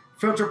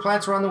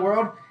plants around the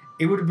world.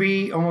 It would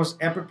be almost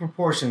epic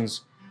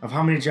proportions of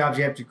how many jobs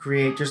you have to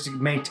create just to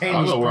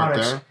maintain these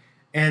products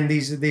and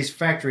these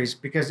factories,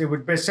 because it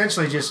would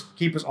essentially just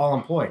keep us all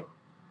employed.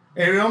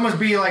 It would almost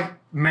be like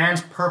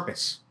man's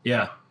purpose.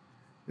 Yeah.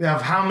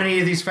 Of how many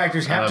of these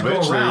factories have to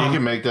go around. You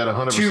can make that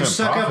 100% to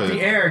suck profit. up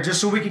the air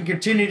just so we can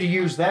continue to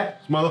use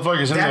that.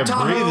 Motherfuckers in there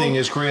breathing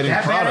is creating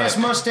that product. That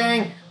badass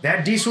Mustang,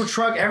 that diesel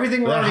truck,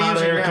 everything we're using now. That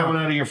hot air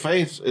coming out of your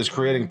face is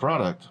creating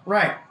product.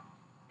 Right.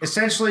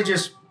 Essentially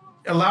just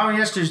allowing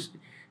us to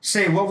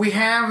say what we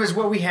have is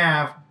what we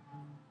have,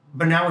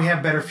 but now we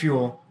have better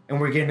fuel and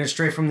we're getting it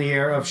straight from the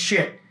air of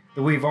shit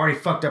that we've already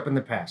fucked up in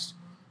the past.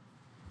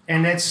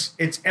 And it's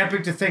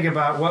epic to think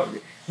about what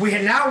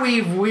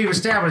we've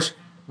established.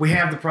 We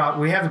have the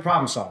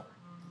problem solver.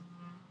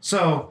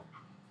 So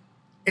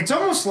it's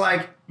almost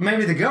like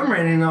maybe the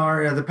government and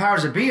the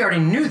powers that be already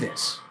knew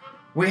this.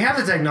 We have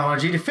the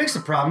technology to fix the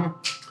problem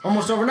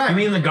almost overnight. You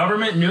mean the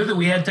government knew that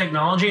we had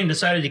technology and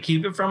decided to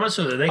keep it from us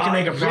so that they can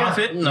make a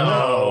profit? Yeah.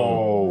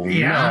 No.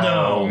 Yeah.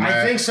 No.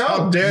 I think so.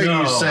 How dare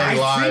you say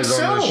lies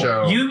on the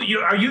show?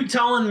 Are you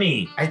telling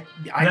me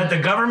that the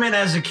government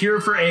has a cure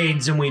for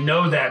AIDS, and we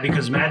know that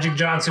because Magic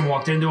Johnson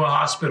walked into a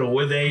hospital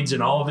with AIDS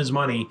and all of his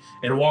money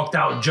and walked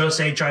out just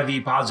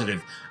HIV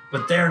positive,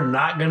 but they're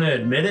not going to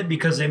admit it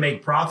because they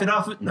make profit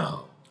off it?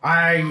 No.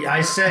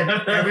 I said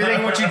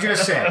everything what you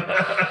just said.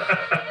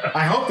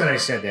 I hope that I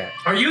said that.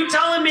 Are you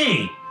telling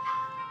me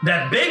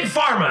that Big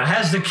Pharma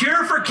has the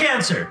cure for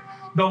cancer,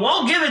 but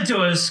won't give it to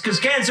us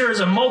because cancer is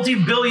a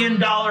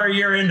multi-billion-dollar a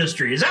year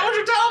industry? Is that what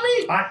you're telling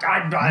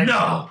me?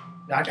 No.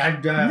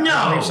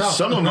 No. So.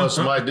 Some of us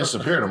might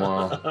disappear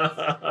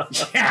tomorrow.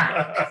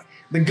 Yeah.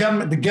 The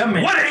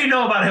government. What do you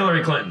know about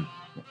Hillary Clinton?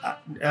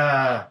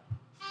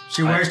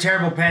 She wears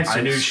terrible pantsuits.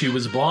 I knew she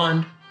was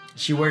blonde.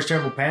 She wears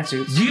terrible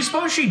pantsuits. Do you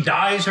suppose she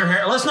dyes her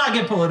hair? Let's not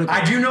get political.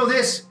 I do know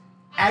this.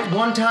 At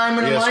one time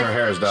in her life, her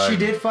hair is dyed. she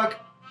did fuck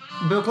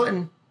Bill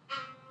Clinton.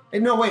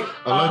 No, wait.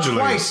 Allegedly.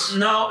 Twice.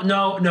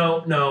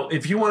 No.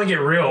 If you want to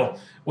get real,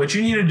 what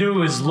you need to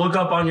do is look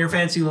up on your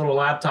fancy little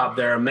laptop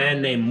there a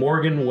man named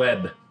Morgan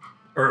Webb.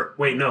 Or,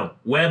 wait, no.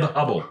 Webb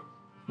Hubble.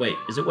 Wait,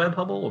 is it Webb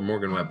Hubble or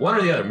Morgan Webb? One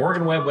or the other.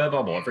 Morgan Webb, Webb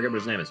Hubble. I forget what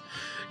his name is.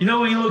 You know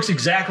who he looks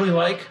exactly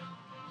like?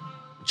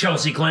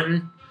 Chelsea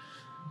Clinton.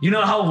 You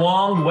know how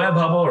long Webb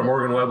Hubble or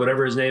Morgan Webb,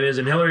 whatever his name is,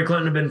 and Hillary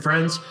Clinton have been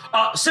friends?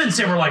 Since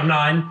they were like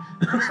 9.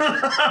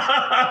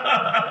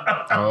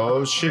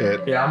 Oh,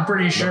 shit. Yeah, I'm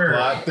pretty sure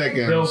plot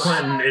thickens. Bill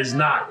Clinton is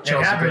not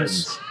Chelsea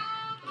Clinton's.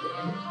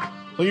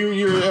 Well,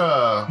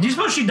 Do you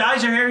suppose she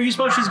dyes her hair? You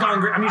suppose she's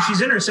gone? I mean,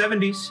 she's in her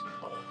 70s.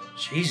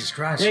 Jesus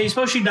Christ. Yeah, you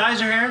suppose she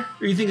dyes her hair?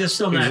 Or you think that's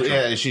still natural?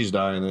 Yeah, she's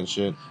dying and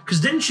shit. Because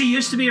didn't she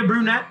used to be a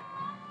brunette?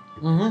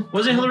 Mm-hmm.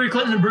 Wasn't Hillary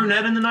Clinton a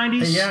brunette in the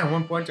 90s? Yeah, at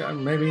one point,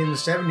 maybe in the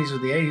 70s or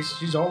the 80s.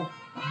 She's old.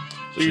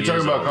 So you're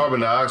talking about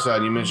carbon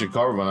dioxide. You mentioned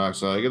carbon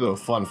monoxide. I get a little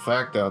fun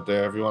fact out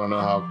there if you want to know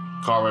how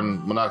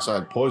carbon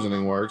monoxide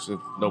poisoning works, if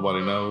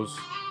nobody knows.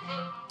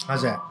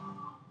 How's that?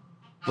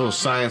 Little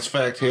science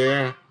fact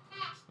here.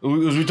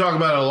 We talk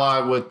about it a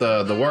lot with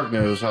the work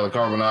news, how the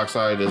carbon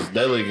monoxide is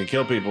deadly, can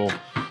kill people.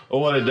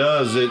 Well, what it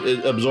does,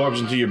 it absorbs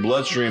into your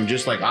bloodstream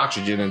just like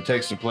oxygen and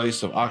takes the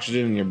place of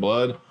oxygen in your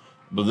blood.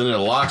 But then it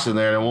locks in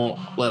there and it won't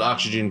let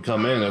oxygen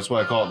come in. That's why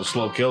I call it the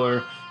slow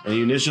killer. And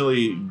you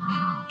initially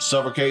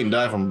suffocate and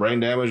die from brain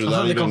damage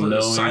without even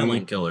knowing.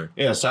 Silent killer.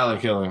 Yeah,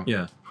 silent killer.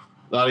 Yeah.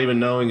 Without even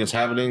knowing it's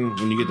happening.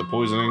 When you get the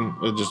poisoning,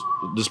 it just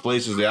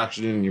displaces the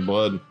oxygen in your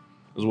blood.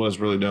 Is what it's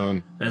really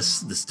doing.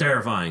 That's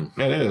terrifying.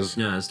 Yeah, it is.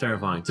 Yeah, it's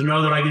terrifying. To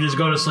know that I can just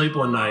go to sleep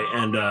one night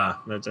and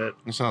that's it.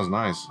 It sounds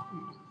nice.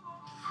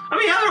 I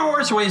mean, how are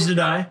worse ways to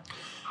die?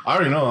 I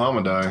already know I'm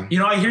gonna die. You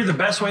know, I hear the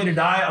best way to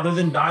die, other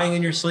than dying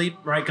in your sleep,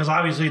 right? Because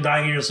obviously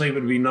dying in your sleep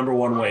would be number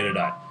one way to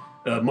die.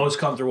 The most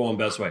comfortable and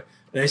best way.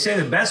 They say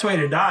the best way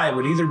to die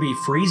would either be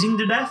freezing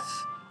to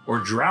death or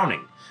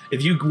drowning.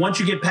 Once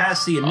you get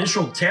past the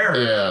initial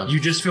terror, you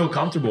just feel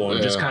comfortable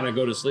and just kind of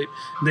go to sleep.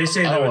 They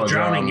say that with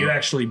drowning, you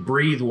actually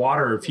breathe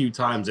water a few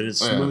times and it's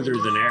smoother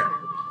than air.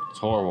 It's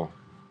horrible.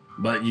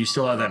 But you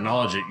still have that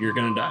knowledge that you're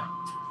going to die.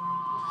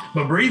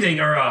 But breathing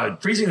or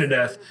freezing to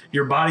death,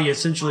 your body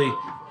essentially...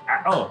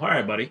 Oh, all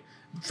right, buddy.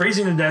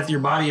 Freezing to death, your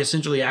body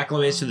essentially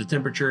acclimates to the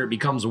temperature. It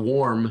becomes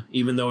warm,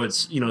 even though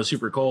it's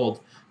super cold,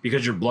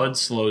 because your blood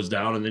slows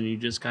down, and then you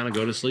just kind of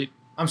go to sleep.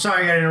 I'm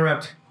sorry I got to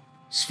interrupt.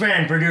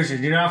 Sven, producer,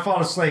 do not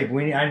fall asleep.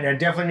 I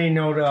definitely need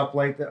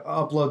to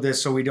upload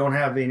this so we don't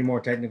have any more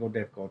technical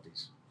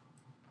difficulties.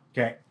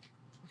 Okay.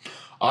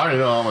 I already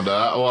know I'm gonna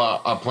die.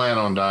 Well, I plan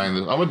on dying.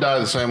 I'm gonna die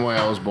the same way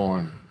I was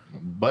born,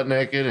 butt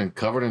naked and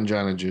covered in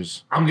Johnny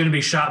juice. I'm gonna be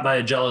shot by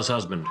a jealous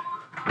husband.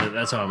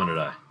 That's how I'm gonna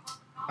die.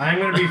 I'm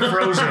gonna be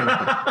frozen.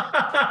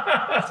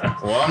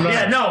 Well, I'm not.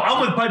 Yeah, no,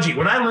 I'm with Pudgy.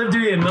 When I live to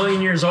be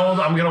 1,000,000 years old,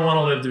 I'm gonna want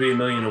to live to be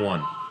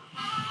 1,000,001.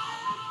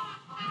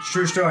 It's a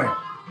true story.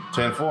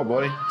 10-4,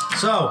 buddy.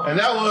 So, and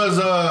that was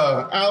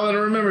Alan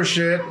Remember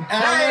Shit.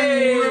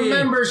 Alan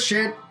Remember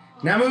Shit.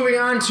 Now moving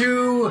on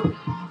to,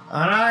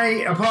 and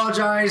I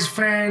apologize,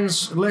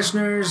 fans,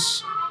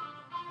 listeners,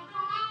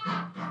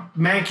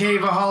 Man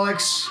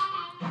Caveaholics.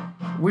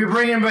 We're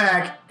bringing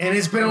back, and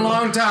it's been a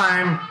long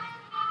time,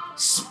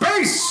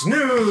 Space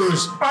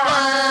News.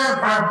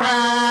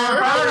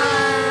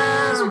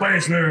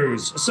 Space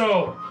News.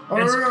 So,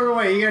 oh,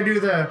 wait, you gotta do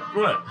the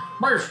what?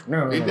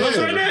 No, that's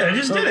what I did. I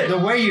just did it. The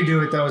way you do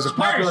it, though, is a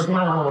popular. It's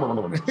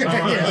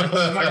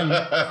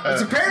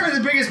apparently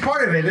the biggest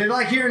part of it. They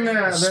like hearing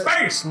the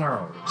Space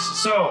News.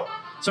 So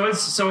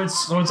it's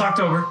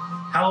October.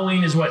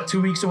 Halloween is what, 2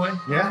 weeks away?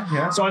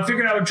 Yeah. So I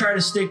figured I would try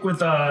to stick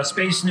with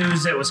space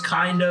news that was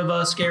kind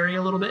of scary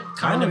a little bit,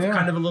 kind of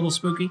a little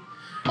spooky.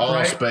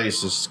 All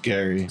space is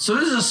scary. So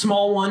this is a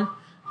small one,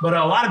 but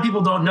a lot of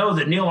people don't know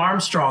that Neil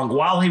Armstrong,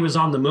 while he was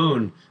on the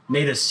moon,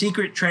 made a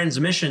secret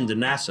transmission to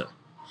NASA.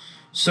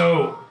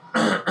 So,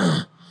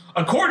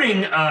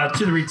 according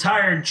to the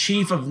retired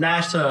chief of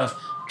NASA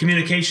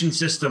communication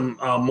system,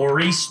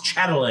 Maurice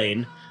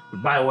Chatelain,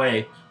 by the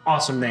way,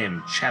 awesome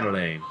name,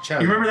 Chatelain. You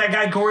remember that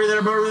guy, Corey, that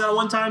I brought over that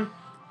one time?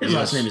 His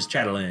last name is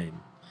Chatelain.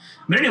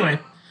 But anyway,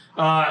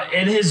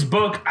 in his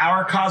book,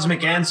 Our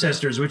Cosmic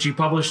Ancestors, which he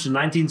published in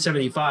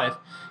 1975,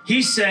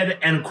 he said,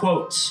 and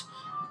quotes,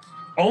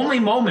 "Only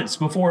moments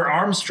before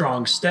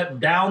Armstrong stepped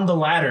down the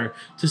ladder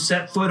to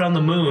set foot on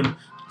the moon,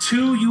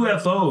 2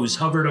 UFOs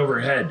hovered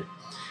overhead.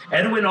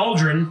 Edwin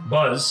Aldrin,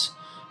 Buzz,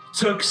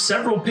 took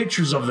several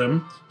pictures of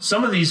them.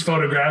 Some of these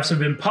photographs have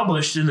been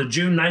published in the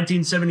June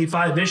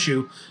 1975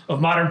 issue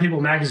of Modern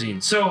People magazine."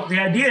 So the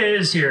idea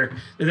is here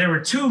that there were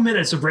 2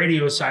 minutes of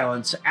radio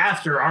silence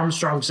after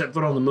Armstrong set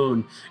foot on the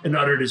moon and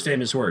uttered his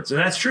famous words. And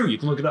that's true. You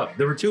can look it up.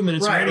 There were 2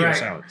 minutes of radio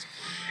silence.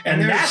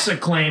 And NASA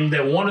claimed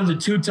that one of the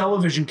 2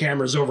 television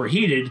cameras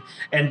overheated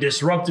and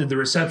disrupted the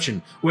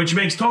reception, which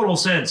makes total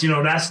sense.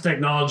 NASA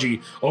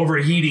technology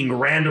overheating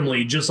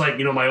randomly, just like,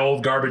 my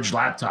old garbage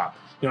laptop.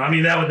 I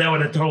mean, that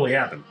would have totally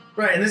happened.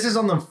 Right, and this is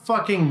on the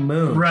fucking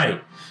moon.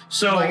 Right.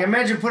 So,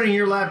 imagine putting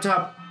your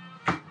laptop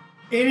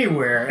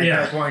anywhere at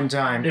that point in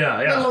time. Yeah.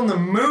 Let alone the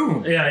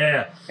moon.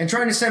 Yeah. And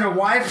trying to send a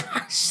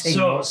Wi-Fi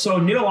signal. So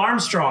Neil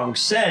Armstrong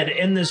said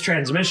in this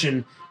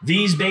transmission,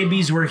 "These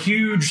babies were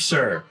huge,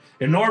 sir.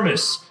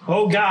 Enormous.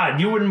 Oh, God,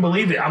 you wouldn't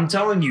believe it. I'm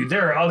telling you,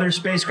 there are other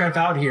spacecraft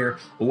out here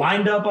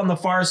lined up on the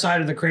far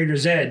side of the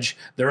crater's edge.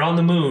 They're on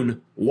the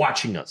moon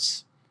watching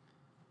us.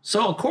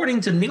 So,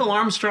 according to Neil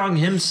Armstrong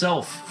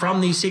himself,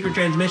 from these secret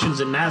transmissions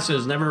that NASA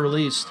has never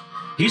released,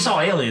 he saw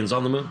aliens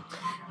on the moon.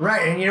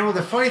 Right, and you know,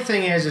 the funny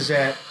thing is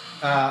that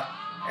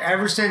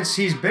ever since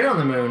he's been on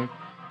the moon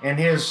and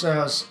his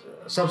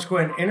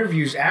subsequent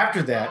interviews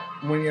after that,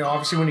 when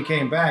obviously when he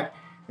came back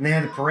and they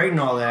had the parade and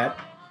all that,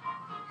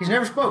 he's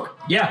never spoke.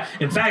 Yeah,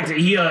 in fact,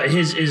 he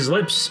his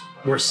lips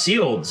were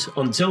sealed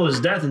until his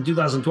death in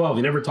 2012.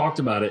 He never talked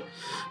about it.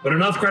 But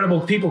enough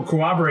credible people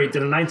corroborate that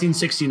in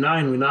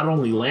 1969 we not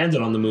only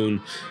landed on the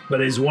moon,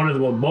 but is one of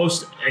the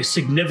most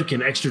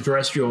significant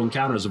extraterrestrial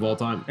encounters of all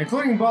time.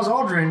 Including Buzz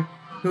Aldrin,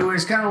 who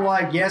is kind of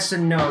like yes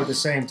and no at the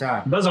same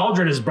time. Buzz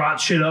Aldrin has brought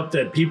shit up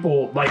that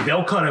people, like,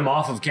 they'll cut him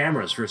off of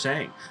cameras for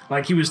saying.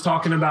 Like, he was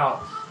talking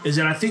about,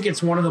 I think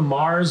it's one of the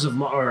Mars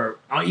of, or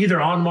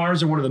either on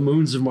Mars or one of the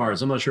moons of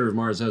Mars. I'm not sure if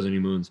Mars has any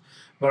moons.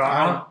 But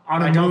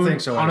on a don't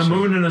think so, on a actually.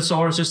 moon in a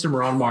solar system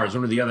or on Mars,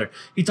 one or the other.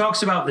 He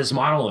talks about this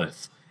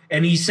monolith.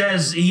 And he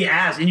says, he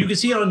asks, and you can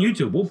see it on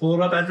YouTube. We'll pull it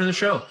up after the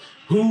show.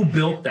 Who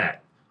built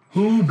that?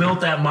 Who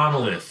built that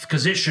monolith?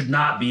 Because it should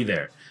not be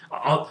there.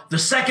 The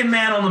second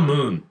man on the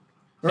moon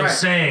is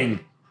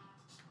saying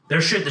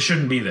there's shit that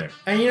shouldn't be there.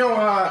 And you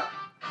know,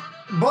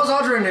 Buzz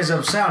Aldrin is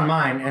of sound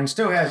mind and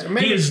still has.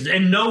 Maybe, He is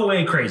in no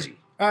way crazy.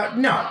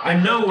 No,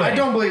 In no way. I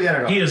don't believe that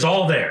at all. He is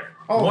all there.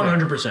 All there.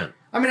 100%.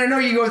 I mean, I know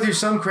you go through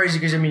some crazy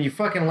because I mean, you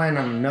fucking land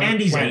on another. And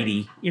he's planet.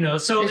 80,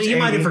 so It's he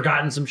might have 80.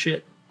 forgotten some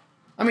shit.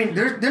 I mean,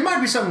 there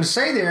might be something to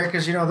say there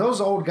because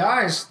those old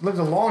guys lived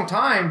a long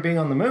time being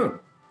on the moon.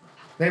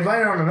 They've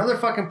landed on another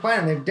fucking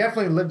planet. They've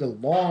definitely lived a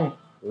long,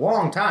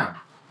 long time,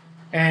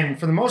 and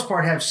for the most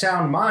part have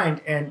sound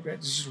mind. And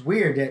it's just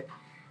weird that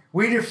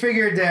we just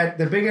figured that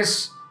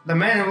the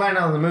man who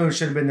landed on the moon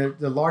should have been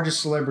the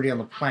largest celebrity on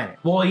the planet.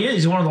 Well, he is.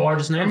 He's one of the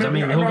largest names. I'm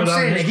he'll go down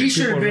saying in that he history.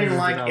 should have People been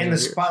remember like in the 2,000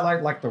 years.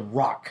 spotlight, like The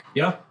Rock,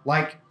 Yeah,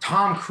 like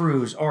Tom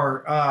Cruise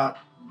or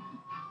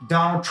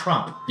Donald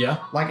Trump. yeah.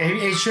 Like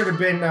he should have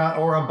been,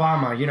 or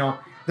Obama.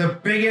 The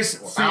biggest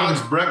thing. Alex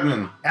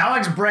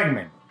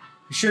Bregman.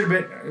 He should have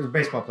been a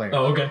baseball player.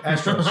 Oh, okay.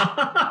 Astros.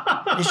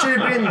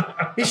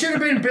 He should have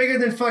been bigger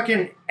than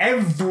fucking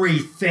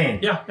everything.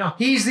 Yeah.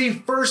 He's the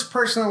first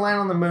person to land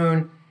on the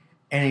moon,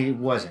 and he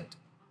wasn't.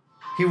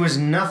 He was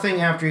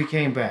nothing after he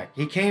came back.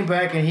 He came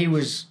back and he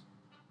was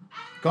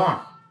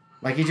gone.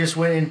 Like he just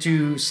went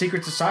into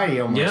secret society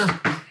almost.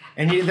 Yeah.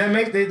 And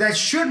that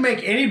should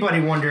make anybody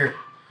wonder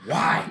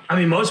why. I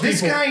mean, most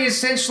This people. guy is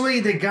essentially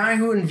the guy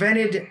who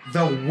invented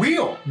the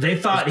wheel. They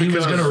thought he was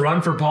because going to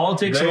run for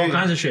politics and all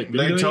kinds of shit.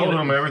 They told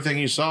him everything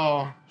he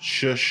saw.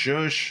 Shush,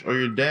 shush, or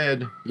you're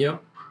dead.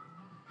 Yep.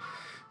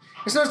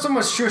 It's not so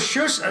much shush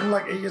shush, and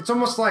like it's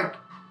almost like,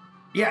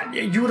 yeah,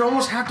 you would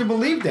almost have to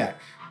believe that,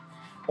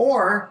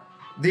 or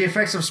the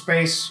effects of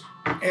space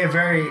at a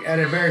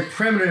very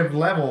primitive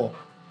level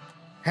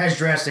has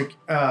drastic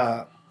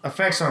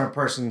effects on a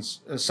person's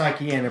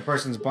psyche and a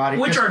person's body,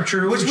 Which are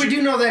true. Which we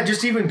do know that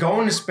just even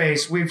going to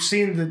space, we've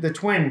seen the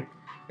twin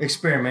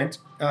experiment.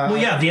 Well,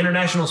 yeah, the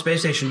International Space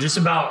Station. Just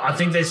about, I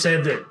think they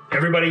said that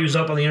everybody who's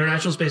up on the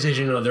International Space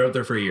Station, they're up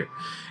there for a year,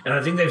 and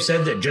I think they've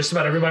said that just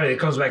about everybody that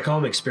comes back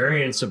home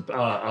experience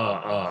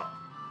about,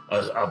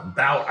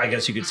 I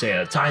guess you could say,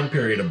 a time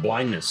period of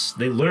blindness.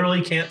 They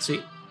literally can't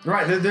see.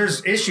 Right,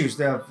 there's issues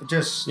that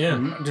just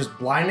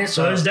blindness.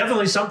 So there's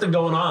definitely something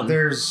going on.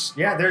 There's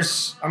I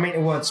mean,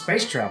 it's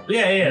space travel.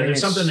 Yeah. I mean, There's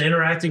it's- something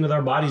interacting with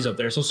our bodies up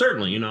there. So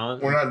certainly,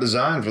 We're not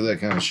designed for that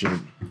kind of shit.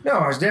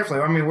 No, it's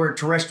definitely. I mean, we're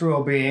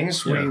terrestrial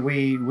beings. Yeah.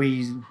 We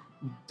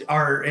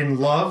are in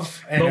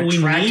love and but we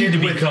attracted need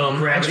to with become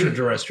gravity.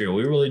 extraterrestrial.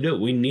 We really do.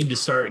 We need to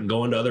start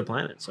going to other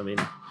planets. I mean,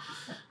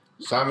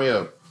 Sign me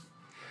up.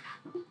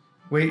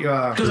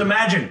 because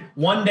imagine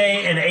one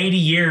day in 80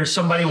 years,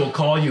 somebody will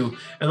call you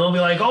and they'll be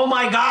like, "Oh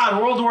my God,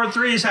 World War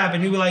III has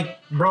happened." You'll be like,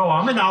 "Bro,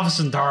 I'm in Alpha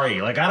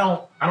Centauri. Like, I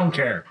don't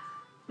care.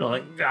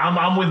 Like,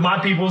 I'm with my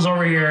peoples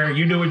over here.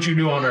 You do what you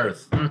do on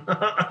Earth.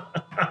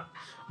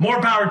 More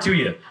power to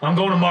you. I'm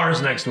going to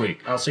Mars next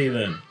week. I'll see you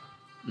then.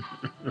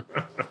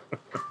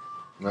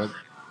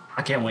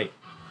 I can't wait.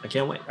 I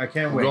can't wait.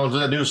 We're going to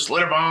that new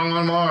Slitterbong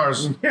on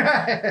Mars.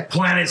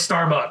 Planet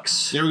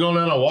Starbucks. You ever going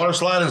down a water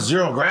slide in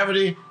zero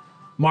gravity?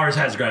 Mars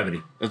has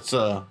gravity. It's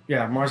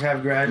Yeah, Mars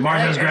has gravity.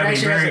 Mars has It gravity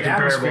actually very has an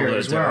comparable atmosphere to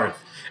as well. Earth.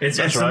 It's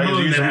that's the right.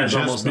 moon It that has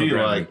usually almost just no be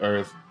gravity. like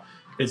Earth.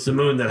 It's the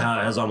moon that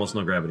has almost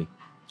no gravity.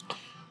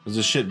 Because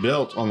the shit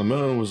built on the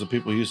moon was the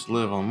people who used to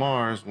live on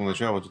Mars when they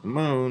traveled to the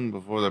moon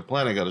before their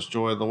planet got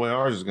destroyed the way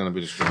ours is going to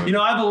be destroyed.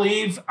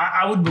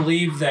 I would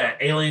believe that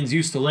aliens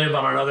used to live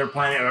on another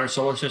planet in our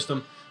solar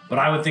system, but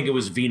I would think it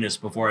was Venus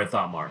before I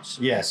thought Mars.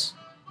 Yes.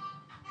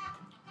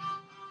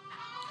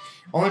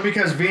 Only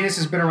because Venus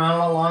has been around a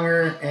lot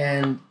longer,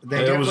 and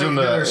they it was in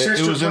their the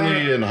sister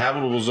planet.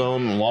 inhabitable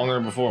zone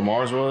longer before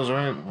Mars was,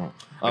 right?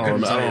 I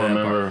don't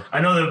remember. I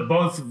know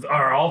that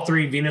all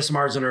three, Venus,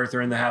 Mars, and Earth,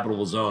 are in the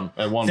habitable zone.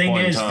 At one Thing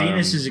point in is, time.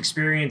 Venus is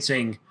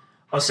experiencing,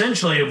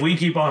 essentially, if we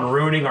keep on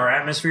ruining our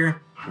atmosphere,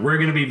 we're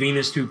going to be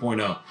Venus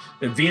 2.0.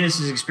 And Venus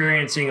is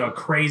experiencing a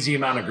crazy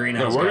amount of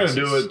greenhouse we're going to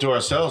gases. do it to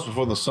ourselves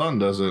before the sun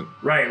does it.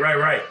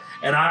 Right.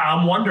 And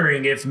I'm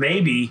wondering if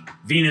maybe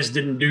Venus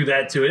didn't do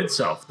that to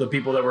itself, the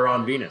people that were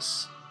on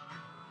Venus.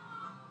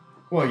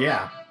 Well,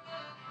 yeah.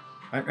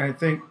 I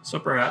think So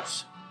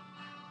perhaps.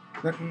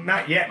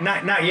 not yet.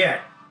 Not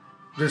yet.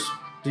 Just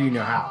do you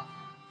know how?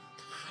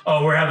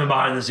 Oh, we're having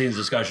behind-the-scenes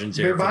discussions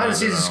here.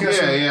 Behind-the-scenes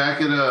discussion. Yeah, I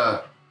could.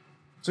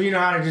 So you know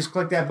how to just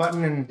click that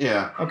button and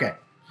Yeah. Okay.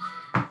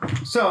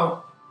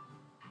 So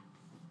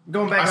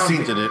going back I on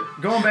seen it.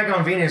 going back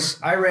on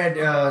Venus, I read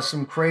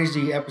some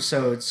crazy a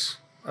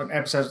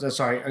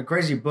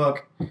crazy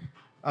book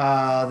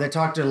that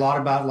talked a lot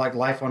about like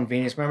life on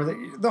Venus. Remember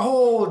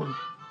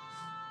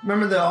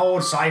the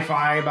old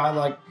sci-fi about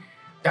like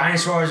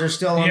dinosaurs are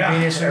still on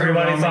Venus.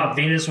 Everybody thought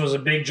Venus was a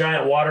big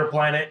giant water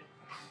planet.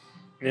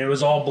 And it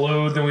was all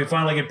blue. Then we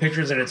finally get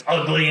pictures and it's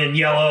ugly and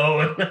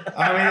yellow.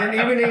 I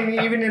mean,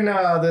 even in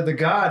the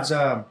gods,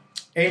 the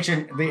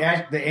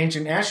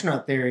ancient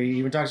astronaut theory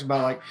even talks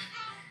about like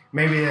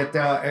maybe that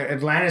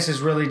Atlantis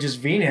is really just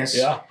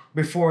Venus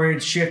before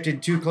it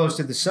shifted too close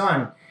to the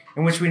sun.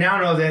 In which we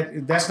now know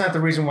that that's not the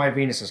reason why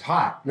Venus is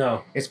hot.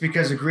 No, it's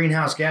because of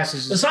greenhouse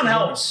gases. The sun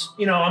helps.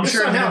 I'm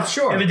sure.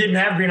 If it didn't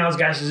have greenhouse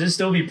gases, it'd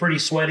still be pretty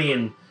sweaty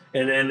and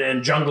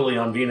jungly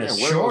on Venus.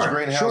 Yeah,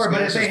 sure.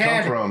 But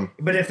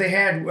if they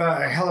had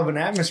a hell of an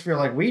atmosphere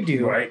like we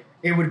do, right,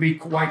 it would be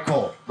quite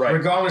cold, right,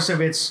 regardless of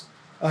its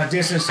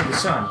distance to the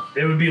sun.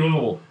 It would be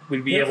livable.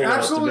 We'd be able to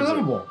absolutely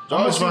livable. It's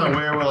always fun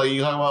weird when like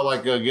you talk about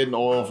like getting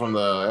oil from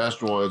the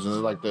asteroids,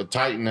 and like the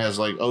Titan has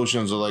like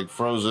oceans of like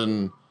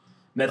frozen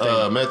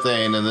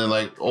methane, and then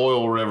like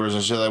oil rivers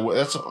and shit. Like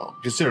that's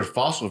considered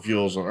fossil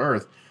fuels on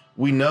Earth.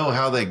 We know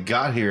how they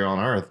got here on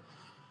Earth.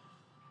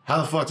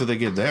 How the fuck did they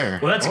get there?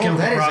 Well, that's a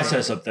chemical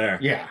process up there.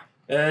 Yeah.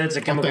 It's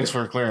a chemical. Thanks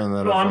for clearing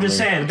that up. Well, I'm just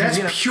saying. That's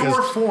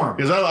pure form.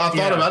 Because I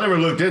thought about it. I never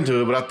looked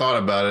into it, but I thought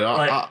about it.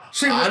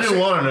 I didn't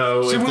want to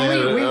know if they had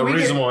a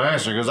reasonable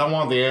answer, because I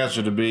want the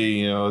answer to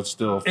be, it's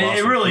still fossil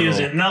It really fuel.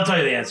 isn't, and I'll tell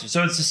you the answer.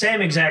 So it's the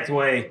same exact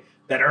way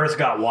that Earth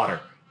got water.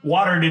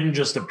 Water didn't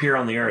just appear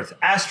on the Earth.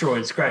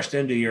 Asteroids crashed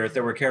into the Earth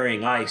that were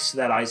carrying ice.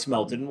 That ice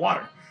melted in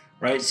water.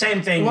 Right?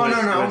 Same thing. Well,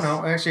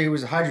 no. Actually, it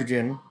was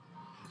hydrogen.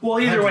 Well,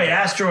 either way,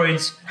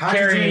 asteroids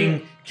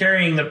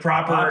carrying the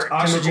proper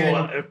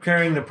oxygen,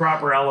 carrying the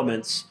proper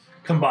elements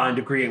combined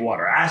to create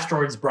water.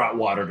 Asteroids brought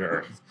water to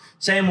Earth.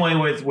 Same way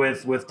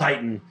with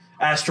Titan.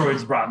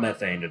 Asteroids brought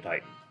methane to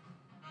Titan.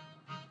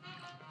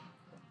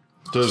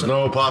 There's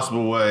no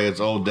possible way. It's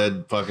old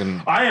dead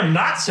fucking. I am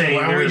not saying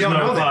there is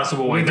no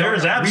possible way. There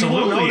is absolutely.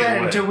 We won't know that a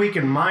way. until we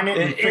can mine it.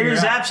 It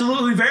is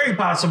absolutely very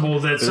possible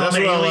that some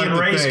alien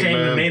race came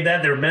and made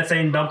that their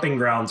methane dumping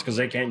grounds because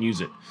they can't use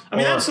it. I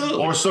mean,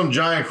 absolutely. Or some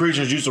giant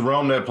creatures used to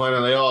roam that planet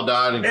and they all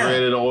died and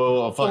created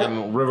a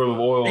fucking river of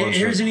oil. And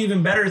here's an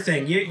even better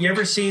thing. You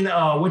ever seen,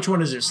 which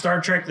one is it?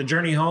 Star Trek, The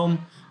Journey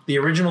Home? The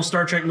original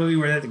Star Trek movie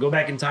where they have to go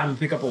back in time and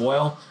pick up a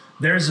whale?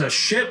 There's a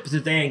ship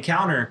that they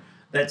encounter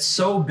that's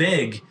so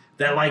big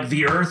that like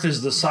the Earth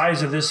is the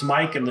size of this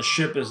mic and the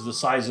ship is the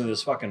size of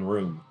this fucking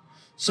room.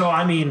 So,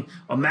 I mean,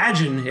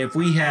 imagine if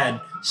we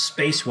had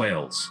space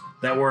whales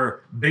that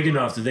were big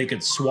enough that they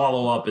could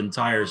swallow up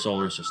entire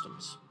solar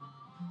systems.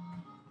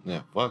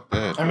 Yeah, fuck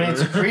that. I mean, it's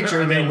a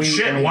creature.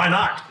 Why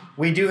not?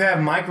 We do have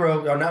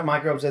microbes, or not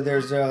microbes.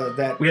 There's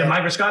that. We have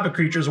microscopic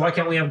creatures. Why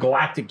can't we have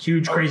galactic,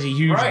 huge, crazy,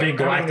 big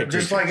galactic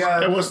creatures? Just like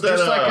what's that?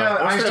 Just like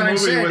what's that Einstein movie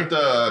said, with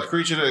the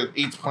creature that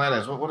eats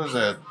planets? What is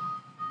that?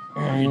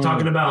 You're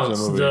talking about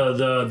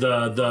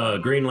the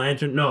Green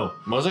Lantern? No.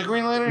 Was it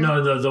Green Lantern?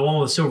 No, the one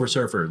with Silver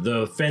Surfer.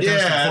 The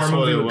Fantastic Four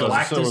movie with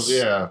Galactus.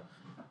 Yeah.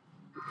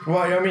 Well,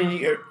 I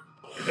mean,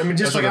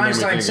 just like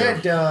Einstein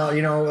said,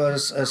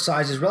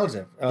 size is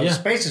relative.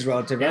 Space is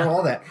relative, and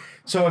all that.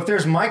 So if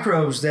there's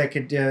microbes that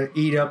could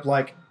eat up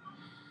like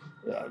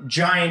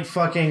giant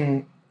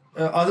fucking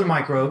other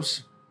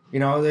microbes,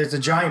 there's a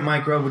giant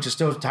microbe which is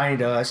still tiny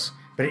to us,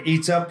 but it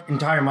eats up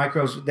entire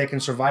microbes that can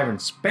survive in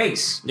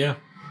space. Yeah.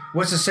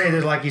 What's to say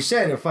that, like you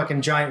said, there are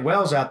fucking giant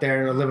whales out there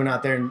and are living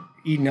out there and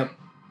eating up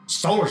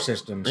solar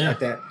systems like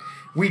that?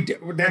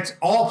 That's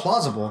all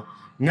plausible.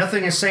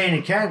 Nothing is saying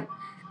it can't.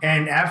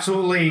 And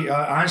absolutely,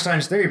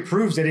 Einstein's theory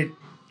proves that it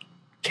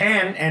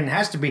can and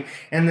has to be.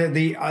 And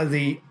the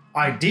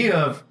idea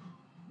of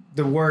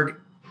the word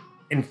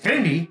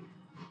infinity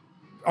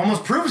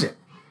almost proves it,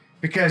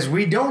 because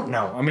we don't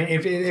know. I mean,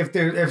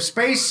 if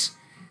space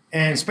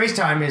and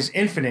space-time is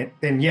infinite,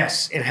 then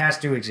yes, it has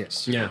to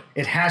exist. Yeah,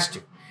 it has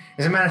to.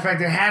 As a matter of fact,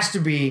 there has to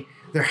be,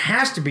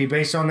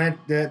 based on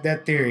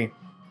that theory,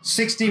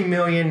 60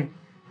 million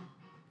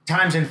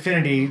times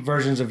infinity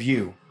versions of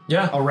you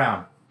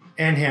around,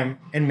 and him,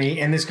 and me,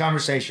 and this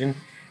conversation,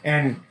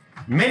 and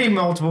many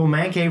multiple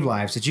Man Cave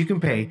Lives that you can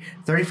pay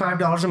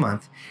 $35 a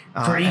month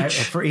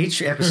for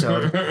each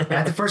episode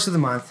at the first of the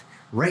month,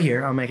 right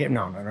here. I'll make it.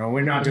 No,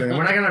 we're not doing that.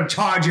 We're not going to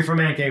charge you for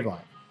Man Cave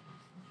Live.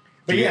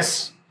 But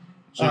So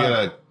you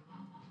gotta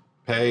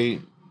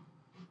pay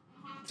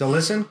to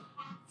listen.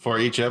 for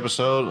each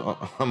episode,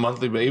 a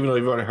monthly. But even though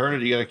you've already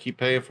heard it, you got to keep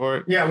paying for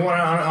it. Yeah,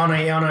 on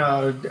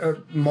a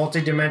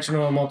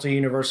multi-dimensional,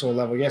 multi-universal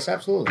level. Yes,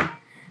 absolutely.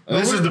 And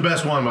this is the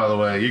best one, by the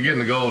way. You're getting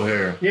the gold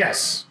here.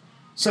 Yes.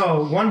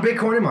 So 1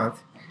 Bitcoin a month.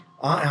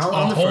 On A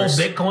the whole first.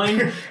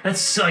 Bitcoin?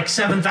 That's like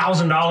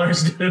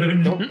 $7,000,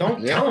 dude. Don't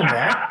tell them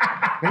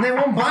that, and they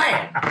won't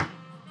buy it.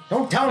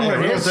 Don't tell them Hey, what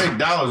we it don't is. take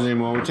dollars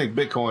anymore. We take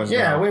bitcoins.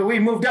 Yeah, now. we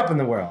moved up in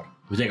the world.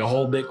 We take a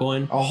whole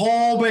Bitcoin. A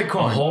whole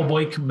Bitcoin. A whole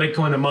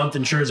Bitcoin a month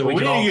ensures that we we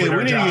can all need quit our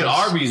to get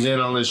jobs. Arby's in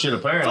on this shit.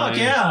 Apparently, Fuck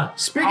yeah.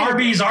 Speaking of-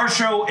 Arby's, our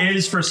show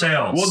is for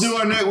sales. We'll do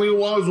our next. We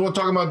were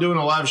talking about doing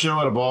a live show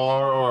at a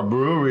bar or a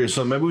brewery or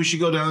something. Maybe we should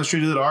go down the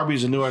street to the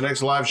Arby's and do our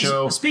next live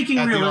show. Speaking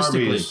at the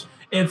realistically, Arby's.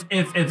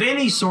 if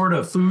any sort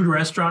of food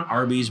restaurant,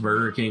 Arby's,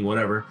 Burger King,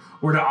 whatever,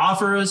 were to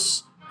offer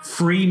us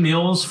free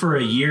meals for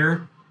a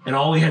year and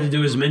all we had to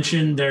do is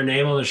mention their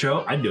name on the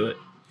show, I'd do it.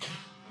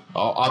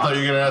 Oh, I thought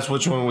you were going to ask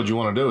which one would you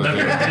want to do it.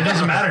 It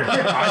doesn't matter.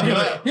 I'd do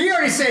it. He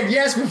already said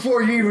yes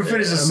before you even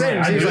finished the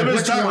sentence. He was If like, it's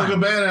 "Which Taco one?"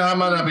 Cabana, I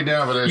might not be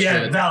down for that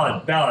Yeah, shit.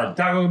 valid.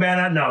 Taco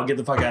Cabana, no, get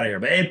the fuck out of here.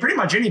 But pretty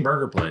much any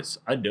burger place,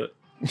 I'd do it.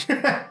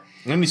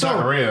 Any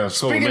taqueria.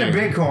 So Speaking of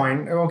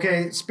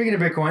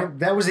Bitcoin,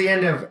 that was the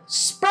end of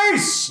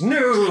Space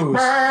News.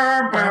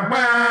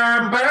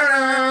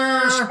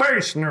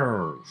 Space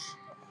news.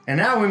 And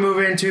now we move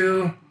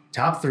into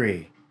top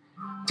 3.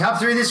 Top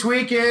 3 this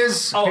week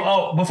is...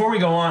 Oh, before we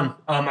go on,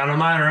 and I'm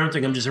not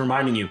interrupting, I'm just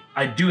reminding you,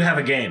 I do have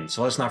a game,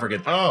 so let's not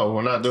forget that. Oh,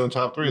 we're not doing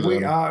top 3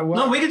 then.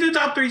 No, we can do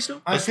top 3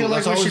 still. I feel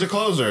like that's we always should the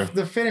closer.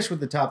 finish with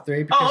the top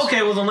 3. Oh,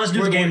 okay, well then let's do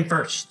the Wait, game wait.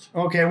 first.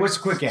 Okay, what's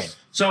the quick game?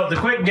 So the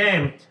quick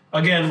game,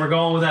 again, we're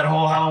going with that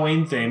whole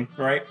Halloween theme,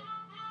 right?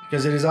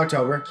 Because it is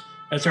October.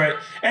 That's right.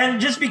 And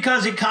just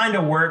because it kind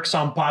of works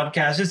on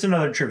podcasts, it's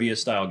another trivia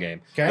style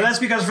game. Okay. But that's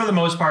because for the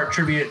most part,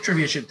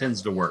 trivia shit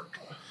tends to work.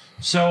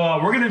 So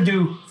we're going to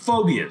do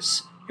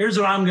phobias. Here's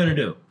what I'm going to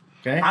do.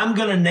 Okay. I'm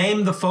going to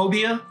name the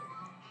phobia.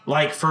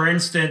 Like, for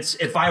instance,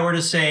 if I were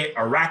to say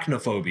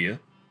arachnophobia,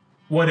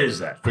 what is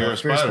that? Fear of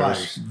Fear of spiders.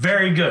 spiders.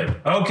 Very good.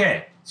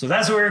 Okay, so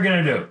that's what we're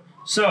going to do.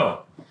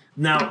 So,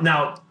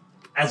 now,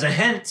 as a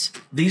hint,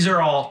 these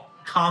are all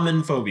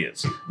common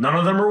phobias. None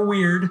of them are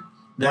weird.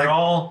 They're Like-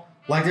 all...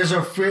 Like there's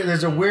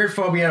a weird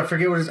phobia. I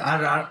forget what it is.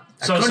 I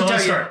So couldn't let's tell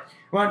you. start.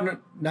 Well,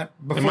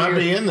 not before It might you-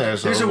 be in there.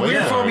 So There's a wait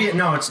weird for it. phobia.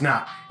 No, it's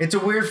not. It's a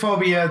weird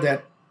phobia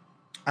that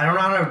I don't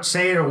know how to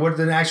say it or what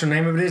the actual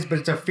name of it is, but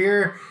it's a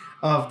fear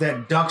of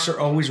that ducks are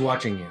always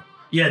watching you.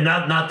 Yeah,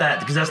 not that,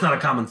 because that's not a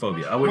common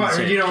phobia. I wouldn't What,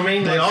 say you know what I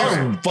mean? They Like,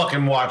 are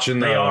fucking watching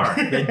though. They are.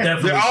 They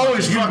definitely They're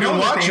always You fucking know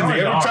that watching they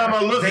me. are. Every time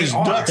I look, They there's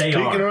are. ducks They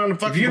peeking are. around the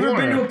fucking If you've ever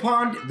corner. been to a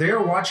pond,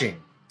 they're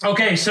watching.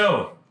 Okay,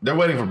 so They're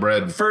waiting for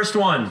bread. first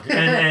one,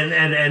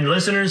 and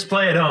listeners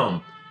play at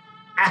home.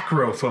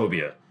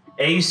 Acrophobia.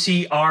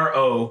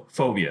 ACRO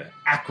phobia.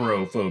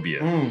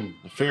 Acrophobia.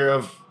 The fear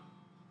of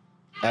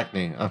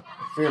acne.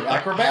 Fear of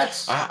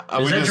acrobats? Is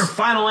that your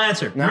final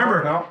answer? No,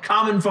 Remember, no.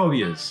 common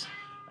phobias.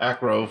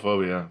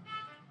 acrophobia.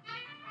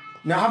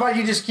 Now, how about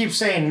you just keep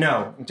saying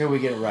no until we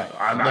get it right?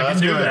 I No, can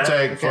that's do gonna that.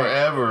 take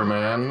forever,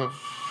 man.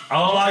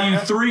 I'll allow you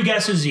 3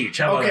 guesses each.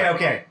 How about Okay, that?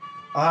 okay.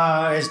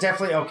 It's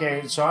definitely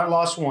okay. So I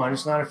lost one.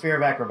 It's not a fear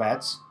of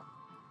acrobats.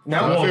 No,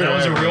 Oh, that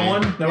was a real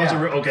one? That was a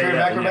Yeah. real... Okay, Fear of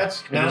yeah,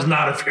 acrobats? yeah. It No. was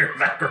not a fear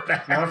of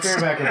acrobats. not a fear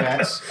of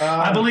acrobats.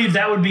 I believe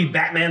that would be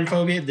Batman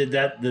phobia.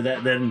 That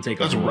didn't take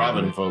That's a whole lot.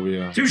 Robin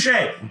phobia. Touche.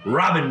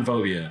 Robin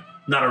phobia.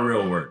 Not a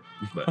real word,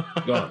 but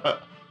go on.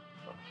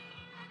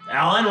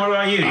 Alan, what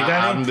about you? You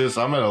got any?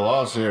 I'm at a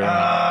loss here.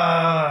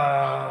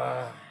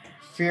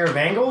 Fear of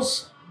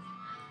angles?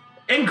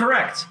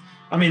 Incorrect.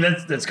 I mean,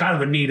 that's kind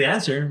of a neat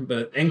answer,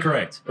 but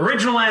incorrect.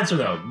 Original answer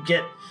though.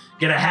 Get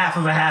a half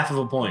of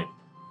a point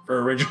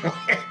for original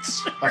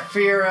answer. A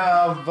fear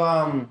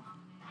of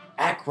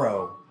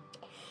acro.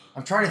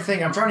 I'm trying to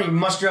think. I'm trying to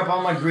muster up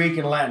all my Greek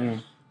and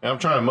Latin. I'm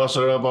trying to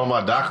muster it up on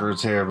my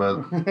doctorates here,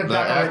 but the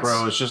Doctorates.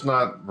 acro is just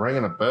not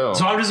ringing a bell.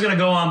 So I'm just gonna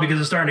go on because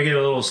it's starting to get a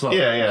little slow.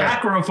 Yeah, yeah.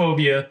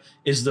 Acrophobia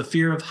is the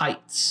fear of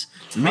heights.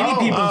 Many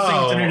people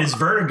think that it is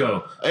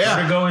vertigo. Yeah.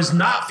 Vertigo is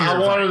not fear I of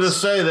wanted to heights.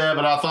 say that,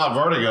 but I thought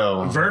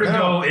vertigo. Vertigo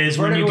No, is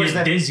when vertigo you is get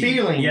that dizzy.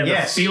 feeling, Yeah,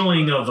 yes. the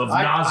feeling of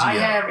nausea. I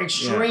have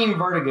extreme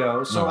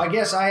vertigo, so I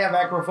guess I have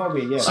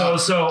acrophobia. Yes.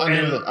 So I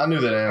knew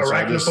that answer.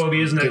 I just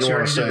arachnophobia is next. didn't You wanna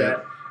already say did that.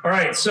 it. All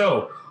right,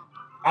 so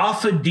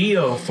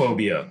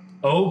ophidiophobia.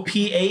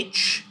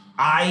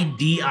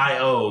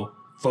 OPHIDIO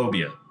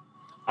phobia.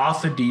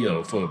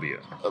 Ophidiophobia.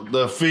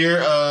 The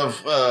fear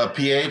of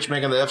pH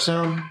making the F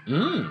sound.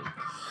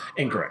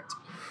 Incorrect.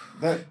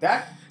 that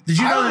Did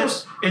you I know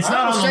almost- that it's I not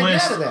almost on the said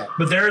list? yeah to that.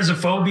 But there is a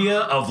phobia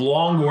of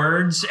long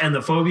words, and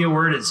the phobia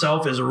word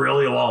itself is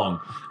really long.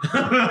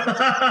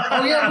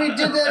 Oh yeah, we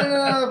did that in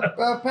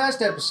a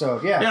past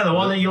episode. Yeah. Yeah, the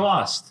one that you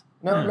lost.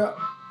 No.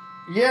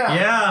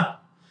 Yeah.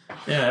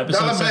 Yeah. Episode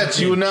Dollar bets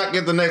 17. you would not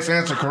get the next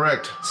answer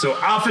correct. So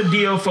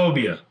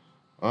ophidiophobia.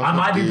 I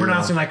might be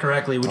pronouncing that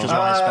correctly, which is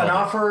why I spelled it.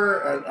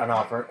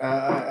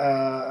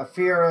 A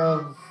fear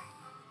of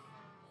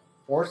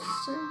horses.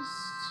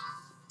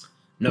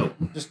 No.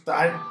 Just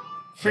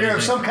Fear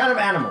of some kind of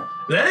animal.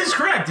 That is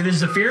correct. It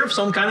is the fear of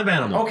some kind of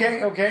animal. Okay.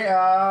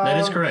 That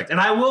is correct. And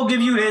I will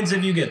give you hints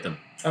if you get them.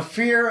 A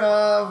fear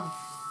of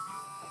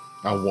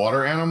A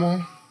water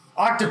animal?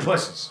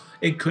 octopuses.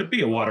 It could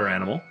be a water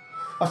animal.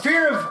 A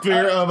fear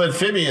of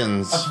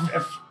amphibians.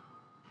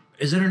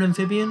 Is it an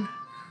amphibian?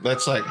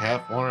 That's like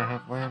half water,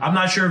 half land. I'm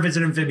not sure if it's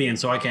an amphibian,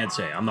 so I can't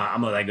say. I'm not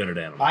that good at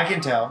animals. I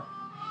can tell.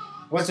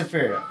 What's a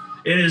fear of?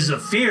 It is a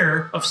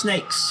fear of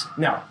snakes.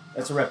 No,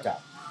 that's a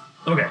reptile.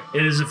 Okay,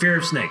 it is a fear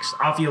of snakes.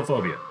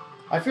 Ophiophobia.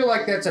 I feel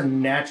like that's a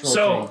natural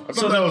So, thing. I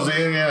thought that was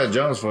the Indiana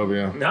Jones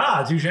phobia.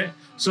 touche.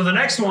 So the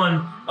next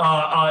one,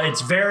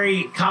 it's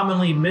very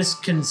commonly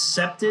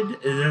misconcepted.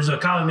 There's a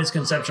common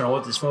misconception on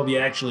what this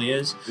phobia actually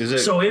is. Is it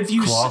so if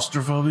you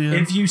claustrophobia?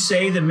 if you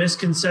say the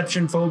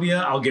misconception phobia,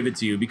 I'll give it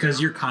to you because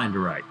you're kind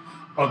of right.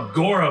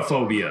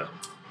 Agoraphobia,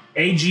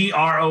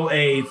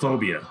 AGROA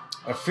phobia.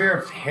 A fear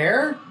of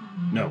hair?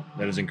 No,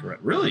 that is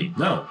incorrect. Really?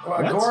 No.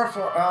 What?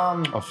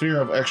 A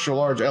fear of extra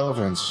large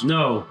elephants.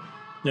 No,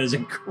 that is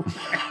incorrect.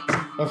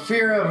 A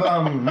fear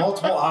of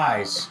multiple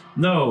eyes.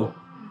 No.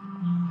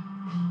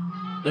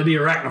 That'd be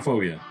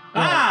arachnophobia.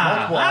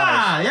 multiple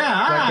eyes.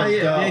 Like the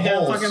You got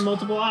holes. fucking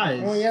multiple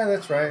eyes. Oh yeah,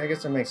 that's right. I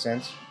guess that makes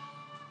sense.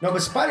 No,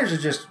 but spiders are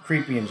just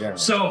creepy in general.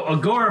 So,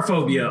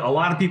 agoraphobia, a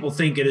lot of people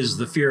think it is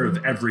the fear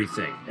of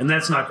everything, and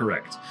that's not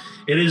correct.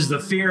 It is the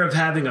fear of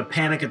having a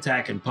panic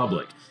attack in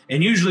public.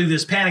 And usually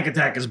this panic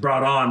attack is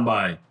brought on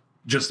by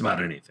just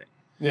about anything.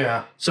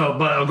 yeah. So,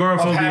 but Of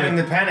agoraphobia, having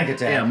the panic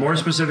attack. yeah, more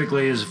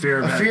specifically is a fear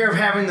of Fear of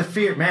having the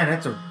fear. Man,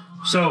 that's a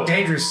So,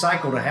 dangerous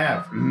cycle to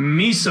have.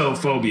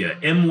 mesophobia,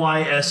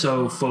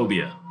 MYSO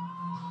phobia.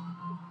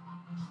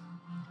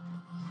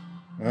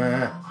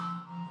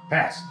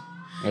 Pass.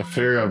 A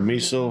fear of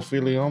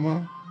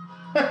mesothelioma?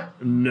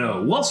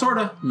 No. Well, sort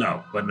of.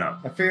 No, but no.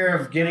 A fear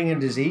of getting a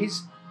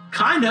disease.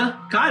 Kinda.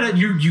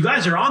 You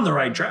guys are on the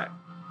right track.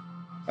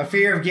 A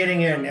fear of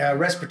getting a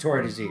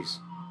respiratory disease.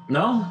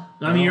 No?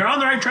 I mean, you're on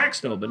the right track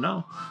still, but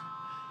no.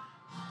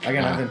 I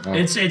got nothing.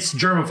 It's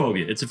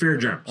germophobia. It's a fear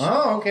of germs.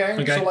 Oh, okay.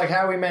 Okay. So like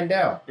Howie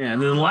Mandel. Yeah,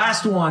 and then the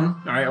last one,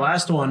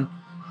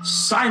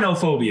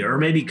 cynophobia, or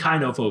maybe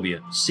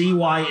kynophobia.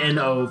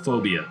 CYNO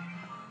phobia.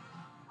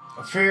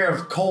 A fear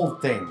of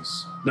cold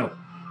things. No.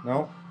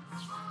 No.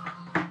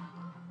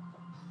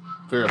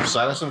 Fear of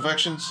sinus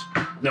infections?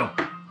 No.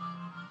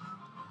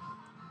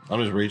 I'm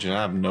just reaching.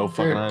 I have no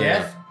fucking Fear of idea.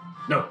 death.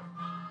 No.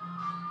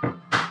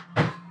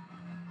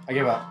 I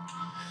give up.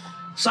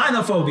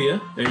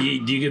 Cynophobia. Do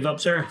you give up,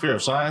 sir? Fear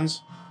of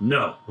signs?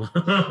 No.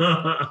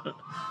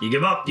 You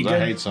give up. You I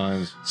good? hate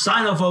signs.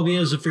 Cynophobia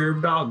is a fear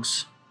of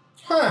dogs.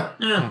 Huh.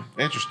 Yeah.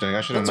 Interesting.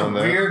 I should have That's a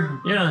known that. weird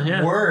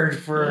Yeah. word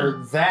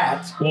for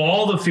that. Well,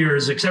 all the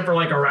fears except for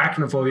like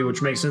arachnophobia,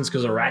 which makes sense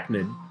because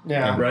arachnid,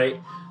 Yeah. right?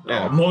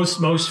 Yeah. Most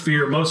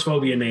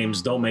phobia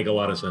names don't make a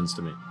lot of sense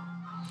to me.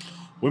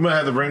 We might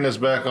have to bring this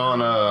back on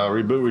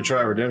Reboot,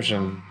 Retry,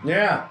 Redemption.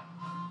 Yeah.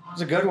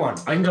 It's a good one.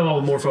 I can come up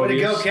with more Way to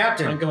phobias. go,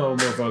 Captain. I can come up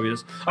with more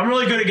phobias. I'm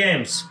really good at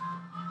games.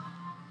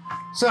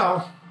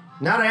 So,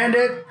 now to end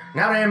it,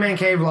 now to Man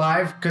Cave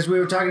Live, because we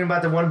were talking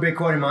about the one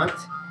Bitcoin a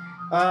month.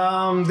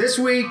 This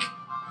week,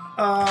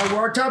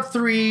 our top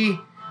 3,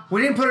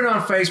 we didn't put it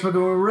on Facebook,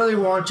 and we really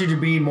want you to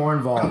be more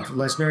involved,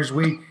 listeners.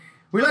 We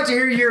like to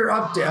hear your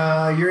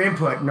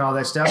input and all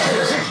that stuff.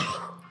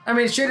 I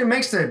mean, shit, it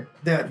makes the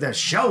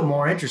show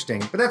more interesting,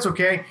 but that's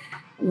okay.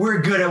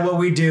 We're good at what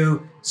we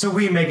do, so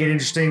we make it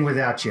interesting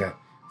without you,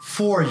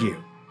 for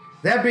you.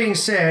 That being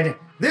said,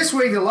 this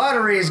week the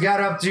lottery has got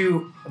up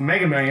to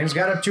Mega Millions,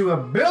 got up to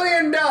 $1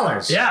 billion.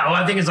 Yeah, well,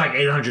 I think it's like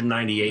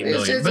 898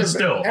 million, but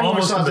still,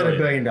 almost $1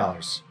 billion.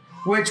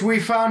 Which we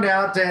found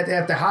out that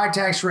at the high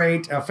tax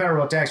rate,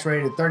 federal tax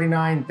rate at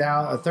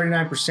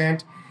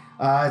 39%,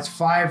 it's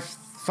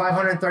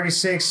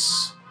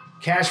 536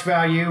 cash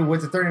value.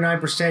 With the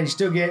 39%, you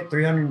still get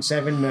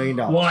 $307 million.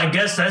 Well, I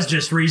guess that's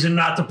just reason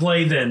not to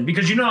play then,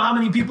 because you know how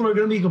many people are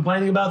going to be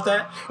complaining about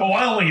that? Oh,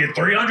 I only get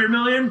 300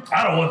 million?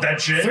 I don't want that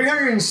shit.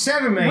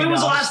 $307 million. When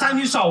was the last time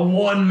you saw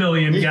 1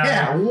 million, guys?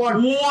 Yeah,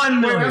 1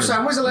 million. Wait, I'm sorry.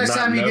 When was the last Not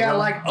time you got never.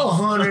 like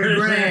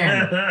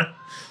 $100,000?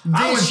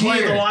 I would This play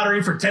year. the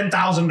lottery for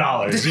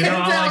 $10,000. You know,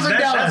 I'm like, $10,000.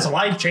 that's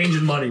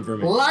life-changing money for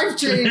me. Life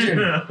changing.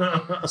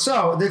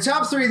 So the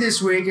top 3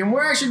 this week, and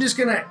we're actually just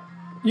gonna,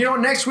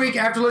 next week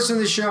after listening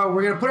to the show,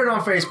 we're gonna put it on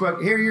Facebook.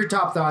 Hear your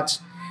top thoughts,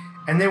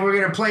 and then we're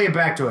gonna play it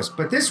back to us.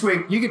 But this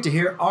week, you get to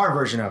hear our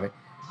version of it.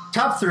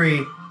 Top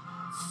 3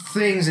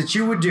 things that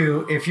you would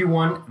do if you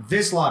won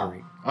this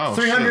lottery. Oh,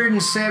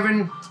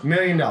 $307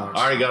 million. I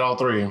already got all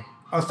 3.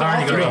 I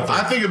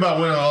think about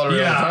winning the lottery all the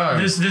Yeah,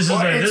 time. this is it's a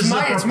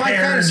my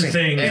prepared fantasy.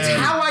 thing. It's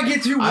how I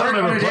get through I work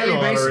don't on ever a play the daily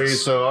lottery,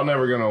 basis. so I'm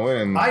never gonna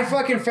win. I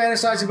fucking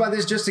fantasize about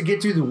this just to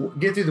get through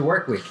the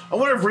work week. I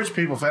wonder if rich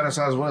people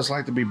fantasize what it's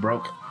like to be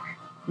broke.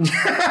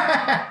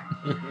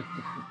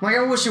 Like,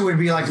 I wish it would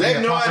be like They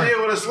have being a no pauper. idea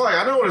what it's like.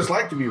 I know what it's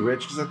like to be rich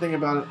because I think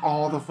about it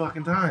all the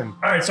fucking time.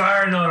 All right, so I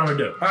already know what I'm going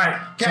to do. All right,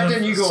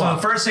 Captain, you go So on.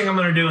 the first thing I'm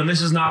going to do, and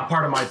this is not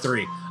part of my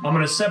 3, I'm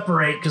going to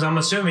separate, because I'm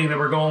assuming that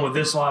we're going with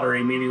this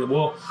lottery, meaning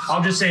that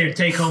I'll just say your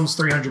take home's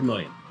 $300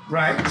 million.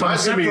 Right. So I'm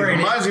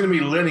separating. Mine's gonna be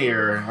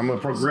linear. I'm gonna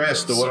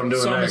progress to what I'm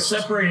doing So I'm next.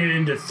 separated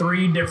into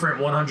 3 different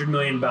 100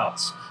 million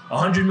bouts.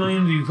 100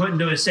 million will be put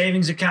into a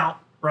savings account,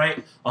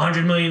 right?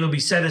 100 million will be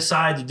set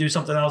aside to do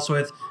something else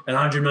with, and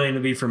 100 million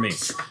will be for me.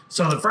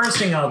 So the first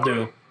thing I'll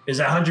do is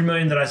that 100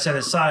 million that I set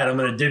aside, I'm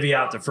going to divvy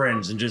out to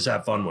friends and just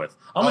have fun with.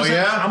 I'm gonna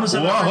set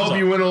Well, my I friends hope up.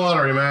 you win the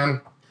lottery,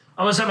 man.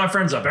 I'm gonna set my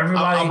friends up.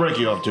 Everybody, I'll break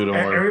you off too. Don't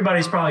worry.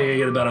 Everybody's probably gonna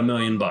get about $1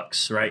 million,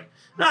 right?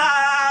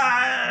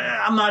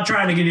 I'm not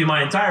trying to give you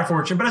my entire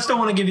fortune, but I still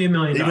want to give you $1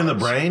 million. Even the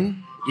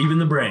brain? Even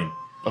the brain.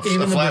 A Even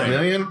the flat brain.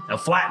 million? A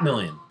flat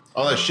million.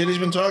 All that shit he's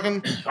been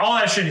talking? All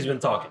that shit he's been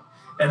talking.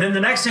 And then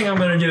the next thing I'm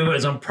going to do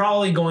is I'm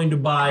probably going to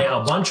buy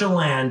a bunch of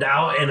land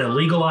out in a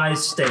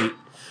legalized state,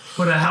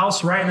 put a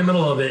house right in the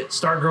middle of it,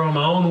 start growing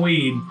my own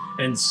weed,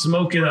 and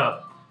smoke it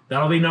up.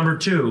 That'll be number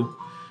 2.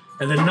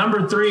 And then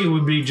number 3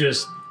 would be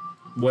just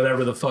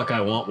whatever the fuck I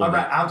want with All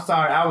right, it. I'm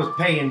sorry, I was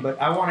paying, but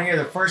I want to hear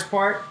the first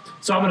part.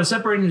 So I'm going to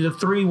separate into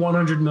 3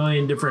 $100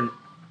 million different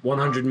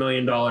 $100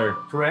 million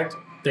Correct.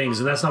 things,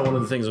 and that's not one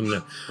of the things I'm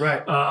going to do.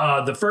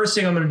 Right. The first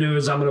thing I'm going to do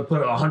is I'm going to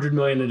put $100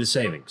 million into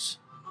savings.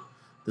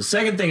 The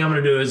second thing I'm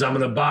going to do is I'm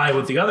going to buy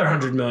with the other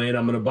 $100 million.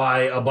 I'm going to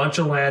buy a bunch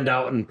of land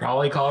out in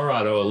probably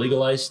Colorado, a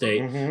legalized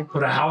state.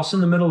 Put a house in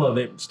the middle of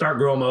it. Start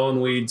growing my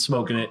own weed,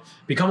 smoking it.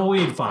 Become a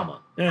weed farmer.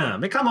 Yeah,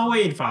 become a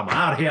weed farmer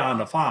out here on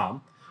the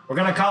farm. We're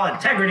going to call it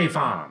Integrity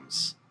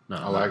Farms. No,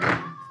 I like it.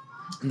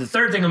 And the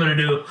third thing I'm going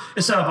to do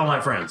is set up all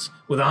my friends.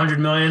 With $100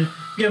 million,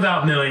 give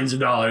out millions of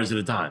dollars at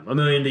a time. $1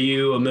 million to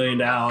you, $1 million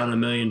to Alan, $1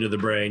 million to the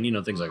brain,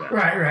 things like that.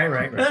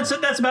 Right. And that's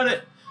it. That's about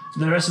it.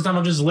 The rest of the time,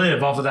 I'll just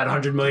live off of that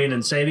 $100 million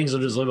in savings. I'll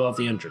just live off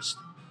the interest.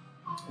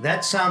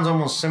 That sounds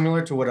almost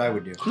similar to what I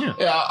would do. Yeah,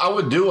 I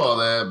would do all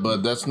that,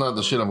 but that's not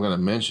the shit I'm going to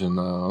mention.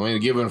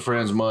 Giving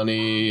friends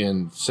money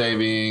and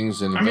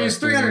savings and I mean,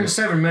 it's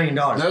investing. $307 million.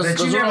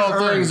 Those are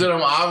all things that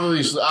I'm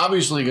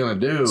obviously going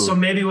to do. So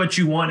maybe what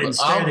you want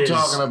instead I'm is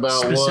talking about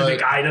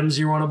specific items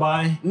you want to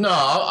buy.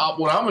 No,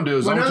 what I'm going to do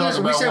is Well, I'm no,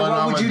 talking we about said, what what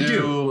I'm would going to you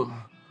do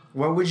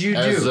What would you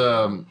as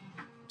do?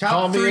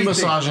 call Top me a 3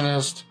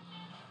 misogynist,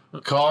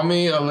 call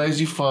me a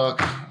lazy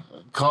fuck,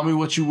 call me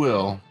what you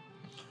will.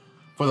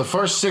 For the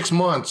first 6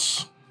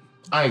 months,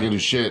 I ain't gonna do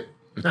shit.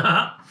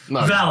 Not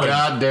Valid. a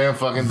goddamn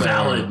fucking thing.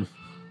 Valid.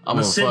 I'm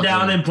gonna sit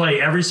down and play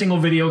every single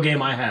video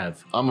game I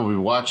have. I'm gonna be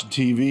watching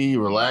TV,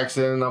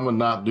 relaxing. I'm gonna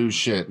not do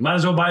shit. Might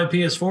as well buy a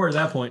PS4 at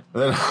that point.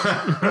 And then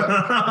after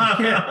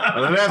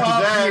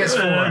that,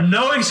 PS4.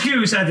 No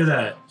excuse after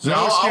that. so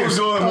I was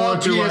going more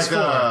to like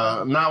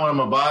PS4. not what I'm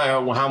gonna buy, how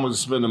I'm gonna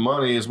spend the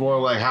money. It's more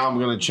like how I'm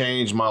gonna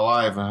change my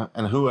life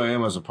and who I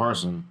am as a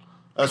person.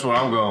 That's what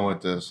I'm going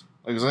with this.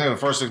 Like I said, in the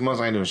first 6 months,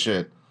 I ain't doing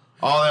shit.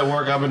 All that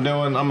work I've been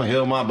doing, I'm gonna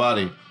heal my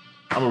body.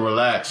 I'm gonna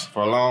relax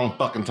for a long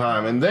fucking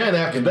time, and then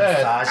after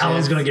that,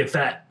 Alan's gonna get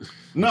fat.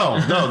 no,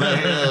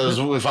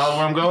 if I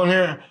where I'm going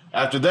here,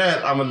 after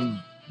that, I'm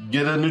gonna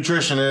get a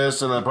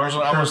nutritionist and a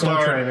personal. I'm gonna Personal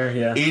start trainer,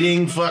 yeah.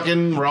 eating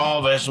fucking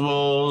raw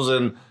vegetables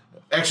and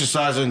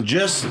exercising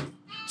just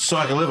so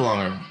I can live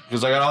longer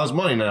because I got all this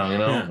money now.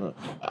 Yeah.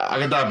 I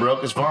can die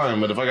broke, it's fine,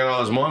 but if I got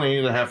all this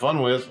money to have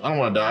fun with, I don't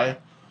want to die.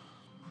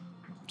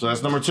 So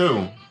that's number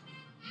 2,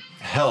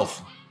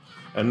 health,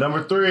 and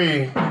number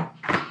 3.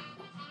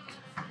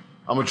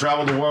 I'm gonna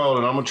travel the world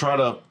and I'm gonna try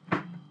to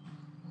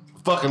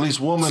fuck at least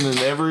woman in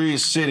every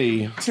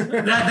city That is that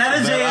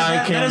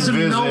I that is a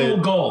can noble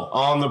visit goal.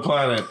 on the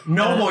planet.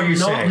 Noble, you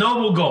say.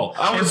 Noble goal.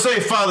 I would say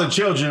father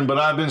children, but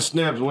I've been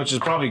snipped, which is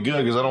probably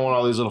good because I don't want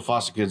all these little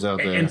foster kids out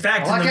there. In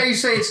fact, I like how you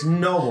say it's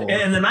noble.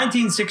 in the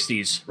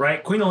 1960s,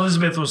 right, Queen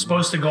Elizabeth was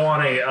supposed to go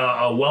on a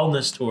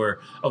wellness tour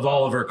of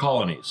all of her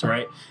colonies,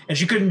 right? And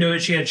she couldn't do it.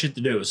 She had shit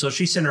to do. So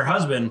she sent her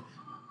husband,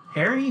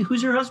 Harry,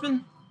 who's her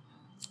husband?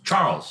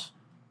 Charles.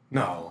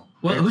 No.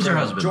 Well, who's her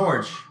husband?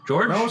 George.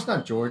 George? No, it's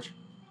not George.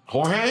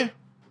 Jorge?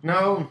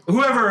 No.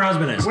 Whoever her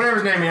husband is. Whatever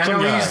his name is. I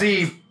Some know guy. he's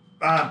the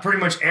pretty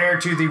much heir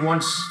to the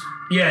once.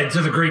 Yeah,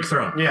 to the Greek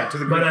throne. Yeah, to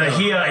the Greek But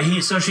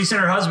throne. so she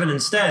sent her husband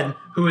instead,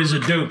 who is a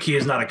duke. He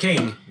is not a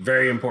king.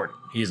 Very important.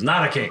 He is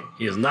not a king.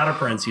 He is not a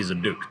prince. He's a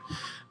duke.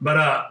 But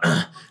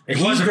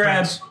was a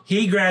prince.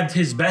 he grabbed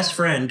his best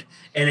friend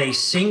in a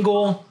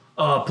single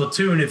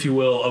platoon, if you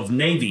will, of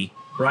Navy,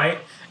 right?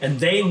 And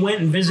they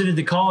went and visited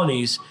the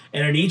colonies,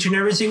 and in each and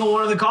every single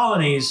one of the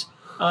colonies,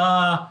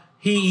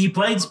 he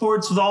played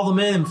sports with all the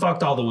men and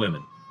fucked all the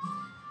women.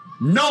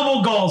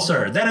 Noble goal,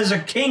 sir. That is a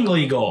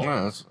kingly goal.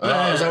 No, that's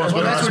That's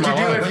what you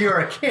do if you're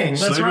a king.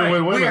 That's Sleeping right.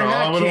 with We women are all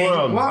not over the king.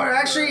 world. Well,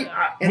 actually,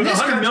 in With this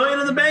 $100 country, million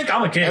in the bank,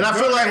 I'm a king. And I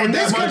feel like in with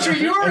this that much,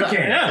 country, you're a and,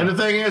 king. Yeah. and the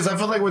thing is, I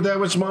feel like with that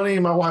much money,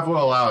 my wife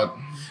will allow it.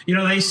 You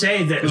know, they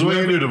say that Because what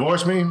you gonna do,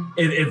 divorce me?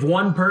 if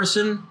one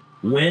person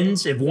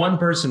wins to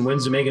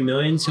make $1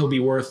 million, he'll be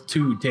worth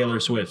 2 Taylor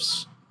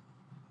Swifts.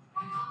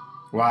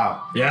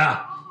 Wow.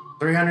 Yeah.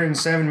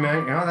 307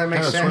 million. Oh, that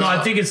makes That's sense. No,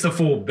 I think it's the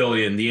full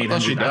billion, the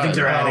thought she 800. I think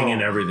died. they're adding Oh.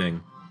 in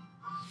everything.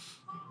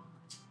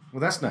 Well,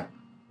 that's not.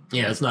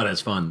 Yeah, it's not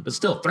as fun, but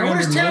still, What 300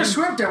 has Taylor million.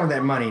 Swift done with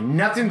that money?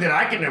 Nothing that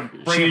I can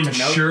bring She up to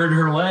note. insured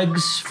her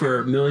legs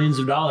for millions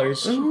of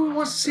dollars. Who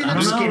wants to see I that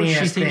don't know. skinny She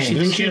ass thinks thing?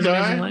 Didn't she has die?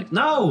 amazing legs.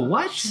 No,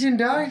 what? She didn't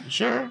die?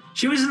 Sure.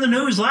 She was in the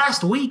news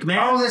last week, man.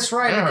 Oh, that's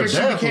right. Yeah, her Because she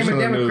death became was a in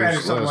the Democrat or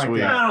news something last like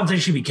week. that. I don't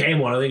think she became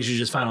one. I think she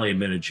just finally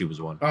admitted she was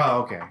one. Oh,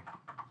 okay.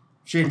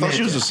 She I thought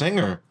she was a admitted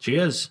singer. She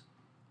is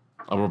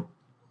All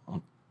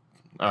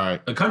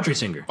right. a country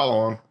singer. Follow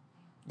on.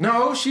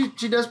 No, she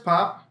does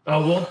pop.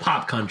 Oh, well,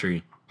 pop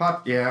country.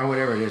 Pop, yeah,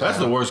 whatever it is. That's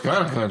the worst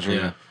kind of country.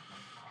 Yeah.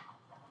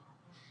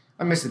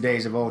 I miss the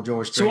days of old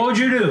George So Strait. what would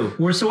you do?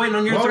 We're still waiting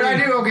on your What would three.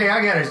 I do? Okay,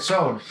 I got it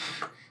sold.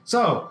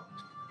 So,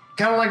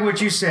 kind of like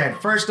what you said.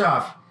 First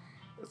off,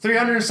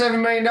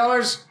 $307 million.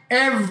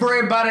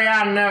 Everybody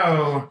I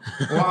know.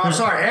 Well, I'm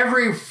sorry,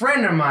 every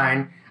friend of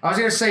mine. I was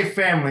gonna say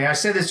family. I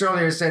said this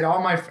earlier. I said all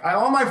my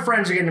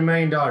friends are getting $1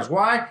 million.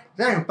 Why?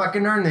 They didn't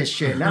fucking earn this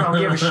shit. And I don't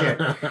give a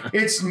shit.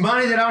 It's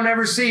money that I'll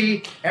never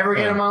see ever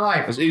again in my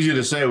life. It's easy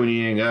to say when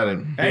you ain't got it.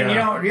 And you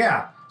know,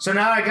 yeah. So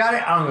now I got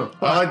it. I don't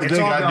go. I like to it's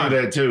think all I gone.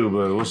 do that too,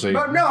 but we'll see.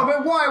 But no,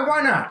 but why?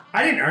 Why not?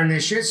 I didn't earn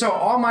this shit. So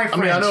all my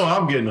friends. I mean, I know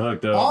I'm getting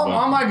hooked up. all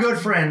but my good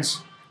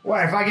friends.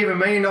 What if I give $1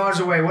 million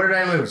away? What did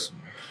I lose?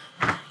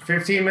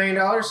 $15 million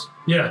out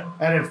Yeah.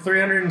 of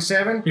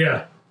 307.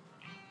 Yeah.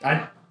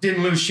 I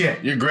didn't lose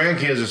shit. your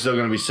grandkids are still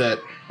going to be set.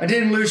 I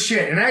didn't lose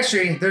shit. And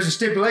actually, there's a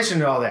stipulation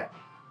to all that.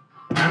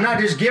 I'm not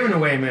just giving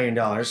away $1 million.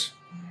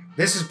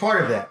 This is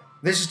part of that.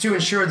 This is to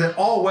ensure that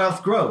all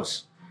wealth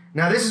grows.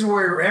 Now, this is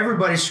where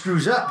everybody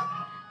screws up.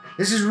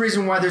 This is the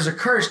reason why there's a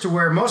curse to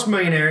where most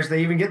millionaires,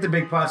 they even get the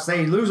big pots,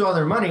 they lose all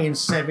their money in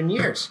 7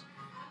 years.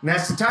 And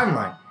that's the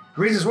timeline.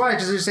 Reasons why,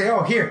 because they say,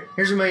 oh,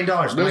 here's $1 million.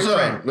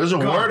 There's a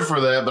word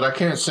for that, but I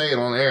can't say it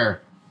on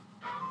air.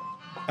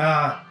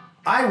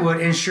 I would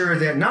ensure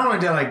that not only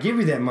did I give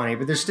you that money,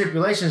 but there's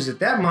stipulations that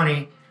that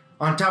money,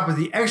 on top of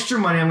the extra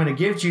money I'm going to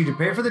give to you to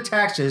pay for the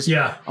taxes,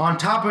 Yeah. on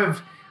top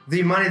of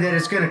the money that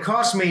it's going to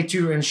cost me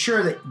to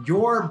ensure that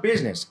your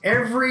business,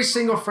 every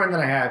single friend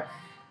that I have,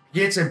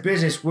 gets a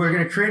business. We're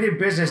going to create a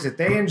business that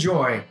they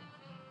enjoy,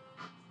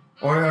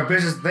 or a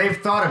business they've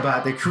thought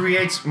about that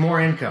creates more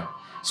income.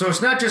 So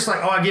it's not just like,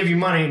 oh, I give you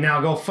money,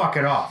 now go fuck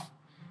it off.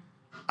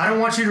 I don't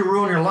want you to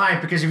ruin your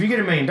life, because if you get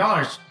 $1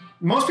 million,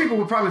 most people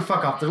would probably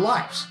fuck off their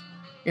lives.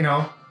 You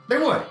know, they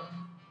would.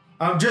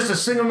 Just a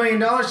single $1 million,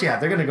 yeah,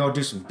 they're going to go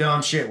do some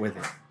dumb shit with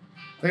it.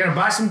 They're going to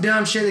buy some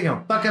dumb shit. They're going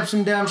to fuck up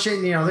some dumb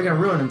shit. You know, they're going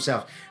to ruin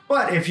themselves.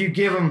 But if you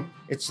give them,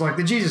 it's like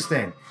the Jesus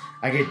thing.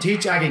 I can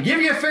give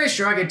you a fish,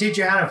 or I can teach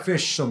you how to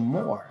fish some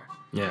more.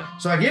 Yeah.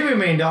 So I give you $1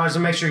 million to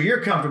make sure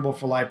you're comfortable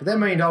for life. But that $1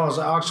 million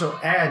also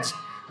adds,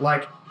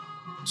 like,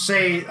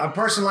 say a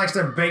person likes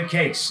to bake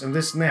cakes and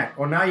this and that.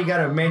 Well, now you got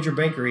a major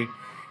bakery.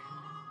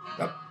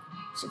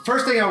 So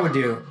first thing I would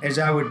do is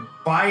I would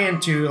buy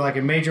into like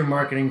a major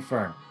marketing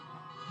firm.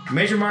 A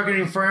major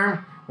marketing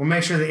firm will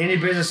make sure that any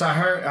business I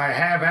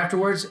have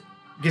afterwards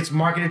gets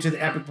marketed to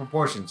the epic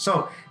proportions.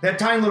 So that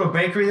tiny little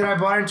bakery that I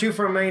bought into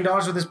for $1 million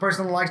with this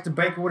person that likes to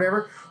bake or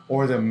whatever,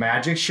 or the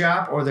magic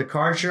shop or the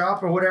card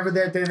shop or whatever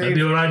that they I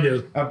do what I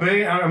do.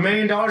 $1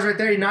 million right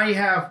there. Now you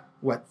have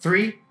what,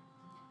 3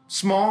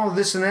 small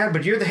this and that,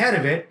 but you're the head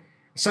of it.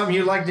 Something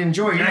you like to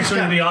enjoy. You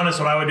Actually, to be honest,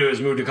 what I would do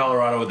is move to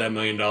Colorado with that $1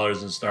 million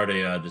and start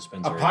a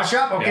dispensary. a pot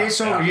shop. Okay, Yeah,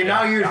 so yeah, you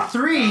now yeah, you're yeah.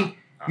 three.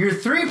 You're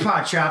 3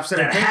 pot shops that,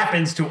 That are taking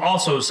happens to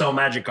also sell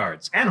magic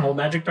cards and hold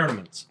magic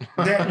tournaments.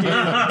 that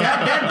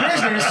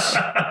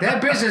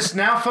business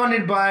now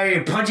funded by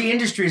Pudgy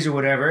Industries or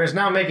whatever is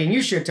now making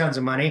you shit tons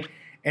of money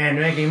and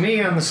making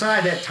me on the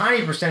side that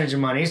tiny percentage of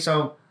money.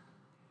 So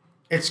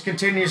it's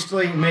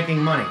continuously making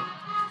money.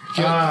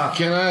 Can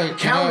I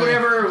Count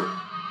whatever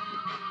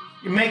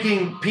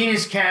making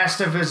penis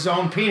cast of his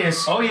own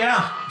penis. Oh,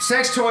 yeah.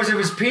 Sex toys of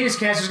his penis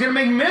cast is going to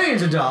make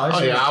millions of dollars.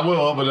 Oh yeah, I will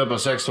open up a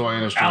sex toy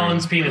industry.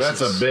 Alan's penises. That's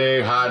a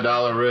big high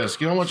dollar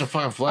risk. You know how much a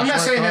fucking I'm flashlight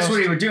not saying that's costs?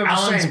 what he would do. I'm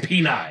just Alan's saying,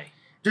 peni.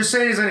 just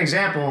saying as an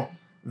example,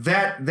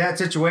 that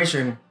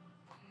situation,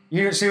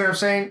 you see what I'm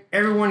saying?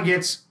 Everyone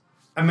gets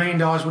 $1 million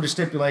with a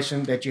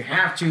stipulation that you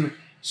have to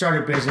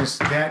start a business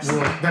that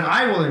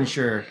I will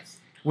ensure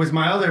with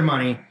my other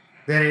money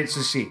that it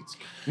succeeds.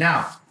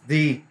 Now,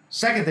 the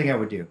second thing I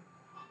would do.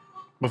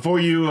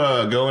 Before you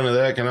go into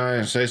that, can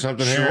I say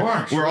something here?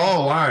 Sure. We're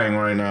all lying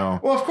right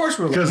now. Well, of course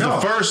we're Because no,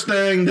 the first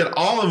thing that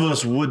all of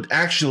us would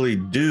actually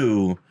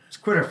do let's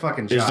quit our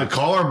fucking is to job.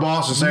 call our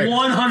boss and say,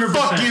 100%.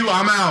 fuck you,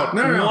 I'm out.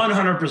 No.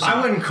 100%.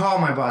 I wouldn't call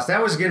my boss.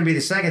 That was going to be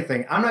the second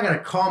thing. I'm not going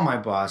to call my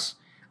boss.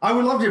 I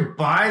would love to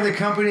buy the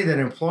company that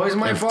employs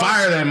my And boss.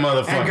 fire that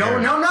motherfucker. And go,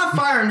 no, not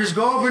fire him. Just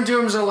go up into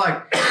him and say,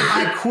 like,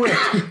 I quit.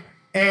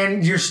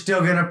 And you're still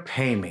going to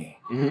pay me.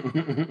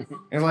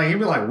 And like, he'd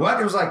be like,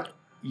 what? It was like,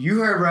 you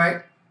heard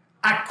right.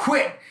 I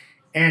quit.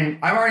 And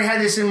I've already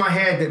had this in my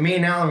head that me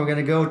and Alan were going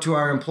to go to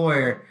our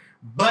employer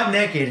butt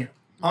naked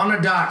on the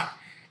dock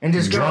and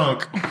just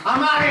Drunk. go,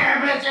 I'm out here,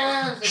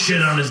 bitches.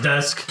 Shit on his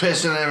desk.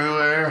 Pissing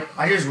everywhere.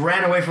 I just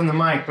ran away from the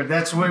mic, but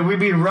that's where we'd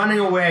be running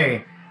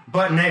away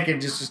butt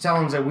naked just to tell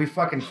them that we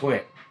fucking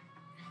quit.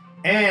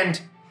 And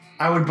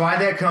I would buy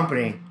that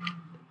company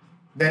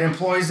that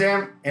employs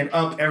them and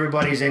up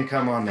everybody's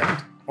income on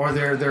that or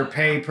their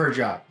pay per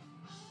job.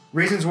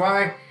 Reasons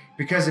why?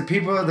 Because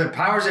the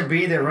powers that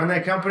be that run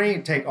that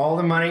company take all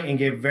the money and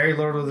give very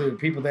little to the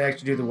people that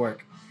actually do the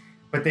work.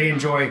 But they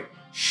enjoy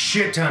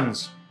shit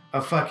tons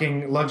of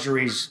fucking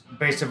luxuries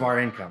based of our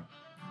income.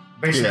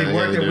 Basically, the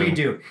work that we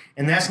do.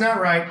 And that's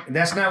not right.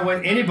 That's not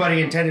what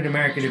anybody intended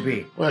America to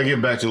be. Well, I get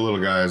back to the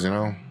little guys, you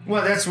know?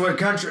 Well, that's what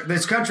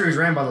this country is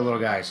ran by the little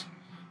guys.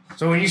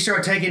 So when you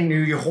start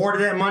you hoard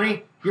that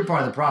money, you're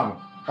part of the problem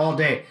all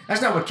day.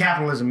 That's not what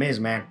capitalism is,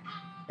 man.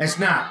 That's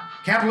not.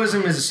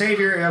 Capitalism is the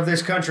savior of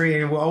this country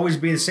and it will always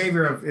be the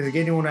savior of getting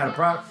anyone out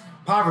of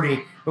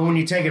poverty. But when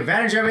you take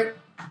advantage of it,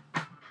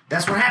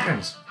 that's what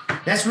happens.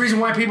 That's the reason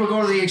why people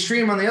go to the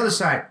extreme on the other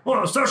side.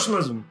 Oh,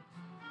 socialism.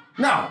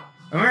 No.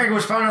 America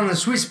was found on the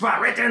sweet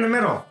spot right there in the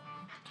middle.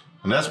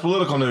 And that's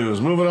political news.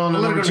 Moving on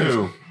to number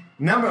 2.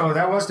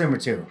 That was number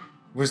 2.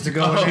 Was to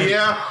go.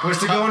 Was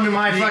to go into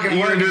my fucking you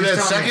work. You gonna do that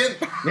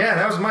second? Yeah,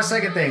 that was my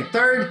second thing.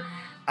 Third,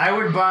 I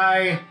would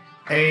buy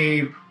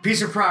a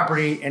piece of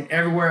property and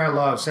everywhere I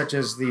love, such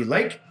as the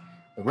lake,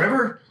 the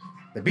river,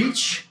 the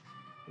beach,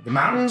 the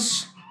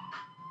mountains,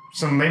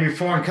 some maybe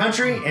foreign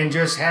country, and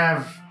just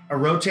have a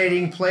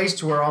rotating place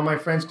to where all my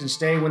friends can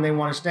stay when they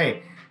want to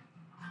stay.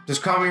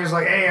 Just call me and it's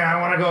like, hey,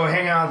 I want to go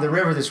hang out at the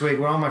river this week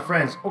with all my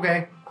friends.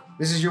 Okay,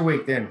 this is your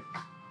week then.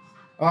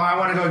 Oh, I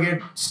want to go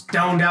get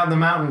stoned out in the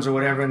mountains or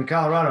whatever in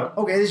Colorado.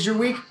 Okay, this is your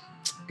week?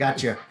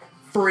 Gotcha.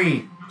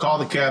 Free. Call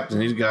the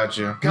captain. He's got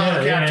you. Call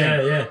the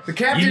captain. Yeah. The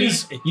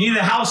captain's... You need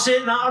a house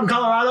sitting out in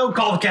Colorado?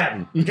 Call the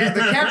captain. The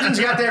captain's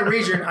got that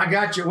region. I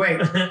got you. Wait.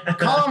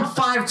 Call him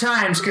 5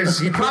 times because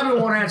he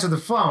probably won't answer the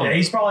phone. Yeah,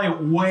 he's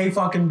probably way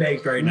fucking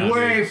baked right now.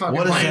 Way fucking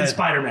what is baked. that?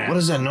 Spider-Man. What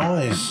is that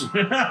noise?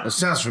 That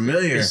sounds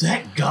familiar. Is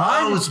that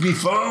God? Oh, it's me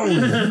phone.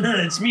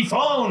 It's me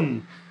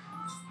phone.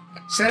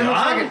 Send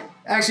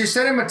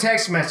him a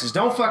text message.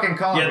 Don't fucking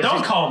call him. Yeah,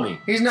 don't call me.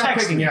 He's not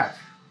Text picking me. you up.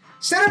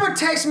 Send him a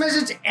text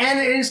message and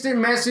an instant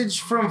message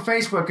from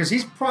Facebook because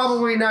he's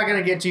probably not going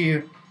to get to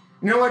you.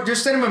 You know what?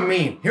 Just send him a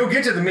meme. He'll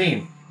get to the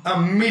meme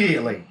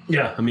immediately.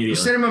 Yeah, immediately.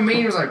 Send him a meme.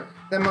 He's like,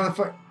 that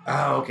motherfucker.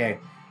 Oh, okay.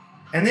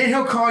 And then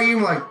he'll call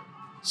you like,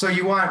 so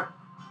you want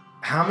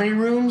how many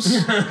rooms?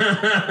 All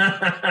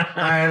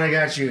right, I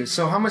got you.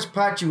 So how much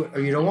pot you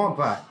don't want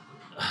pot?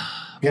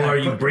 Well, are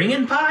you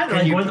bringing pot?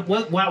 Like, you-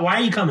 why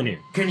are you coming here?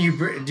 Can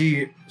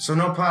you, so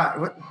no pot.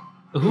 What?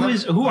 Who are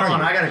Hold you? on,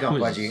 I gotta go,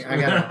 Pudgy. I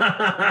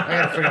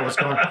gotta figure out what's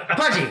going on.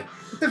 Pudgy,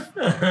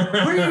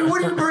 what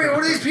do you bring? What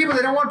are these people?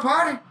 They don't want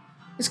pot?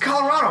 It's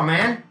Colorado,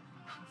 man.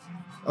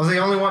 Oh, they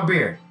only want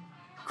beer,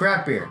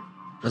 craft beer.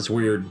 That's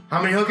weird.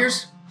 How many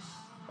hookers?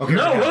 Okay,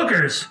 No we're done.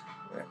 hookers.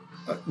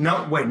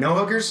 No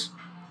hookers.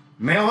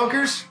 Male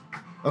hookers.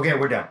 Okay,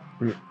 we're done.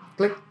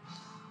 Click.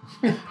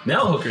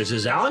 Male hookers.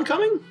 Is Alan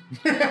coming?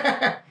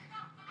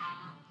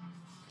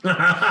 You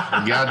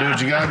gotta do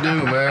what you gotta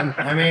do, man.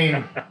 I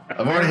mean,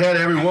 I've already had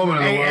every woman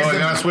in the Hey, world. as I the-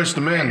 gotta switch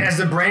to men. as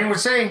the brain would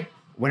say,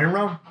 when in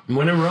Rome.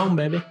 When in Rome,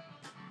 baby.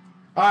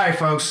 All right,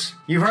 folks.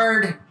 You've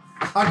heard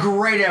a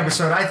great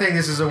episode. I think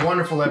this is a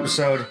wonderful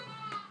episode.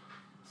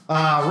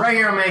 Right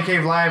here on Man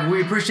Cave Live.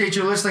 We appreciate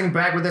you listening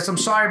back with us. I'm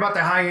sorry about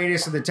the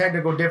hiatus and the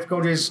technical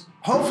difficulties.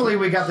 Hopefully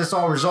we got this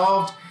all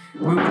resolved.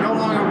 We will no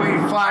longer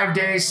wait 5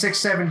 days, 6,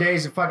 7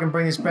 days to fucking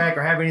bring this back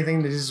or have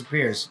anything that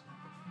disappears.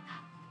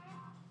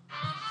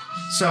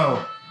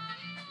 So,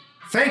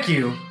 thank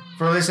you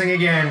for listening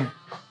again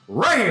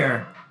right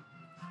here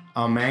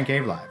on Man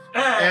Cave Live.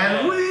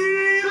 And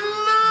we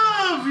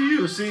love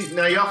you. See,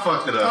 now y'all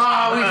fucked it up.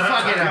 Oh, we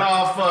fucked it up.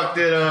 Y'all fucked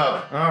it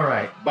up. All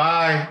right.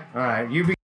 Bye. All right. You be